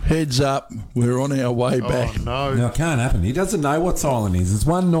 Heads up, we're on our way back. Oh no. No, it can't happen. He doesn't know what silent is. It's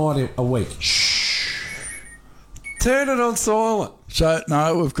one night a week. Turn it on silent. So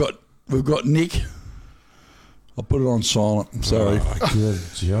no, we've got Nick. I'll put it on silent. I'm sorry. Oh, good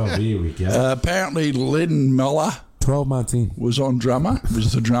job. Here we go. Apparently, Len Muller 12 months in. was on drummer.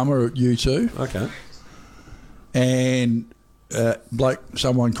 Was the drummer at U2. Okay. And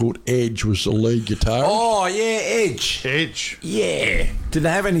someone called Edge was the lead guitarist. Oh, yeah, Edge. Edge. Yeah. Did they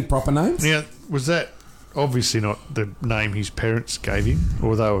have any proper names? Now, was that obviously not the name his parents gave him,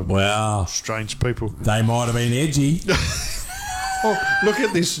 or they were Well, strange people? they might have been edgy. Oh, look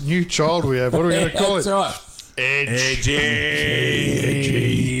at this new child we have. What are we going to call That's it? right. Edge.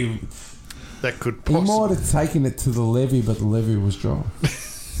 Edgy. That could He possibly. might have taken it to the levee, but the levee was dry.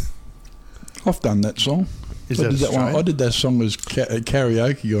 I've done that song. Is I that did that one. Australian? I did that song as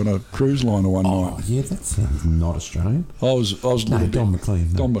karaoke on a cruise liner one Oh, night. yeah, that sounds not Australian. I was No, a little bit- Don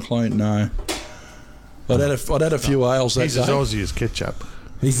McLean. No. Don McLean, no. I'd had a few ales that He's day. as Aussie as ketchup.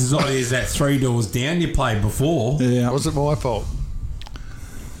 He's as odd as that 3 doors down you played before. Yeah, Was it my fault?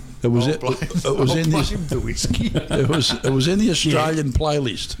 it was I'll it. blame- It was I'll in this. blame the whiskey. It was in the Australian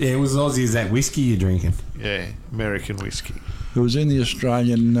playlist. Yeah, it was Aussie as that whiskey you're drinking. Yeah, American whiskey. It was in the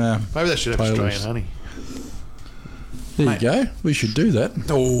Australian. Maybe they should have Playlist. Australian honey. There you go. We should do that.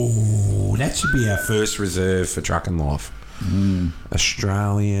 Oh, that should be our first reserve for Truckin' Life.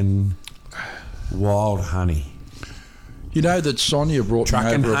 Australian wild honey. You know that Sonia brought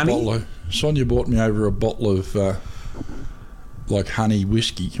Truckin' me over honey? a bottle. Sonia brought me over a bottle of like honey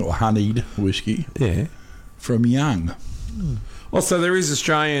whiskey or honeyed whiskey Yeah. from Young. Oh, so there is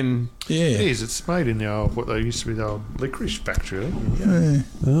Australian. Yeah. It is. It's made in the old, what they used to be the old licorice factory.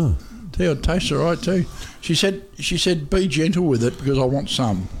 Oh. Tell you, it tastes all right too. She said, be gentle with it because I want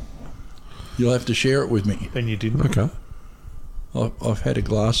some. You'll have to share it with me. And you didn't. Okay. I've had a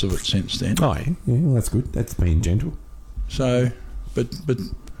glass of it since then. Oh, yeah. Yeah, well, that's good. That's being gentle. So, but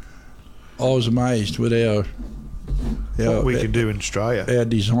I was amazed with What we can do in Australia. our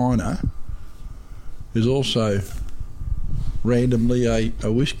designer is also randomly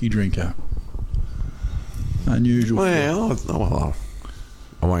a whiskey drinker. Unusual. Well,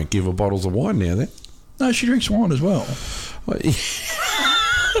 I won't give her bottles of wine now then. No, she drinks wine as well.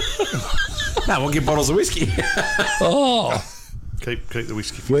 No, we'll get bottles of whiskey. Oh, Keep the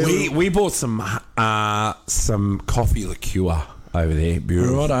whiskey. For we bought some coffee liqueur over there.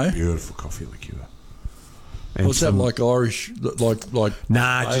 Beautiful, Righto. beautiful coffee liqueur. And what's that like Irish? Like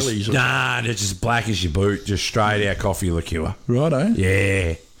Nah, Baileys or- they're just black as your boot. Just straight out coffee liqueur. righto.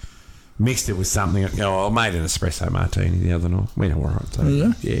 Yeah. Mixed it with something. I made an espresso martini the other night. Went all right. So,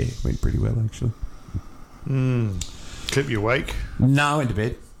 Is yeah, went pretty well actually. Keep you awake. No, I went to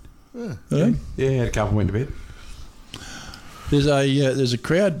bed. Yeah. Yeah, had a couple, went to bed. There's a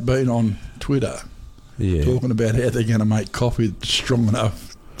crowd been on Twitter Yeah. talking about how they're going to make coffee strong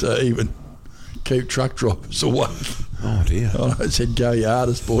enough to even keep truck drivers away. Oh dear. I said, go your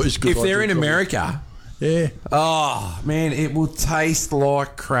hardest, boys. 'cause If I they're in drink coffee. America, Yeah. oh man, it will taste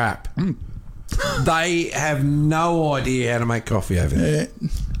like crap. They have no idea how to make coffee over there. Yeah.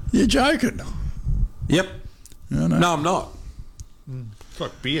 You're joking. Yep. No. No, I'm not. It's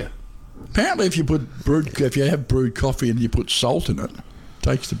like beer. Apparently, if you have brewed coffee and you put salt in it,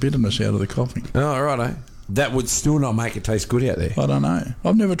 takes the bitterness out of the coffee. Oh, righto. That would still not make it taste good out there. I don't know.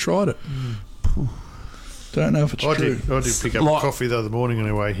 I've never tried it. Don't know if it's I true. did pick up Like- coffee the other morning on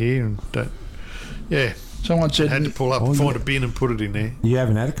the way here, and Someone said had to pull up and find a bin and put it in there. You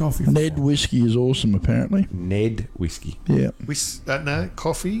haven't had a coffee? Ned whiskey is awesome. Apparently, Ned whiskey. yeah. No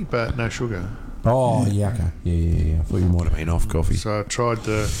coffee, but no sugar. Oh, yeah, okay. Yeah. I thought you might have been off coffee. So I tried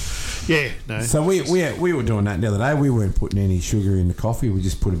no. So we were doing that the other day. We weren't putting any sugar in the coffee. We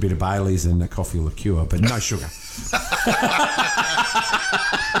just put a bit of Bailey's and the coffee liqueur, but no sugar.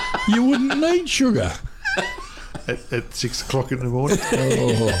 You wouldn't need sugar. at 6 o'clock in the morning.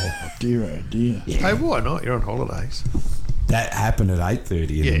 Oh dear, oh dear. Hey, why not? You're on holidays. That happened at 8:30 in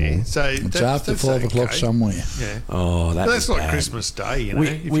the Yeah, morning. so It's after 5 o'clock somewhere. Yeah. Oh, But that's was like bad. Christmas Day, you know. We-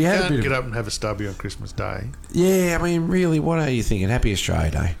 if we you had a can't bit of- get up and have a stubby on Christmas Day, Yeah, I mean, really, what are you thinking? Happy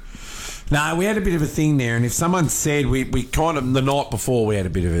Australia Day. No, we had a bit of a thing there, and if someone said we kind of the night before we had a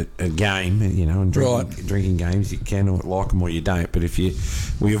bit of a game, you know, and drinking games, you can or like them or you don't. But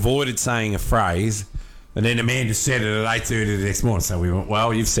we avoided saying a phrase, and then Amanda said it at 8:30 the next morning. So we went,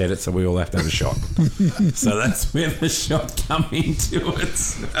 well, you've said it, so we all have to have a shot. So that's where the shot come into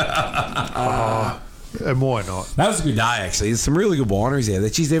it. and why not? That was a good day, actually. There's some really good wineries out there.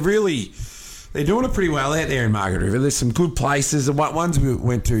 Geez, they're doing it pretty well out there in Margaret River. There's some good places. The ones we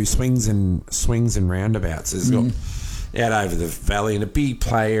went to, swings and roundabouts. There's got out over the valley and a big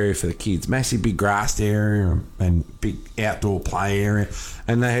play area for the kids. Massive big grassed area and big outdoor play area.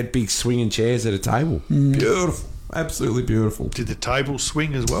 And they had big swinging chairs at a table. Beautiful. Absolutely beautiful. Did the table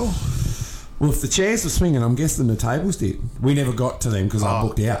swing as well? Well, if the chairs were swinging, I'm guessing the tables did. We never got to them because I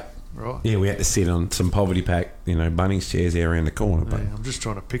booked out. Right. Yeah, we had to sit on some poverty pack, Bunnings chairs there around the corner. But Yeah, I'm just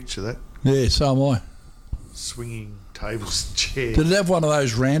trying to picture that. Yeah, so am I. Swinging tables and chairs. Did it have one of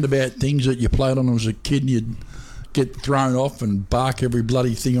those roundabout things that you played on as a kid and you'd get thrown off and bark every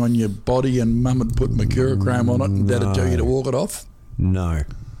bloody thing on your body and mum would put mercurochrome on it and that'd tell you to walk it off? no.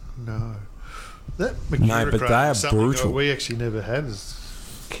 No. That No, but they are is something brutal. that we actually never had as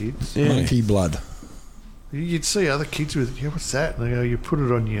kids. Yeah. Monkey blood. You'd see other kids with, what's that? And they go, you put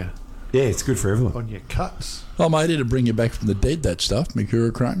it on your It's good for everyone. on your cuts. Oh, mate, it'd bring you back from the dead, that stuff,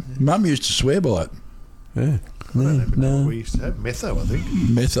 mercurochrome. Mum used to swear by it. Yeah. I don't even know what we used to have. Metho, I think.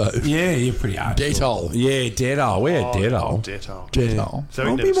 Metho. Yeah, you're pretty hard. Dettol. Yeah, Dettol. We had Dettol. Dettol. Dettol. So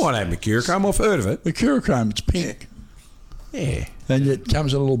Oh, we might have mercurochrome. I've heard of it. Mercurochrome, it's pink. Yeah. And it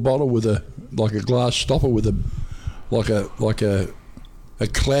comes in a little bottle with a glass stopper with a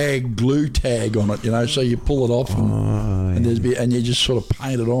clag glue tag on it, so you pull it off and you just sort of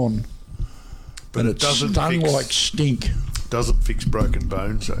paint it on. But and it it's doesn't stung fix- like stink. Doesn't fix broken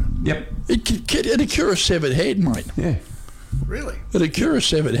bones, though. Yep. It'd cure a severed head, mate. Yeah. Really? It'd cure a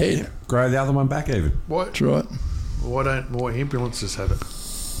severed head. Grow the other one back even. That's right. Why don't more ambulances have it?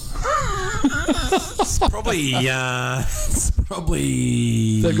 It's probably.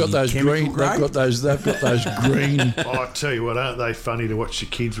 They've got those chemical green. grade. They've got those green. Oh, I tell you what, aren't they funny to watch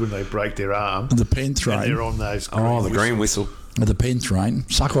your kids when they break their arm? The pen And thrain. they're on those green Oh, the green whistle. The pen thrain.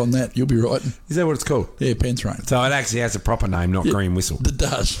 Suck on that. You'll be right. Is that what it's called? Yeah, pen thrain. So it actually has a proper name, not green whistle. It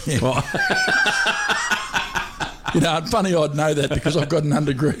does. Yeah. It's funny I'd know that because I've got an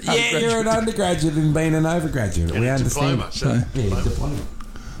undergraduate. Yeah, you're an undergraduate and been an overgraduate. And We a understand. diploma. So, Yeah, diploma.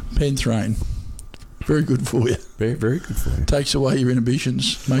 Pen thrain. Very good for you. Very, very good for you. Takes away your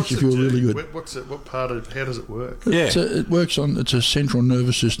inhibitions. Makes you feel really good. What's it? What part of? How does it work? Yeah. It works on. It's a central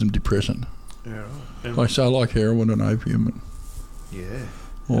nervous system depressant. Yeah, right. And, Like heroin and opium and yeah.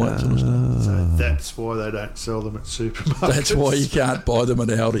 all that sort of stuff. So that's why they don't sell them at supermarkets. That's why you can't buy them at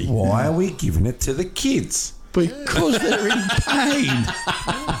Aldi. Why are we giving it to the kids? Because they're in pain.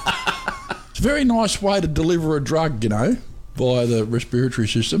 It's a very nice way to deliver a drug, via the respiratory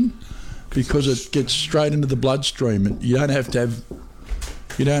system, because it gets straight into the bloodstream. You don't have to have.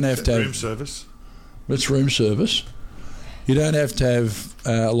 room service. It's room service. You don't have to have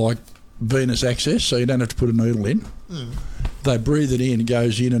like venous access, so you don't have to put a needle in. They breathe it in, it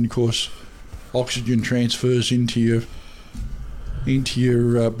goes in, and of course, oxygen transfers into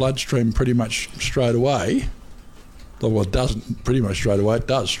your bloodstream pretty much straight away. Well, it doesn't pretty much straight away. It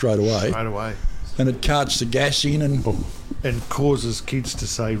does straight away, Right away. and it carts the gas in, and And causes kids to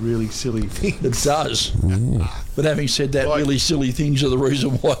say really silly things. it does. But having said that, really silly things are the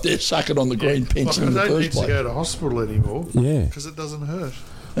reason why they're sucking on the green pencil in the I don't first need to place. go to hospital anymore. Yeah. Because it doesn't hurt.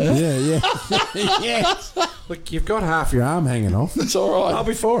 Yeah. Yeah. Look, you've got half your arm hanging off. It's all right. I'll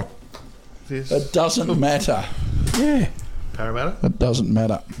be for it. This. It doesn't matter. Yeah. Parramatta? It doesn't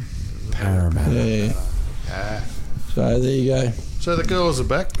matter. Paramount. Yeah. Ah. So there you go. So the girls are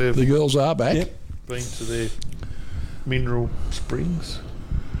back. They've The girls are back, been to their mineral springs.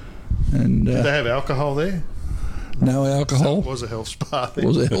 and Did they have alcohol there? no It alcohol. was a health spa there.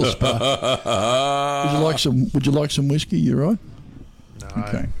 Was a hell spa. Would you like some whiskey? You right? No.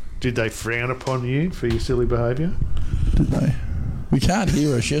 Okay. Did they frown upon you for your silly behaviour? Did they? We can't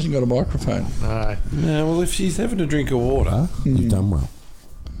hear her. She hasn't got a microphone. No. No, well, if she's having a drink of water, you've done well.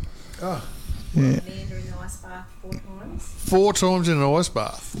 Oh, Yeah. Amanda in the ice bath 4 times. 4 times in an ice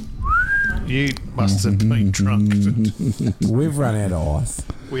bath. You must have been drunk. We've run out of ice.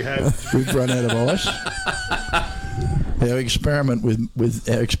 We have. We've run out of ice. Our experiment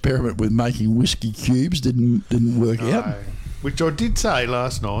with making whiskey cubes didn't work out. No. Which I did say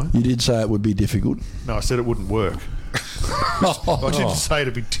last night. You did say it would be difficult. No, I said it wouldn't work. I didn't say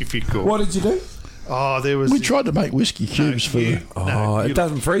it'd be difficult. What did you do? Oh, there was. We tried to make whiskey cubes for you- the. no, It you-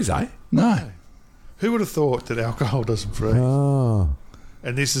 doesn't freeze, eh? No. Who would have thought that alcohol doesn't freeze? Oh.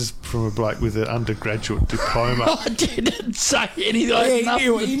 And this is from a bloke with an undergraduate diploma. I didn't say anything. Yeah,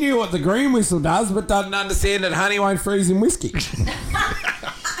 he knew what the green whistle does, but doesn't understand that honey won't freeze in whiskey.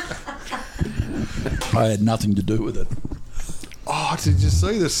 I had nothing to do with it. Oh, did you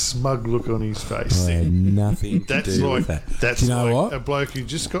see the smug look on his face? I had nothing to That's do like with that. that's Do you know like what? a bloke who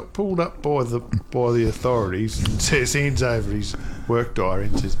just got pulled up by the authorities and says hands over his work diary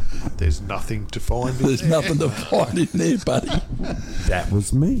and says, there's nothing to find in There's there. nothing to find in there, buddy. That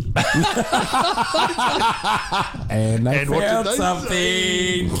was me. And they And what did found they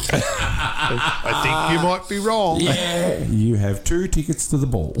something. I think you might be wrong. Yeah, you have 2 tickets to the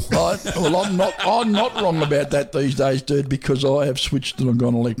ball. I'm not wrong about that these days, dude, because I have switched and I've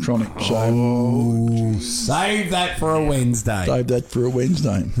gone electronic. So Save that for a Wednesday. save that for a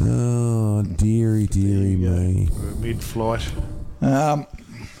Wednesday. Oh, deary me. We're mid-flight.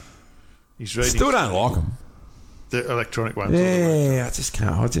 He's reading Still don't like them. the electronic ones. Yeah, I just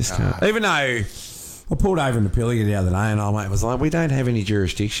can't. Even though I pulled over in the Pilliga the other day and our mate was like, we don't have any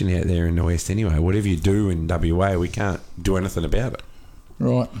jurisdiction out there in the West anyway. Whatever you do in WA, we can't do anything about it.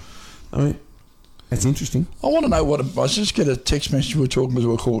 Right. I mean, that's interesting. I want to know what. I just get a text message. We were talking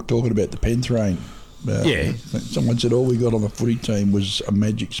about the pen train. Yeah. Someone said all we got on the footy team was a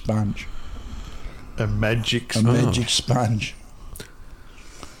magic sponge. A magic A magic sponge.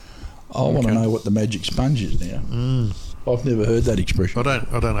 I want to know what the magic sponge is now. I've never heard that expression. I don't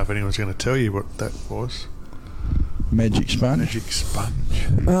know if anyone's going to tell you what that was. Magic sponge. Magic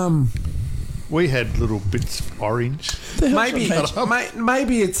sponge. We had little bits of orange. Maybe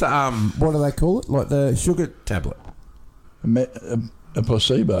it's what do they call it? Like the sugar tablet. A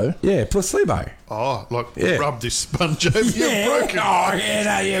placebo. Yeah, placebo. Oh, like Yeah. rub this sponge over your broken. Oh, yeah,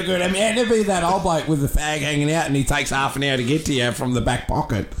 no, you're good. I mean, it'd be that old bloke with the fag hanging out and he takes half an hour to get to you from the back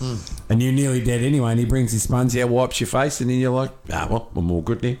pocket and you're nearly dead anyway and he brings his sponge out, wipes your face and then you're like, well, I'm all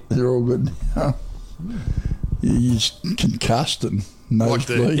good now. They're all good. You just concussed and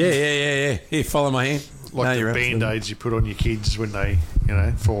nosebleed. Yeah. Here, follow my hand. Like No, the you're absolutely- band-aids you put on your kids when they,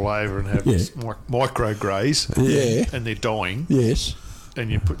 fall over and have this micro graze. Yeah. And they're dying. Yes. And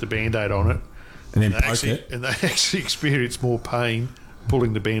you put the band-aid on it. And then they poke it. And they actually experience more pain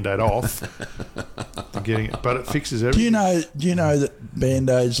pulling the band-aid off than getting it. But it fixes everything. Do you know that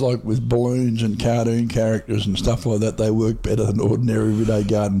band-aids, like with balloons and cartoon characters and stuff like that, they work better than ordinary everyday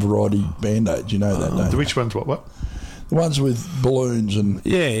garden variety band-aids? You know that, don't you? Which one's what? The ones with balloons and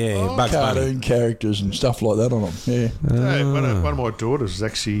Yeah, Bugs Bunny. cartoon characters and stuff like that on them. Yeah. Hey, one of my daughters is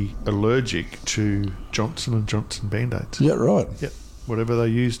actually allergic to Johnson & Johnson band-aids. Is that right? Yep. Whatever they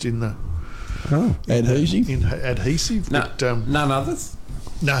used in the Adhesive? adhesive. No, But, none others?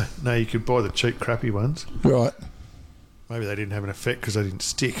 no, you could buy the cheap, crappy ones. Right. Maybe they didn't have an effect because they didn't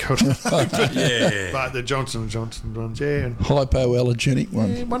stick. I don't know. But the Johnson & Johnson ones, yeah. And Hypoallergenic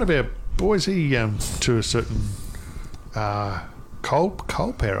ones. one of our boys, he to a certain coal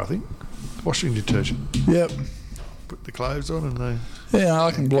power, I think, washing detergent. Yep. Put the clothes on and they Yeah,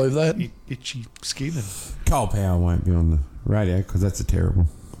 I can believe that. itchy skin. And Coal Power won't be on the radio because that's a terrible.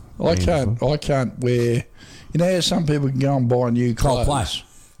 I can't wear. You know how some people can go and buy new clothes?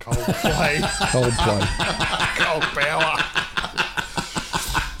 Coldplay. Coldplay. Coal power.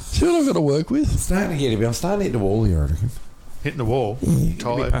 See what I've got to work with? Starting to get a bit. I'm starting to hit the wall here, I reckon. Hitting the wall. A bit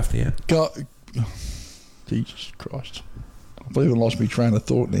Tired. puffed out. Jesus Christ. I've even lost my train of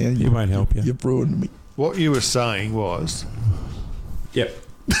thought now. It won't help you. You've ruined me. What you were saying was... Yep.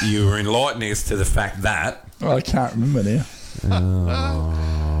 You were enlightening us to the fact that. I can't remember now.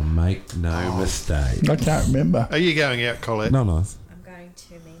 Oh, make no mistake. I can't remember. Are you going out, Colette? No, nice. I'm going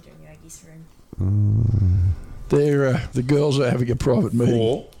to Mandra and Yogi's room. They're the girls are having a private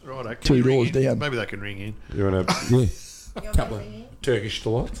meeting. Right, Two doors down. Maybe they can ring in. You want a You're couple of going in? Turkish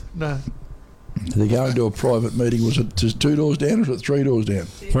delights? No. They're going to a private meeting. Was it just 2 doors down or was it 3 doors down?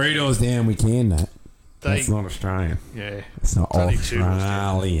 3 doors down, we can that. That's not Australian. Yeah. It's not It's only 2 doors down.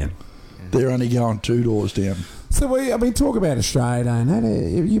 Australian. They're only going 2 doors down. So talk about Australia, don't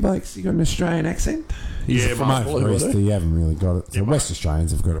you? You blokes, you got an Australian accent? Yeah, from mate. over I east, do. you haven't really got it. So Yeah, mate. West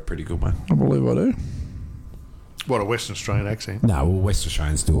Australians have got a pretty good one. I believe I do. What, a Western Australian accent? No, well, West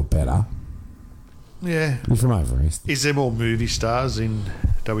Australians do it better. Yeah. You're from over east. Is there more movie stars in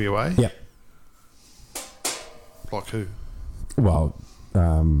WA? Yep. Like who? Well,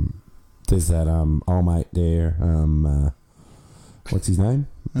 there's that old mate there. What's his name?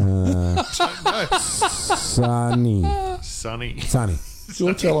 No. Sonny. Sonny.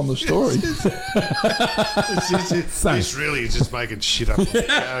 You're telling the story. This really is just making shit up. Isn't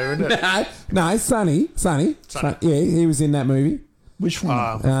it? No, Sonny. Yeah, he was in that movie. Which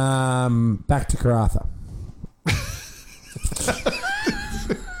one? Back to Karratha.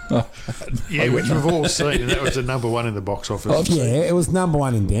 Yeah, which we've all seen, and that was the number 1 in the box office. Yeah, it was number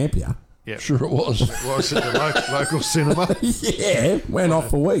 1 in Dampier. Yeah. Sure it was. Was it the local cinema? Yeah, went off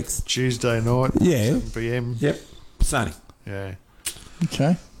for weeks. Tuesday night, Yeah. 7 p.m. Yep. Sonny. Yeah.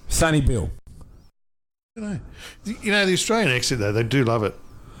 Okay. Sonny Bill. The Australian accent, though, they do love it.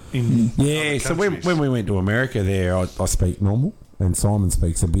 In Yeah, other so when countries. we went to America there, I speak normal. and Simon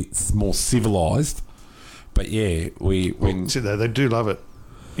speaks a bit more civilised. But yeah, They do love it.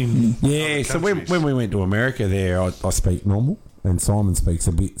 In other so countries. when we went to America there, I speak normal, and Simon speaks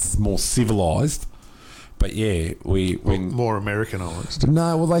a bit more civilised. But yeah, more Americanised.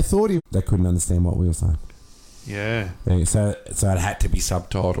 No, well, they thought they couldn't understand what we were saying. Yeah. Yeah, so it had to be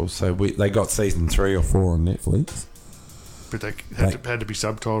subtitles. So they got season 3 or 4 on Netflix. But they had to be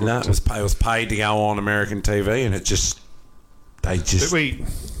subtitled. No, it was paid to go on American TV, and I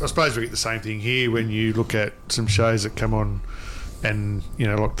suppose we get the same thing here when you look at some shows that come on, and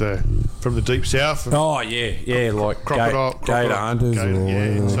like from the deep south. Like Crocodile Gator Hunters or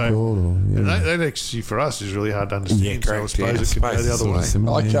whatever they're called. And that actually for us is really hard to understand. Yeah, correct. So I suppose it could go the other way.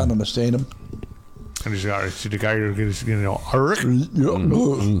 I can't understand them. And he's like, the gator,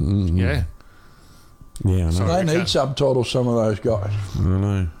 yeah. Yeah, I know. They need subtitles, some of those guys. I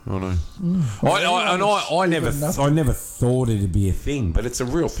know. I never thought it'd be a thing, but it's a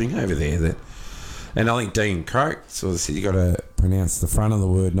real thing over there. And I think Dean Koroit sort of said you got to pronounce the front of the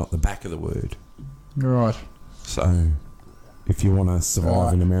word, not the back of the word. Right. So, if you want to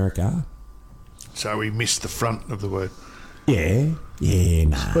survive in America, So we missed the front of the word. nah.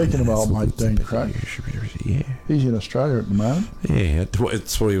 Speaking of old mate Dean Koroit, he's in Australia at the moment. Yeah,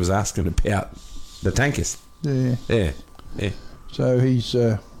 it's what he was asking about the tankers. Yeah. Yeah. So he's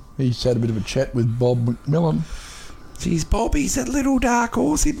had a bit of a chat with Bob McMillan. Geez, Bobby's a little dark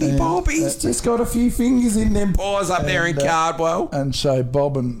horse, isn't he? Bobby's just got a few fingers in them pies up there in Cardwell. And so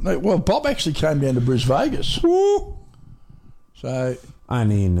Bob actually came down to Bris Vegas. So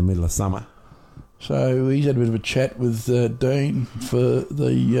only in the middle of summer. So he's had a bit of a chat with Dean for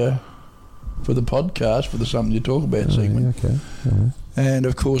the podcast, for the Something You Talk About segment. Okay. Yeah. And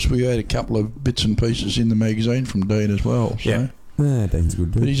of course we had a couple of bits and pieces in the magazine from Dean as well. So. Yeah. Dean's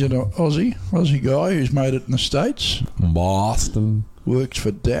good dude. But he's an Aussie guy who's made it in the States. Boston. Works for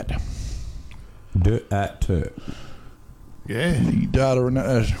DAT. DAT. Yeah.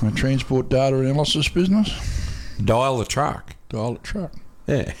 The transport data analysis business. Dial the truck.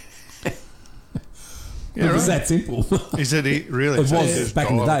 Yeah. It was that simple. Is it really? It was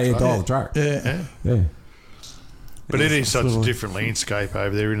back in the day, dial the truck. Yeah. But it is such a different landscape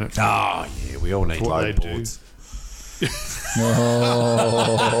over there, isn't it? Oh, yeah, we all need What load they do. boards.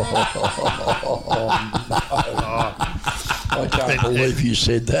 I can't believe you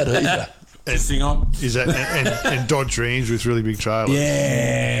said that either. Sing on. Is that and Dodge Rams with really big trailers?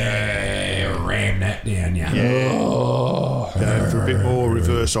 Yeah, ram that down, yeah. Going for a bit more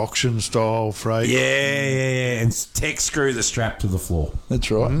reverse auction style freight. Yeah, and tech screw the strap to the floor. That's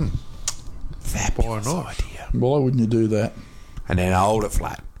right. Fabulous Why not? idea. Why wouldn't you do that? And then hold it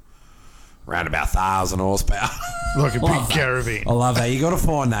flat. Around about 1,000 horsepower. Like a big caravan. I love that. You got to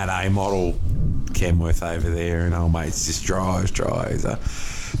find that A model Kenworth over there, and old mate's just drives.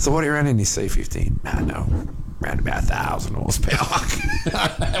 So what are you running this C15? No, around about 1,000 horsepower.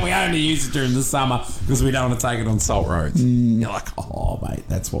 And we only use it during the summer because we don't want to take it on salt roads. You're like, oh mate,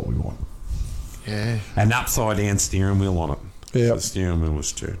 that's what we want. Yeah. An upside down steering wheel on it. Yeah. So the steering wheel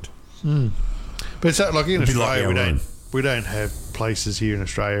was turned. But it's like in It'd be like Australia, our room. we don't have places here in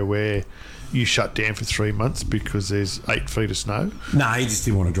Australia where you shut down for 3 months because there's 8 feet of snow No, he just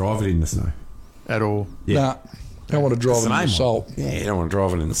didn't want to drive it in the snow. at all. Yeah. Nah, don't want to drive It's in an the A salt. model. Yeah, you don't want to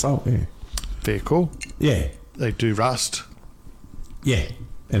drive it in the salt. Yeah. Fair call. Yeah. They do rust. Yeah.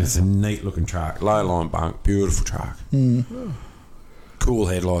 And it's a neat looking truck. Low line bunk, beautiful truck. Cool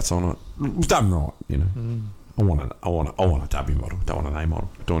headlights on it. It's done right, you know. I want a W model. Don't want an A model.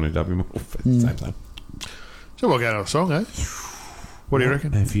 Don't want a W model. Same thing. So we'll go to a song, eh? What do you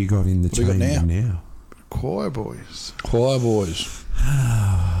reckon? Have you got in the we got chamber now? now? Choir boys. Choir boys.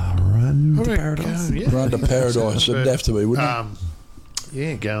 Run to I reckon, paradise. yeah. Run to paradise. It'd have to be, wouldn't it?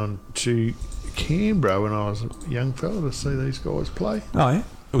 Yeah, going to Canberra when I was a young fella to see these guys play. Oh, yeah?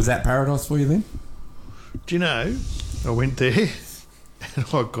 Was that paradise for you then? Do you know, I went there and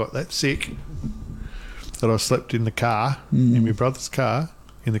I got that sick that I slept in the car, in my brother's car,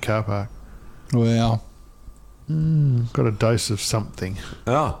 in the car park. Wow. Got a dose of something.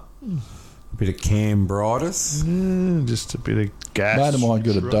 Oh. A bit of Cambritis. Just a bit of gas. Mate of mine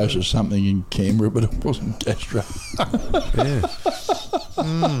got a dose of something in Canberra, but it wasn't gastro. Yeah.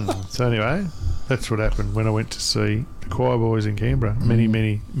 So anyway, that's what happened when I went to see the Choir Boys in Canberra many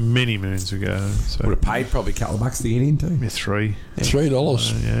moons ago. So Would have paid probably a couple of bucks to get in too. yeah, $3.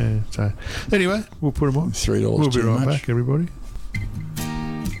 $3. Yeah. So anyway, we'll put them on. $3 We'll be too right much. back, everybody.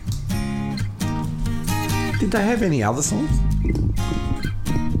 Did they have any other songs?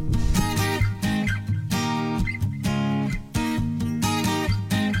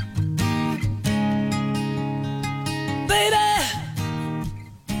 Baby,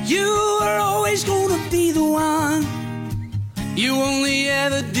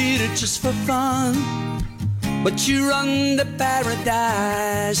 it just for fun, but you run to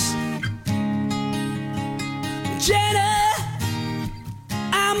paradise. Jenny,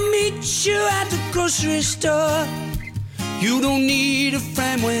 I'll meet you at the grocery store. You don't need a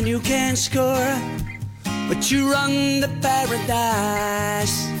friend when you can't score, but you run to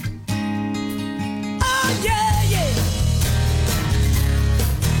paradise. Oh yeah, yeah.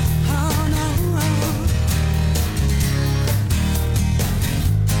 Oh no.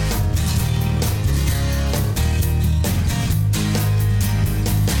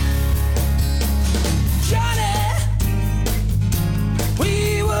 Johnny,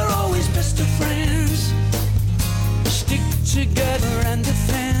 we were always best of friends. Stick together and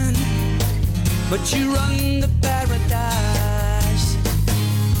defend, but you run to paradise.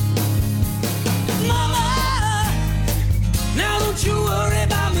 Mama, now don't you worry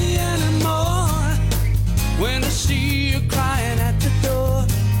about me anymore. When I see you crying at the door,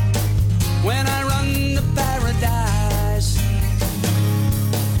 when I run to paradise.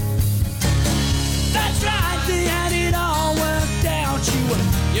 That's right, they had it all worked out. You were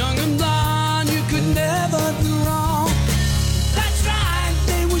young and blonde, you could never do wrong. That's right,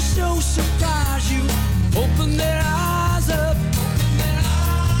 they were so surprised. You opened their eyes up, open their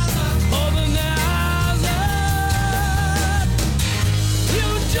eyes up, open their eyes up. You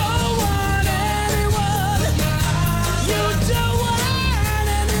don't want anyone, you don't want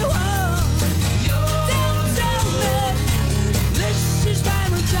anyone. Don't tell me this is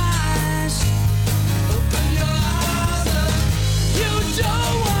paradise. Open your eyes up. You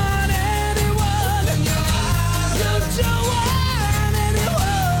don't want anyone, you don't want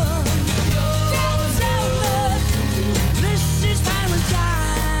anyone. Don't tell me this is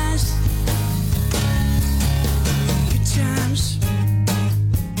paradise. Good times,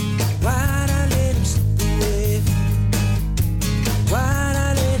 why'd I let him slip away? Why'd I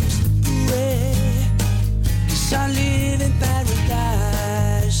let him slip away? 'Cause I live in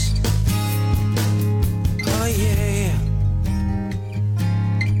paradise. Oh yeah.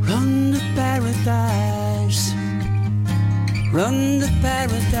 Run to paradise. Run to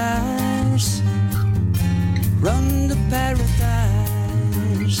paradise. Run to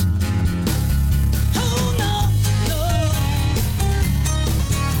paradise. Oh no, no.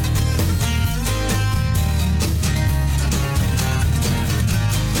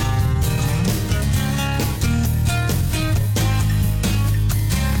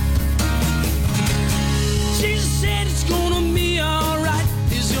 Jesus said it's gonna be alright.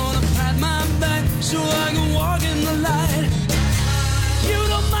 He's gonna pat my back so I can walk in the light. You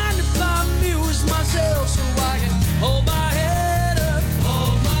don't mind if I amuse myself so I can hold my head up,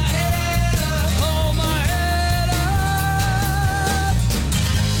 hold my head up, hold my head up.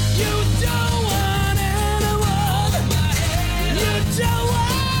 You don't want anyone, you don't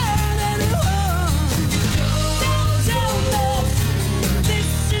want anyone. Don't tell me this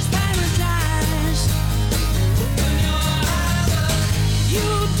is paradise. Open your eyes up. You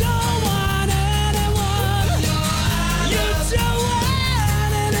don't want anyone, you don't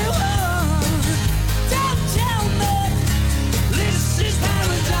want anyone. Don't tell me this is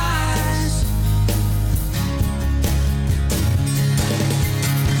paradise.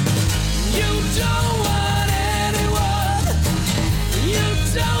 You don't want anyone, you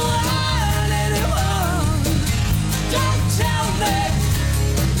don't want anyone. Don't tell me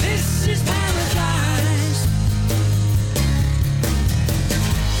this is paradise.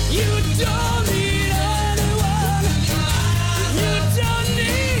 You don't need anyone, you don't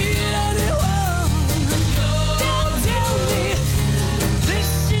need anyone. Don't tell me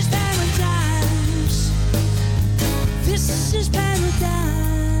this is paradise. This is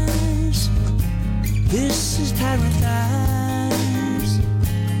paradise. This is paradise.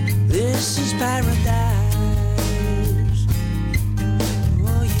 This is paradise.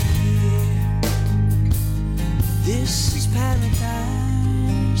 Oh yeah. This is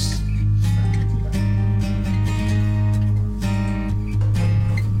paradise.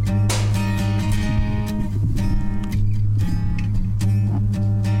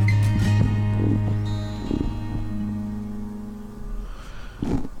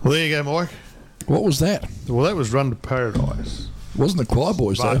 Well, there you go, Mike. What was that? Well, that was Run to Paradise. Wasn't the Choir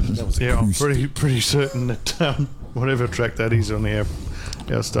Boys though? But, yeah, I'm pretty certain that whatever track that is on our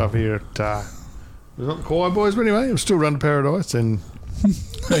stuff here at it's not the Choir Boys, but anyway, it was still Run to Paradise, and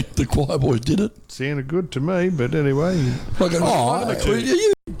The Choir Boys did it. sounded good to me. But anyway,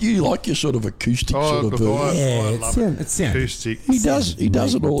 You like your sort of acoustic sort of look, version. I love it. It sounds. Acoustic. He does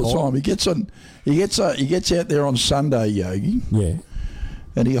it all the time. He gets out there on Sunday, Yogi, Yeah.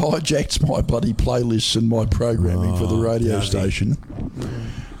 and he hijacks my bloody playlists and my programming for the radio station.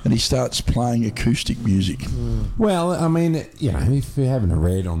 and he starts playing acoustic music. Well, I mean, you know, if you're having a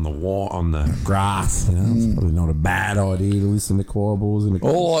read on the grass, you know, it's probably not a bad idea to listen to choir balls and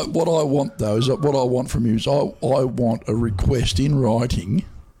What I want though is what I want from you is I want a request in writing,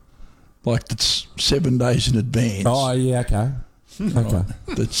 like that's 7 days in advance. Oh yeah, okay. Okay.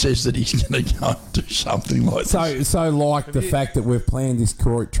 That says that he's going to go and do something like this. So like the fact that we've planned this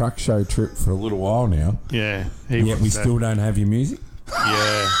Koroit truck show trip for a little while now. Yeah. Yet we still don't have your music.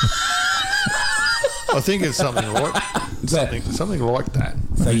 Yeah. I think it's something like something like that.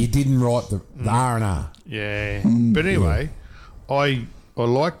 So you didn't write the R&R. Yeah. But anyway, I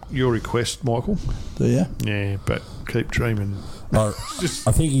like your request, Michael. Do you? Yeah, but keep dreaming. I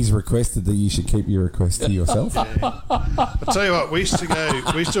think he's requested that you should keep your request to yourself. I'll tell you what, we used to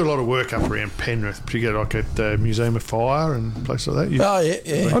do a lot of work up around Penrith, particularly like at the Museum of Fire and places like that. Oh,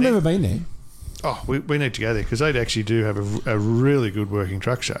 yeah. I've never been there. Oh, we need to go there because they actually do have a really good working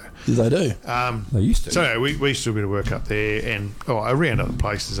truck show. Did they do? They used to. So anyway, we used to do a bit of work up there and around other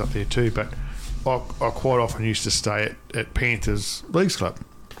places up there too, but I quite often used to stay at Panthers Leagues Club.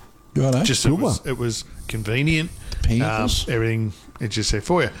 Righto. Just it was convenient. Panthers. Everything it's just there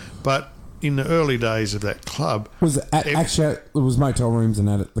for you. But in the early days of that club, Was it actually it was motel rooms and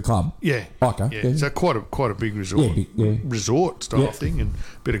that at the club? yeah, Okay. yeah. So quite a big resort, resort style thing, and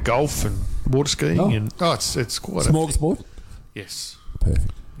a bit of golf and water skiing, and it's quite Smorgasbord? yes,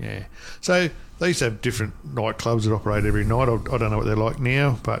 Perfect. yeah. So they used to have different nightclubs that operate every night. I don't know what they're like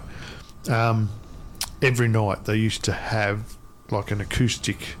now, but every night they used to have like an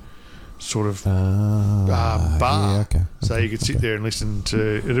acoustic sort of bar. Yeah, okay. So you could sit there and listen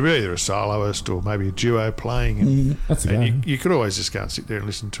to it'd be either a soloist or maybe a duo playing, and, That's a go. you could always just go and sit there and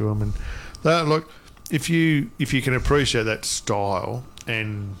listen to them. And look, if you can appreciate that style,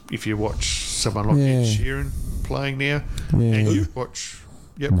 and if you watch someone like Ed Sheeran playing now, and you watch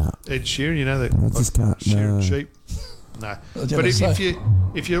Ed Sheeran, you know that I just can't. Sheeran No. sheep. No, but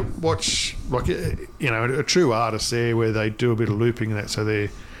if you watch like a true artist there where they do a bit of looping and that, so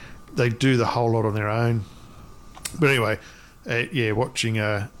they do the whole lot on their own. But anyway, watching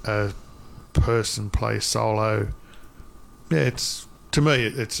a person play solo, it's to me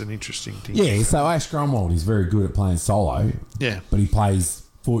it's an interesting thing. Yeah, so Ash Grunwald is very good at playing solo. Yeah, but he plays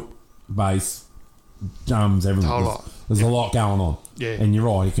foot, bass, drums, everything. Whole lot. There's a lot going on. Yeah, and you're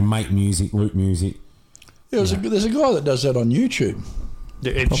right. He can make music, loop music. Yeah, there's a guy that does that on YouTube.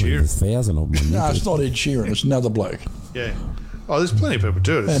 Yeah, Ed Probably Sheeran. there's 1,000 of them. No, it's not Ed Sheeran. It's another bloke. Yeah. Oh, there's plenty of people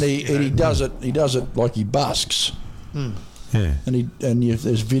do it. And he does it. He does it like he busks. Yeah. And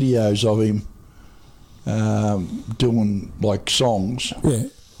there's videos of him doing like songs. Yeah.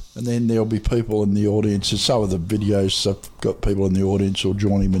 And then there'll be people in the audience. And some of the videos have got people in the audience who'll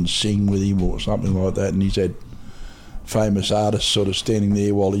join him and sing with him or something like that. And he's had famous artists sort of standing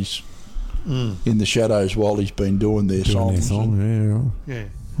there while he's in the shadows while he's been doing their songs. Yeah.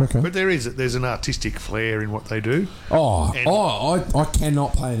 Okay. But there's an artistic flair in what they do. I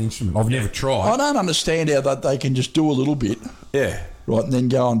cannot play an instrument. I've never tried. I don't understand how that they can just do a little bit, Yeah. right, and then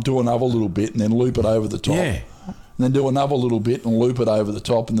go and do another little bit, and then loop it over the top, Yeah. and then do another little bit and loop it over the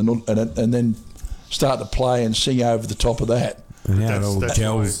top, and then start to play and sing over the top of that. And how it all That's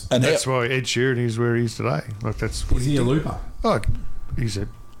gels. And That's why Ed Sheeran is where he is today. Like that's what Is he a looper? Oh, he's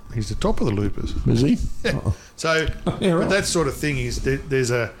the top of the loopers. Is he? So, Yeah, right. but that sort of thing is there's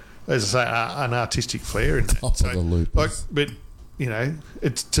as I say, an artistic flair in that. Top so, of the loopers. like, but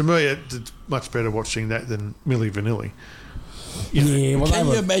it's to me it's much better watching that than Milli Vanilli. Yeah. Well, Can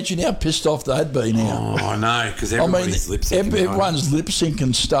you imagine how pissed off they'd be now? Oh, I know, because I mean, everybody's lip syncing. everyone's lip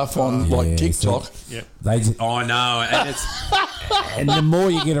syncing stuff on like TikTok. So Yeah. they just, I know, and it's and the more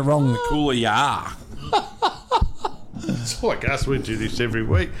you get it wrong, the cooler you are. It's like us. We do this every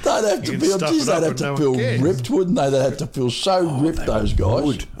week. They'd have to You can feel, stuff geez, it they'd up have and to no one feel cares. ripped, wouldn't they? They'd have to feel so ripped, those guys.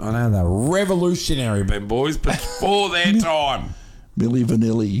 Good. I know they're revolutionary. Them boys, but before their time. Milli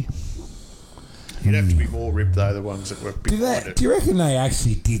Vanilli. You'd have to be more ripped though. The ones that were behind it. Do you reckon they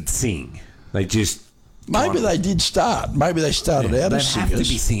actually did sing? They just Maybe they did start. Maybe they started out they as have to be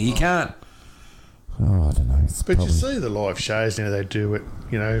singers. singing. You can't. Oh, I don't know. It's But probably, you see the live shows now they do at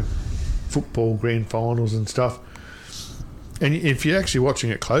football grand finals and stuff. And if you're actually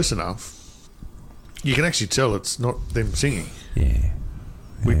watching it close enough, you can actually tell it's not them singing. yeah.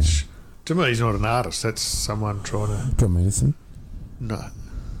 Which, to me, is not an artist. That's someone trying to... Do you want me to sing? No.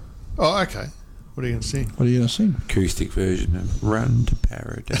 Oh, okay. What are you going to sing? What are you going to sing? Acoustic version of Run to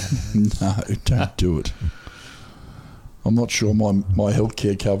Paradise. No, don't do it. I'm not sure my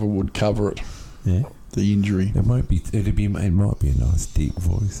healthcare cover would cover it. Yeah. The injury. It might be. It might be a nice deep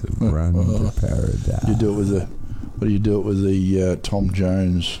voice of "Run to Paradise." You do it with What do you do it with the Tom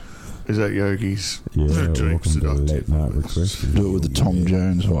Jones? Is that Yogi's? Yeah, Drinks welcome to the seductive. late night request. Do it with the Tom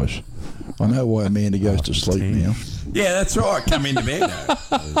Jones voice. I know why Amanda goes to sleep now. Yeah, that's right. Come into bed.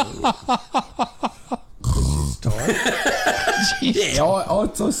 Yeah,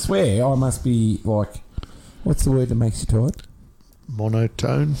 I swear I must be like, what's the word that makes you tired?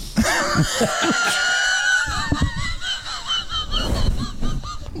 Monotone.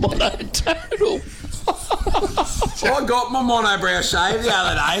 Monotonal. I got my monobrow shaved the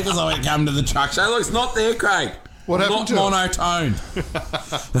other day because I went to come to the truck show. Look, it's not there, Craig. What I'm happened to it? not monotone.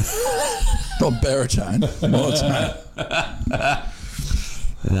 Not baritone. Monotone.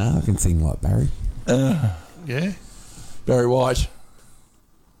 No, I can sing like Barry. Yeah. Barry White.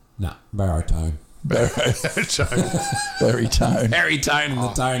 No, baritone. Monotone. Baritone. Harry Tone and the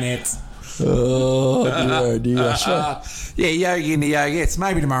Tonettes. Oh, dear. So, Yeah, Yogi and the Yogettes.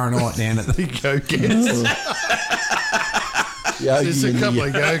 Maybe tomorrow night down at the... Go-gets. There's a couple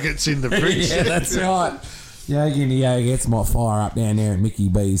of go-gets in the fridge. Yeah, that's right. Yogi and the Yogettes might fire up down there at Mickey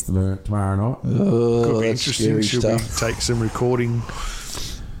B's tomorrow night. Oh, Could be that's interesting. scary Should stuff. we take some recording?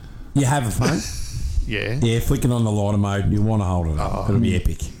 You have a phone? Yeah. Yeah, flick it on the lighter mode. You want to hold it up. It'll be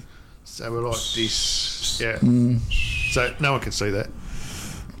epic. So we're like this. Yeah. So no one can see that.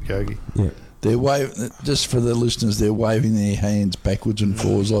 Yogi. Yeah. They're waving, just for the listeners, they're waving their hands backwards and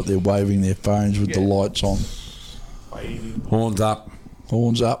forwards like they're waving their phones with the lights on. Horns up.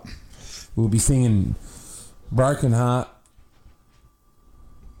 Horns up. We'll be singing Broken Heart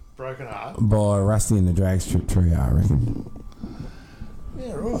Broken Heart. by Rusty and the Drag Strip Trio, I reckon.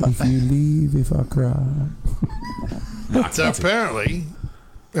 Yeah, right. If you leave, if I cry. So apparently,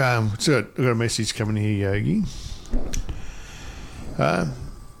 so I've got a message coming here, Yogi.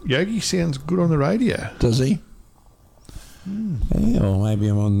 Yogi sounds good on the radio. Does he? Yeah, or maybe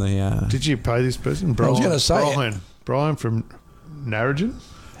I'm on the... Did you pay this person? I was gonna say it. Brian from Narrogin.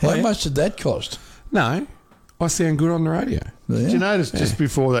 How much did that cost? No, I sound good on the radio. Yeah. Did you notice just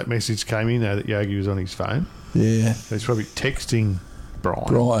before that message came in though that Yogi was on his phone? Yeah. He's probably texting Brian.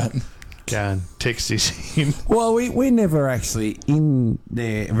 Brian. Go and text this in. Well, we're never actually in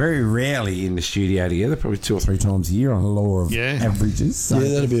there, very rarely in the studio together, probably 2 or 3 times a year on a law of averages. So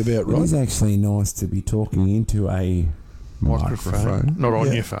Yeah, that'd be about it right. is actually nice to be talking into a microphone. Not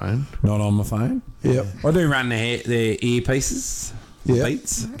on your phone. Not on my phone. Yep. I do run the earpieces. The Yep.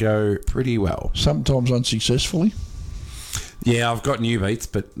 Beats go pretty well. Sometimes unsuccessfully. Yeah, I've got new Beats,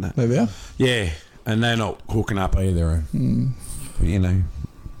 but no. Maybe. Yeah, and they're not hooking up either. You know,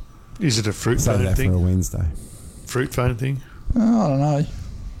 Is it a fruit Say phone that for a thing? Wednesday. Fruit phone thing? Oh, I don't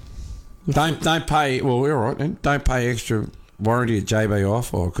know. don't pay. Well, we're all right then. Don't pay extra warranty at JB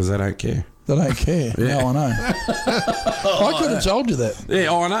Wi-Fi because they don't care. They don't care. Yeah. No, I know. I could have told you that.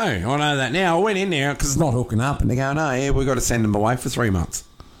 Yeah, I know that now. I went in there because It's not hooking up, and they're going, no, yeah, we've got to send them away for 3 months.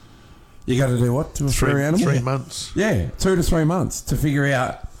 you got to do what to a furry animal? 3 months. Yeah, 2 to 3 months to figure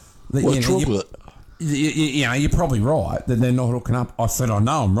out that What's wrong with it? you know, you're probably right that they're not hooking up. I said, I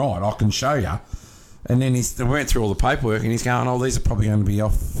know I'm right. I can show you. And then we went through all the paperwork, and he's going, oh, these are probably going to be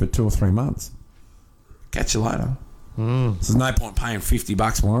off for 2 or 3 months. Catch you later. So there's no point paying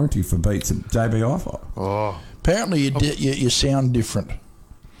 $50 warranty for Beats at JB Hi-Fi. Oh, Apparently, you sound different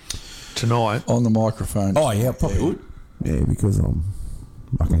tonight. on the microphone. Oh, yeah, probably would. Yeah, because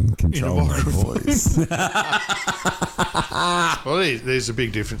I can control my voice. Well, there's a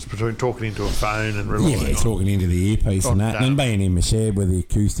big difference between talking into a phone and relying Yeah, on talking into the earpiece and that. no. And being in my shed where the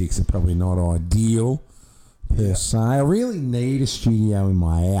acoustics are probably not ideal per se. I really need a studio in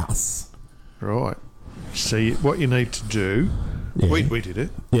my house. Right. See, what you need to do, Yeah. we did it.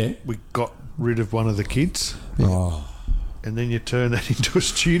 Yeah. We got rid of one of the kids, Oh, and then you turn that into a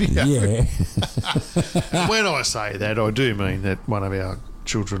studio. yeah. And when I say that, I do mean that one of our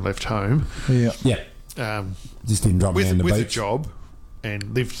children left home Yeah. Yeah. Just didn't drop me with in the a beach. job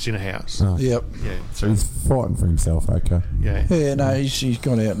and lives in a house. Oh. Yep. Yeah. So So he's fighting for himself, okay. yeah, Yeah, no, he's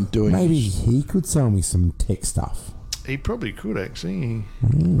gone out and doing Maybe he could sell me some tech stuff. he probably could actually.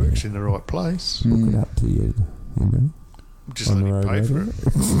 He works in the right place. Hook it up to you, you know. Just On let the him pay road,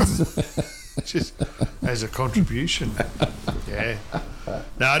 for it. Just as a contribution. Yeah.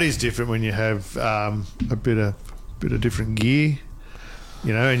 No, it is different when you have a bit of different gear,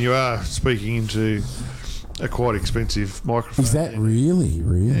 you know, and you are speaking into a quite expensive microphone. Is that really?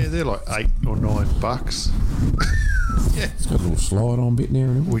 Yeah, they're like $8 or $9, It's got a little slide on bit there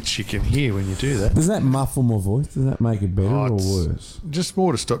and everything. which you can hear when you do that. Does that muffle my voice? Does that make it better Oh, or it's worse? Just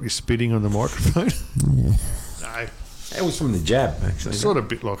more to stop you spitting on the microphone. Yeah. No, That was from the jab, actually. sort of a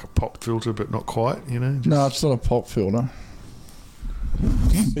bit like a pop filter, but not quite, you know. Just, No, it's not a pop filter.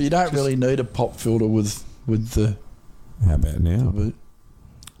 But you don't really need a pop filter with the How about now?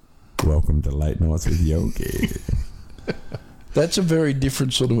 Welcome to Late Nights with Yogi. That's a very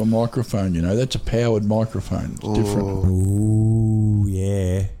different sort of a microphone, you know. That's a powered microphone. It's different. Ooh,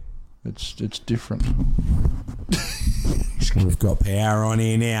 yeah. It's different. We've got power on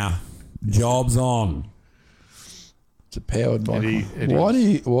here now. Job's on. It's a powered microphone. It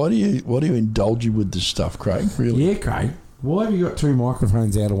Why do you indulge you with this stuff, Craig? Really? Yeah, Craig. Why have you got two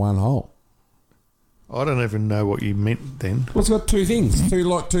microphones out of one hole? I don't even know what you meant then. Well, it's got two things.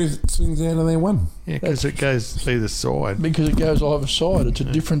 Two things out of there, one. Yeah, because it goes either side. Because it goes either side. It's a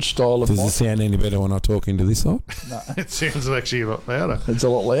different style of Does it microphone. sound any better when I talk into this side? It sounds actually a lot louder. It's a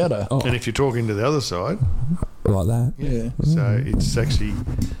lot louder. Oh. And if you're talking to the other side, Like that? Yeah. so it's actually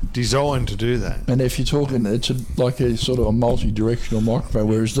designed to do that. And if you're talking, it's like a sort of a multi-directional microphone,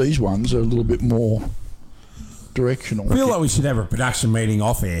 whereas these ones are a little bit more directional. I feel like we should have a production meeting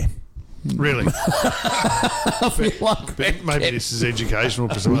off air. Really? I feel like Maybe this is educational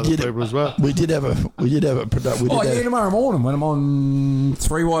for some other did it. people as well. We did have a production. Oh, yeah, tomorrow morning when I'm on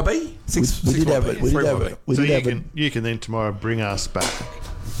 3YB. We did have it. We did have it. We So did have it. you can then tomorrow bring us back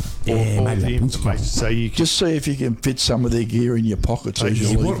Yeah, all maybe the that pinch information. So you can Just see if you can fit some of their gear in your pockets as Hey,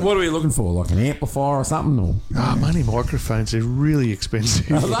 you What, leave. what are we looking for? Like an amplifier or something? Or money microphones are really expensive.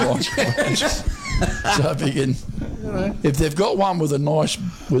 So if you can, if they've got one with a nice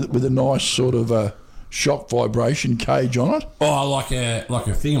with a nice sort of a shock vibration cage on it. oh, like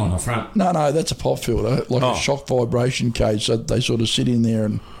a thing on the front. No, that's a pop filter, like a shock vibration cage. So they sort of sit in there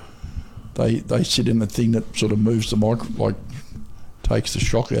and they sit in the thing that sort of moves the mic, like takes the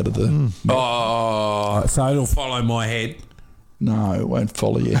shock out of the. Oh, so it'll follow my head. No, it won't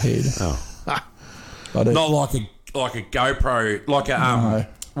follow your head. But it, Not like a GoPro, like a No.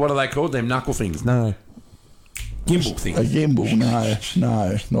 What are they called? Them knuckle things? No, gimbal thing. a gimbal?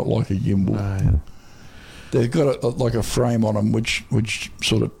 No, not like a gimbal. They've got like a frame on them which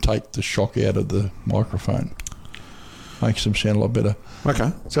sort of take the shock out of the microphone. Makes them sound a lot better.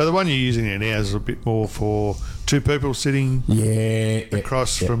 Okay. So the one you're using there now is a bit more for two people sitting Yeah.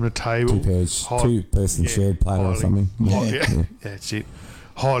 across from the table. Two-person shared platter or something. Yeah, that's it.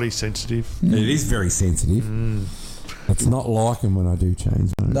 Highly sensitive. It is very sensitive. It's not like them when I do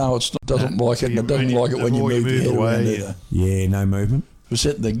change. No, No, it doesn't like it, and it doesn't like it when you move your head around either. Yeah, no movement.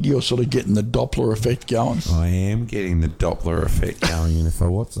 You're sort of getting the Doppler effect going. I am getting the Doppler effect going, and if I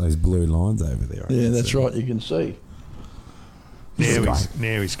watch those blue lines over there, I Yeah, can that's see. right. You can see.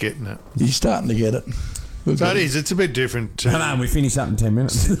 Now he's getting it. He's starting to get it. So it is. It's a bit different. To No, we finish up in 10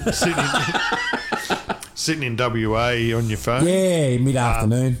 minutes. sitting in WA on your phone. Yeah,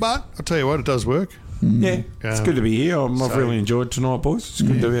 mid-afternoon. But I'll tell you what, it does work. Yeah, it's good to be here. I've really enjoyed tonight, boys. It's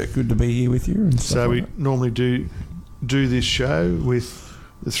good to be here with you. And So we normally do this show with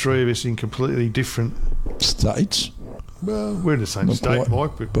the three of us in completely different. States. Well, we're in the same Not state, quite,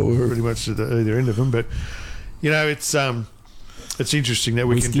 Mike, but we're- pretty much at either end of them. But you know, it's interesting that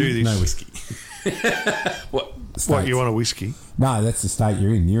we whiskey? can do this. No whiskey. What? What, you want a whiskey? No, that's the state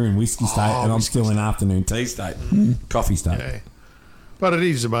you're in. You're in whiskey state, and I'm whiskey still in afternoon tea state, coffee state. Yeah. But it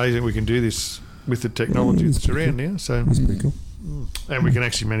is amazing we can do this with the technology that's around now. So, That's pretty cool. and we can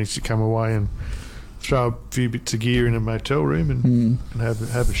actually manage to come away and throw a few bits of gear in a motel room and have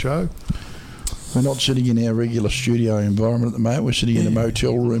a show. We're not sitting in our regular studio environment at the moment. We're sitting in a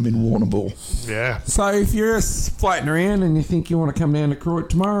motel room in Warrnambool. Yeah. So if you're floating around and you think you want to come down to Koroit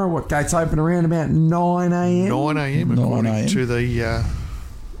tomorrow, what gates open around about 9 a.m? 9 a.m. according to the.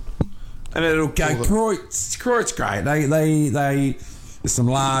 And it'll go. Koroit's great. They there's some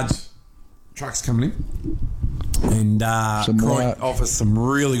large trucks coming in, and Koroit offers some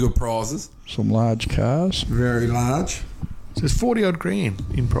really good prizes. Some large cars. Very large. So it's 40 odd grand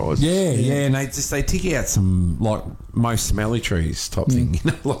in prizes. Yeah, and they tick out some like most smelly trees type thing.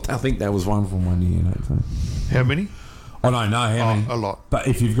 You know, like, I think that was one from 1 year. You know, so. How many? I don't know how many. A lot. But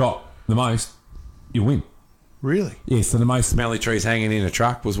if you've got the most, you win. Really? Yeah, so the most smelly trees hanging in a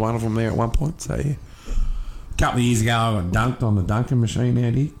truck was one of them there at one point. So yeah, a couple of years ago I got dunked on the dunking machine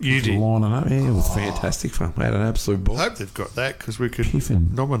out here. You did? Lining up. Yeah, it was fantastic fun. We had an absolute ball. I hope they've got that because we could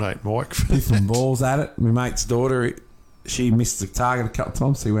Piffin. nominate Mike for Different balls at it. My mate's daughter, she missed the target a couple of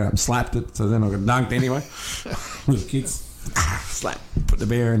times, so he went up and slapped it. So then I got dunked anyway. Little kids. Slap. Put the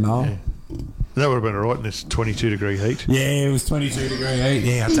bear in the hole. Yeah. That would have been all right in this 22 degree heat. Yeah, it was 22 degree heat.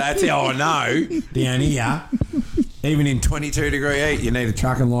 Yeah, that's how I know down here. Even in 22 degree heat, you need a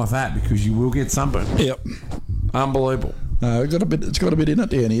trucking like that because you will get sunburn. Yep. Unbelievable. No, it's got a bit in it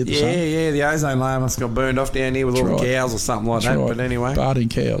down here. Yeah, the ozone layer must have got burned off down here with all the cows or something like that. Right. But anyway. Farting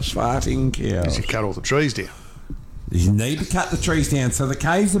cows. Farting cows. You cut all the trees down. You need to cut the trees down so the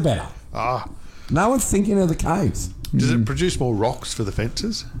caves are better. Ah, No one's thinking of the caves. Does it produce more rocks for the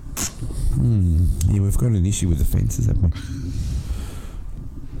fences? Yeah, we've got an issue with the fences, haven't we?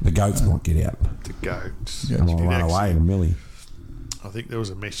 The goats might get out. The goats. They might run away in a millie. I think there was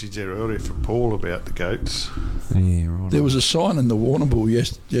a message there earlier from Paul about the goats. Yeah, right. There was a sign in the Warrnambool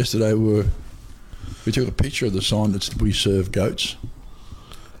yesterday where we took a picture of the sign that said we serve goats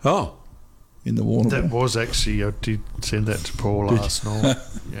Oh, in the Warrnambool. That was actually, I did send that to Paul last night.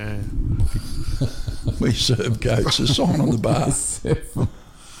 Yeah. We serve goats. A sign on the bar.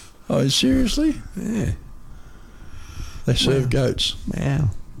 Oh, seriously? Yeah. They serve goats. Wow.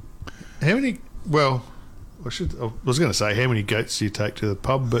 How many, well, I was going to say how many goats do you take to the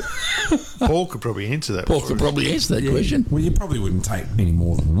pub, but Paul could probably answer that. Paul for could us. probably answer that question. Well, you probably wouldn't take any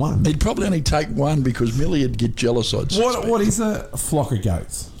more than one. He'd probably only take one because Millie would get jealous, I'd suspect. What is a flock of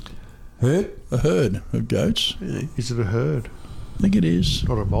goats? Herd? A herd of goats. Is it a herd? I think it is.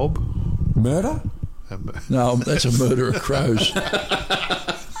 Not a mob? Murder? No, that's a murder of crows.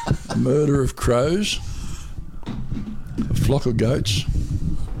 A murder of crows. A flock of goats.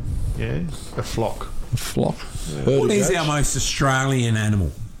 Yeah, a flock. A flock. Herd What of is goats. our most Australian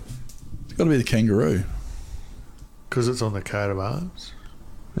animal? It's got to be the kangaroo. Because it's on the coat of arms?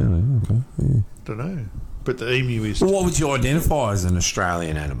 Oh, okay. Yeah. Don't know. But the emu is... Well, what would you identify as an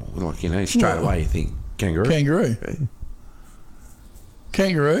Australian animal? Like, straight away you think kangaroo. Kangaroo.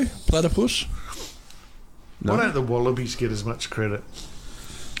 Kangaroo. Platypus. Why don't the wallabies get as much credit?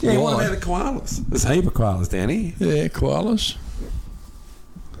 Yeah, what Why? about the koalas? There's a heap of koalas down here. Yeah, koalas.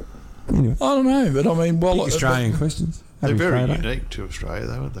 Anyway, I don't know, but I mean, well, big Australian questions. They're Happy very Friday. unique to Australia,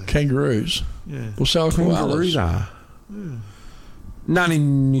 though, aren't they? kangaroos. Yeah. Well, so are Kangaroos koalas. are. None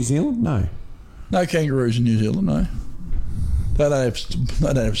in New Zealand? No. No kangaroos in New Zealand. No, they don't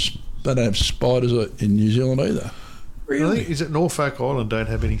have spiders in New Zealand either. I think, is it Norfolk Island don't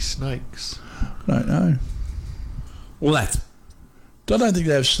have any snakes? I don't know. Well, that's... I don't think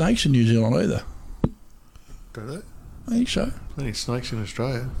they have snakes in New Zealand either. Do they? I think so. Plenty of snakes in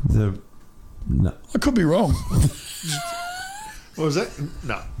Australia. No. I could be wrong. What was that?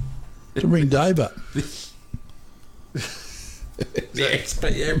 No. To bring Dave up. The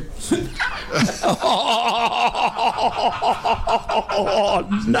XPM. Oh,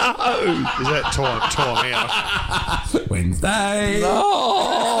 no. Is that time out? Wednesday.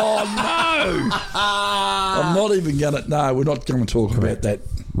 Oh, no. I'm not even going to... No, we're not going to talk about that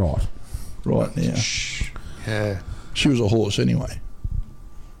Right. right now. Yeah. She was a horse anyway.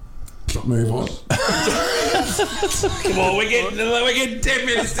 Move on. Come on, we're getting 10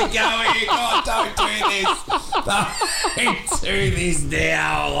 minutes to go here. God, don't do this. Don't do this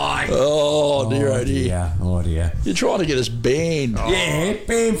now. Like. Oh, dear, oh, dear. Oh, dear. You're trying to get us banned. Yeah,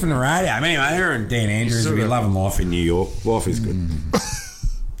 banned from the radio. Anyway, her and Dan Andrews will be loving life in New York. Life is good.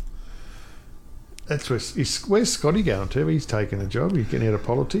 That's where's Scotty going to? He's taking a job. He's getting out of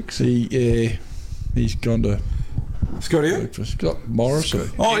politics. He's gone to Scotty? work for Scott Morrison.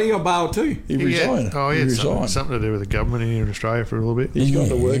 Oh, he got bailed too. He resigned. Oh, he yeah, resigned. something to do with the government here in Australia for a little bit. He's gone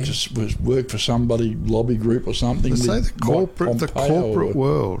to Yeah. work for somebody, lobby group or something. They say with the corporate Pompeo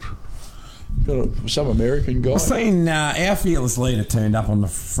world. some American guy. I've seen our fearless leader turned up on the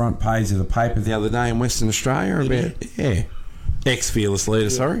front page of the paper the other day in Western Australia. Ex-fearless leader,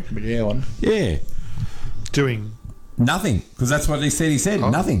 sorry. McGowan. Yeah. Doing Nothing, because that's what he said. He said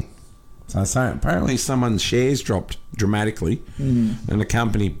nothing. So apparently someone's shares dropped dramatically and the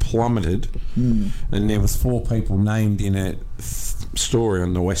company plummeted and there was 4 people named in a story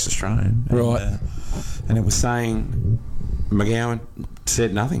on the West Australian. Right. And it was saying McGowan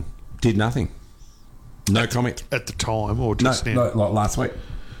said nothing, did nothing. No comment. at the time or just now. Like last week.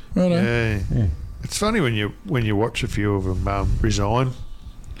 Right. Yeah. It's funny when you watch a few of them resign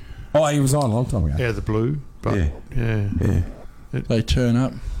Oh, he was on a long time ago. out of the blue. But Yeah. They turn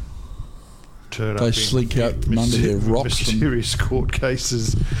up. Turn They up slink out from under their rocks and- mysterious court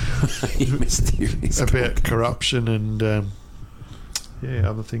cases Mysterious. about corruption and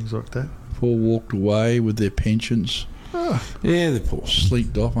other things like that. All walked away with their pensions, Yeah, the poor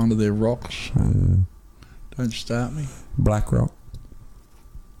slinked off under their rocks. Don't start me. BlackRock.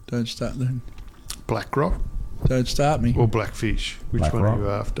 Don't start them. BlackRock Don't start me. or Blackfish? Which one BlackRock. are you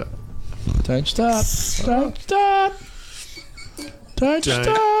after? Don't start. Don't start. Don't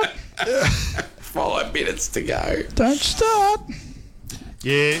start. 5 minutes to go. Don't start.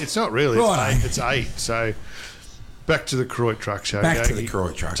 Yeah, it's not really. Righto. It's 8. So back to the Koroit Truck Show. Back to the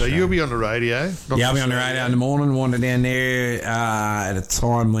Koroit Truck So Show. you'll be on the radio. Yeah, I'll be on the radio in the morning. Wander down there at a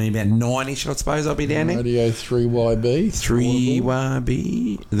time when about 9ish, I suppose I'll be down there. Radio 3YB.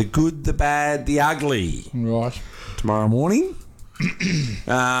 3YB. The good, the bad, the ugly. Right. Tomorrow morning.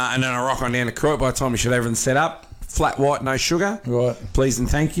 And then I rock on down to Koroit by the time we should have everything set up. Flat white, no sugar. Right. Please and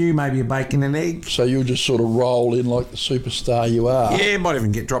thank you. Maybe a bacon and egg. So you'll just sort of roll in like the superstar you are. Yeah, might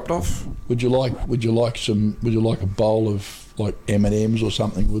even get dropped off. Would you like a bowl of like M&Ms or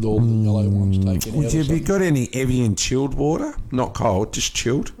something with all the yellow ones taken out? Have you got any Evian chilled water? Not cold, just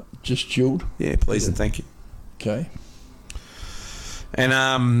chilled. Just chilled? Yeah, please and thank you. Okay.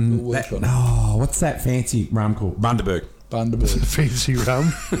 And We'll work on it. what's that fancy rum called? Bundaberg. Bundaberg. Fancy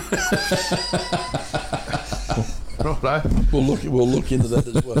rum. Righto. We'll look into that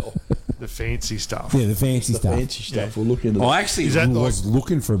as well. The fancy stuff. Yeah, the fancy The stuff. fancy stuff. We'll look into that. I actually Is that was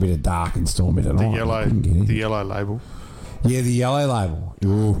looking for a bit of dark and stormy tonight. The yellow, Couldn't get any. the yellow label. Yeah, the yellow label.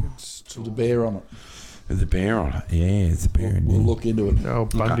 Ooh. With a bear on it. With a bear on it. Yeah, it's a beer in We'll there. look into it. Oh,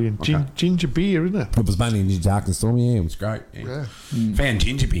 Bundy and okay. ginger beer, isn't it? It was mainly in the dark and stormy. Yeah, it was great. Yeah. Found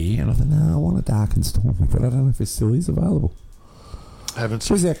ginger beer. And I thought, no, I want a dark and stormy, but I don't know if it still is available. Haven't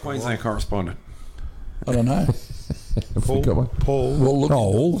seen Where's that? Queensland correspondent. I don't know. Have we got one? Paul. We'll look, Oh,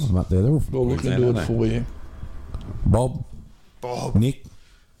 all of them up there. They're all we'll look Queensland, into it aren't they? for you. Bob, Bob. Nick.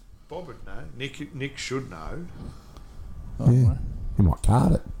 Bob would know. Nick should know. Yeah. You might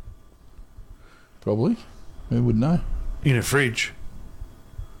card it. Probably. Who would know? In a fridge.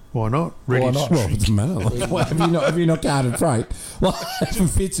 Why not? Ready Why not? to- Well, it doesn't matter. Like, well, have you not carded freight? Like, for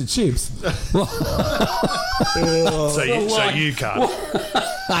fits and chips. So you card it.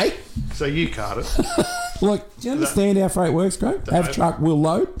 Hey, So you card it. like, do you understand how freight works, Greg? Have truck, will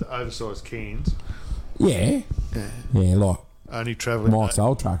load. The oversized cans. Yeah. Yeah, like Only travelling Mike's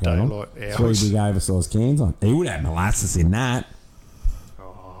old truck had daylight on. 3 hours. big oversized cans on. He would have molasses in that.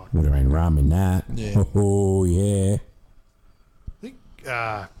 Oh, Would have been rum in that. Yeah. Oh, yeah. I think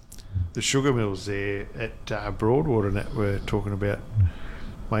the sugar mills there at Broadwater and that were talking about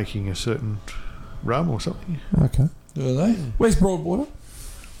making a certain rum or something Okay. Do they? Where's Broadwater?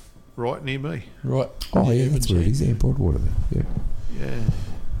 right near me. Right. Oh, yeah, that's Evans, where it is. Yeah, Broadwater there. Yeah. Yeah.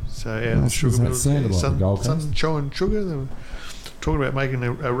 So yeah, the Nice, sugar that mills sounded there, like the Gold Coast. Sunshine Sugar. They were talking about making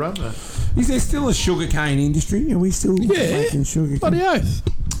a rum. Is there still a sugarcane industry? Are we still making sugar Bloody cane? oath.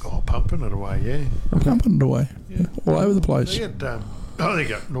 Oh, pumping it away, yeah. Pumping it away. Yeah. All over the place. They get, I think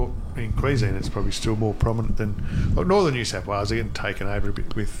in Queensland it's probably still more prominent than northern New South Wales. They're getting taken over a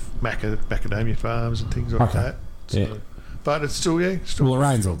bit with macadamia farms and things like Okay. that. So, Yeah. but it's still Well, it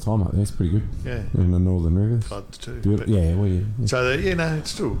rains all the time up there. It's pretty good. yeah, In the northern rivers. floods too. Beautiful. But- Yeah, well, yeah. So it's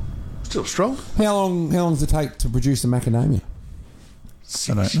still strong. How long does it take to produce a macadamia? 6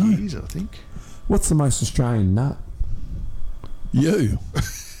 don't know. years, I think. What's the most Australian nut? You.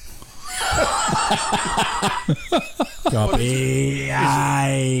 Copy.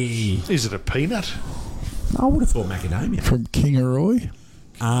 Aye. Is it a peanut? I would have thought macadamia. From Kingaroy.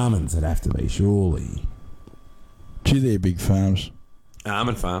 Almonds would have to be, surely. Gee, they're big farms.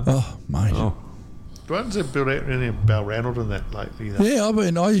 Almond farm. Oh, mate. Oh. The ones that built out in Balranald and that lately, though,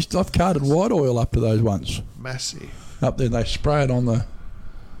 Yeah, I've carted white oil up to those once. massive. Up there, they spray it on the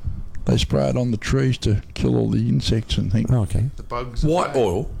trees to kill all the insects and things. Oh, okay. The bugs. White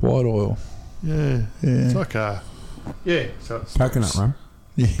oil. White oil. Yeah. Yeah. It's like a. Yeah. So it's Coconut rum.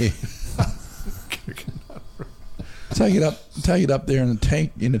 Yeah. Take it up there in the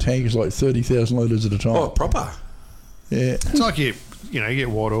tank. In the tank is like 30,000 litres at a time. Oh, proper. Yeah. It's like you get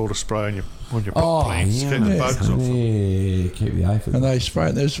white oil to spray on your Oh, plants, yeah. get the Yeah. bugs off. Yeah, keep the aphids. And they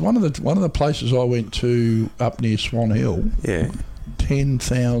spray. There's one of the places I went to up near Swan Hill. Yeah.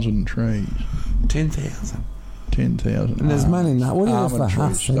 10,000 trees. 10,000. 10,000. And there's money in that. What are almond the trees.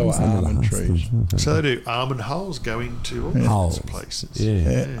 husks? They were What's under the almond husks? trees. So they do almond hulls going to all Hulls. sorts of places.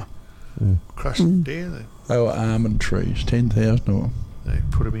 Yeah. Yeah. Crush them down. They were almond trees. 10,000 of them. They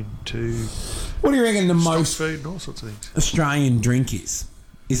put them into What do you reckon the stock most food and all sorts of things. Australian drink is?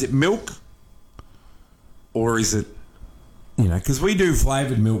 Is it milk? Or is it... Because we do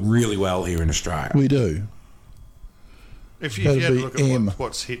flavoured milk really well here in Australia. We do. If you That'd had to be look at M.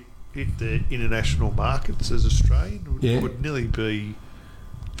 what's hit the international markets as Australian, Yeah. would nearly be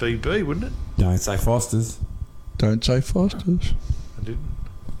VB, wouldn't it? Don't say Foster's. Don't say Foster's. I didn't.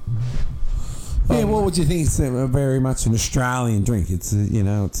 Yeah, what would you think? It's very much an Australian drink. It's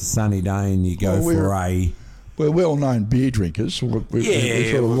it's a sunny day and you go Well, for a... We're well-known beer drinkers. We're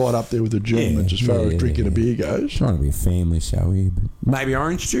sort of right up there with the Germans as far as drinking a beer goes. Trying to be a family show here. But Maybe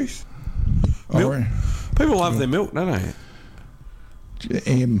orange juice? Milk? Or People love their milk, don't they?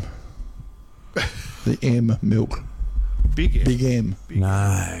 M. The M milk. Big M. Big M.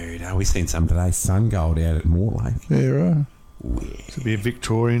 no, we seen some today. Sun Gold out at Moorlake. Yeah, right. It'd be a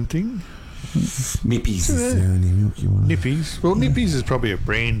Victorian thing. Nippies is the only milk you want. Nippies. Well, Nippies is probably a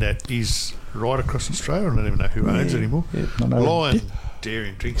brand that is right across Australia. I don't even know who owns it anymore. I know. Lion. Dairy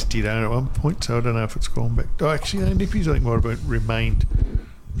and Drinks did own at one point, so I don't know if it's gone back. Oh, actually, no, Nippy's I think might have remained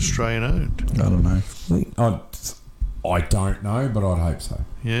Australian owned. I don't know. I don't know, but I'd hope so.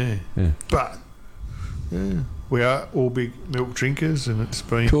 Yeah. But we are all big milk drinkers, and it's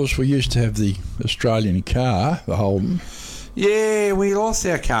been. Of course, we used to have the Australian car, the Holden. Yeah, we lost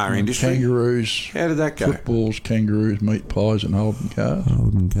our car industry. Kangaroos. How did that go? Footballs, kangaroos, meat pies, and Holden cars.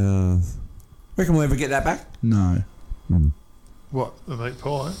 Holden cars. Reckon we'll ever get that back? No. What, the meat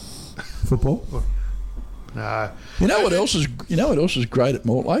pie? Football? No. You know what else is? You know what else is great at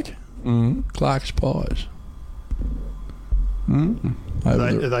Mortlake? Clark's pies. Are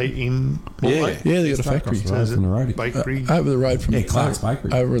they in? Mortlake? Yeah, they got a factory. From the roadie. Bakery. Over the road from Clark's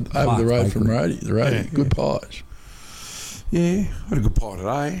Bakery. Over the road from Roadie. The Roadie, Yeah, good pies. Yeah, had a good pie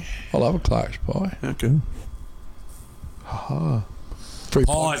today. I love a Clark's pie. Okay. Free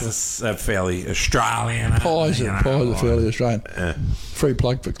Pies are fairly Australian. pies are fairly Australian. Free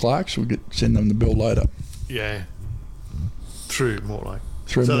plug for Clark's. We'll send them the bill later. Yeah. Through Mortlake.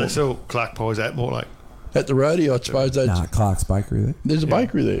 Through So they Mortlake. sell Clark pies at Mortlake. At the Roadie, I suppose Clark's Bakery there. there's a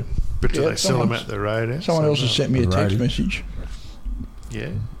bakery there. But do Yeah, they sell them at the road? Someone else has sent me a text Roadie. message.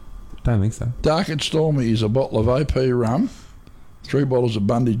 Yeah. Don't think so. Dark and Stormy is a bottle of OP rum, 3 bottles of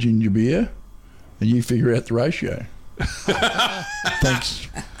Bundy ginger beer, and you figure out the ratio.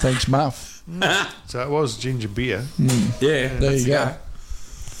 Thanks, Muff. So it was ginger beer. Yeah, There you go. I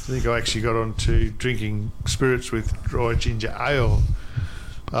think I actually got on to drinking spirits with dry ginger ale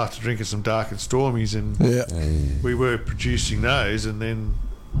after drinking some Dark and Stormies, and Yeah, we were producing those and then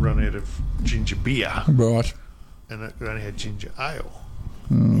run out of ginger beer, right. and we only had ginger ale.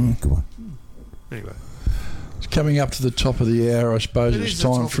 Good one. Anyway, It's coming up to the top of the hour. I suppose it it's is the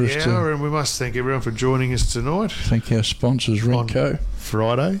time top for of us the to hour, and we must thank everyone for joining us tonight thank our sponsors, on Renko,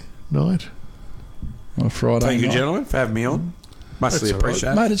 Friday night. on Friday Thank you, night. gentlemen, for having me on. Mostly That's all right.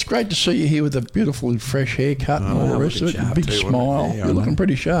 appreciate it. Mate, it's great to see you here with a beautiful fresh haircut and all the rest of it. sharp Big too, wasn't it? smile. Yeah, I You're know. looking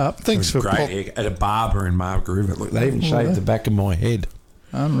pretty sharp. Thanks for Great hair at a barber in Margaret. Look, they even shaved the back of my head.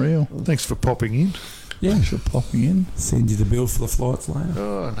 Unreal. Thanks for popping in. Yeah. Thanks for popping in. Send you the bill for the flights later.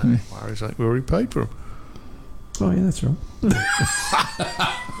 Oh, no worries, mate. We already paid for them. Oh, yeah, that's right.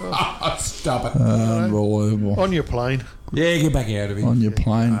 Stop it. Unbelievable. On your plane. Yeah, get back out of here. On your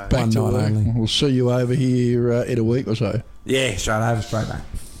plane, back One to night work. only. We'll see you over here in a week or so. Yeah, straight over, straight back.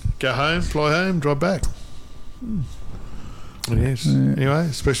 Go home, fly home, drive back. Yes. Anyway,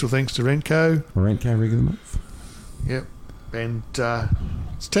 special thanks to Renko. Rent car rig of the month. Yep. And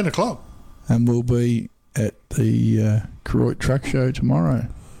it's 10 o'clock. And we'll be at the Koroit Truck Show tomorrow.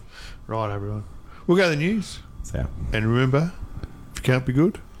 Right, everyone. We'll go to the news. So. And remember, if you can't be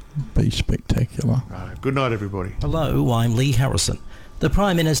good, Be spectacular. right. Good night, everybody. Hello, I'm Lee Harrison. The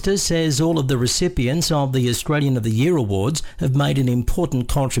Prime Minister says all of the recipients of the Australian of the Year awards have made an important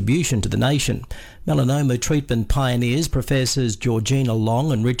contribution to the nation. Melanoma treatment pioneers Professors Georgina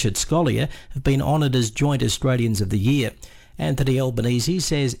Long and Richard Scollier have been honoured as Joint Australians of the Year. Anthony Albanese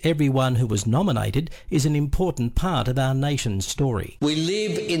says everyone who was nominated is an important part of our nation's story. We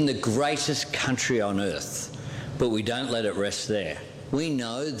live in the greatest country on earth, but we don't let it rest there. We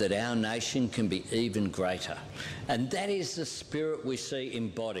know that our nation can be even greater, and that is the spirit we see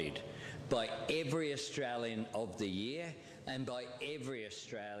embodied by every Australian of the Year and by every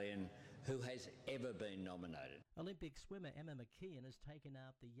Australian who has ever been nominated. Olympic swimmer Emma McKeon has taken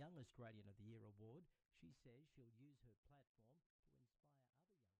up the Young Australian of the Year award. She says she'll use her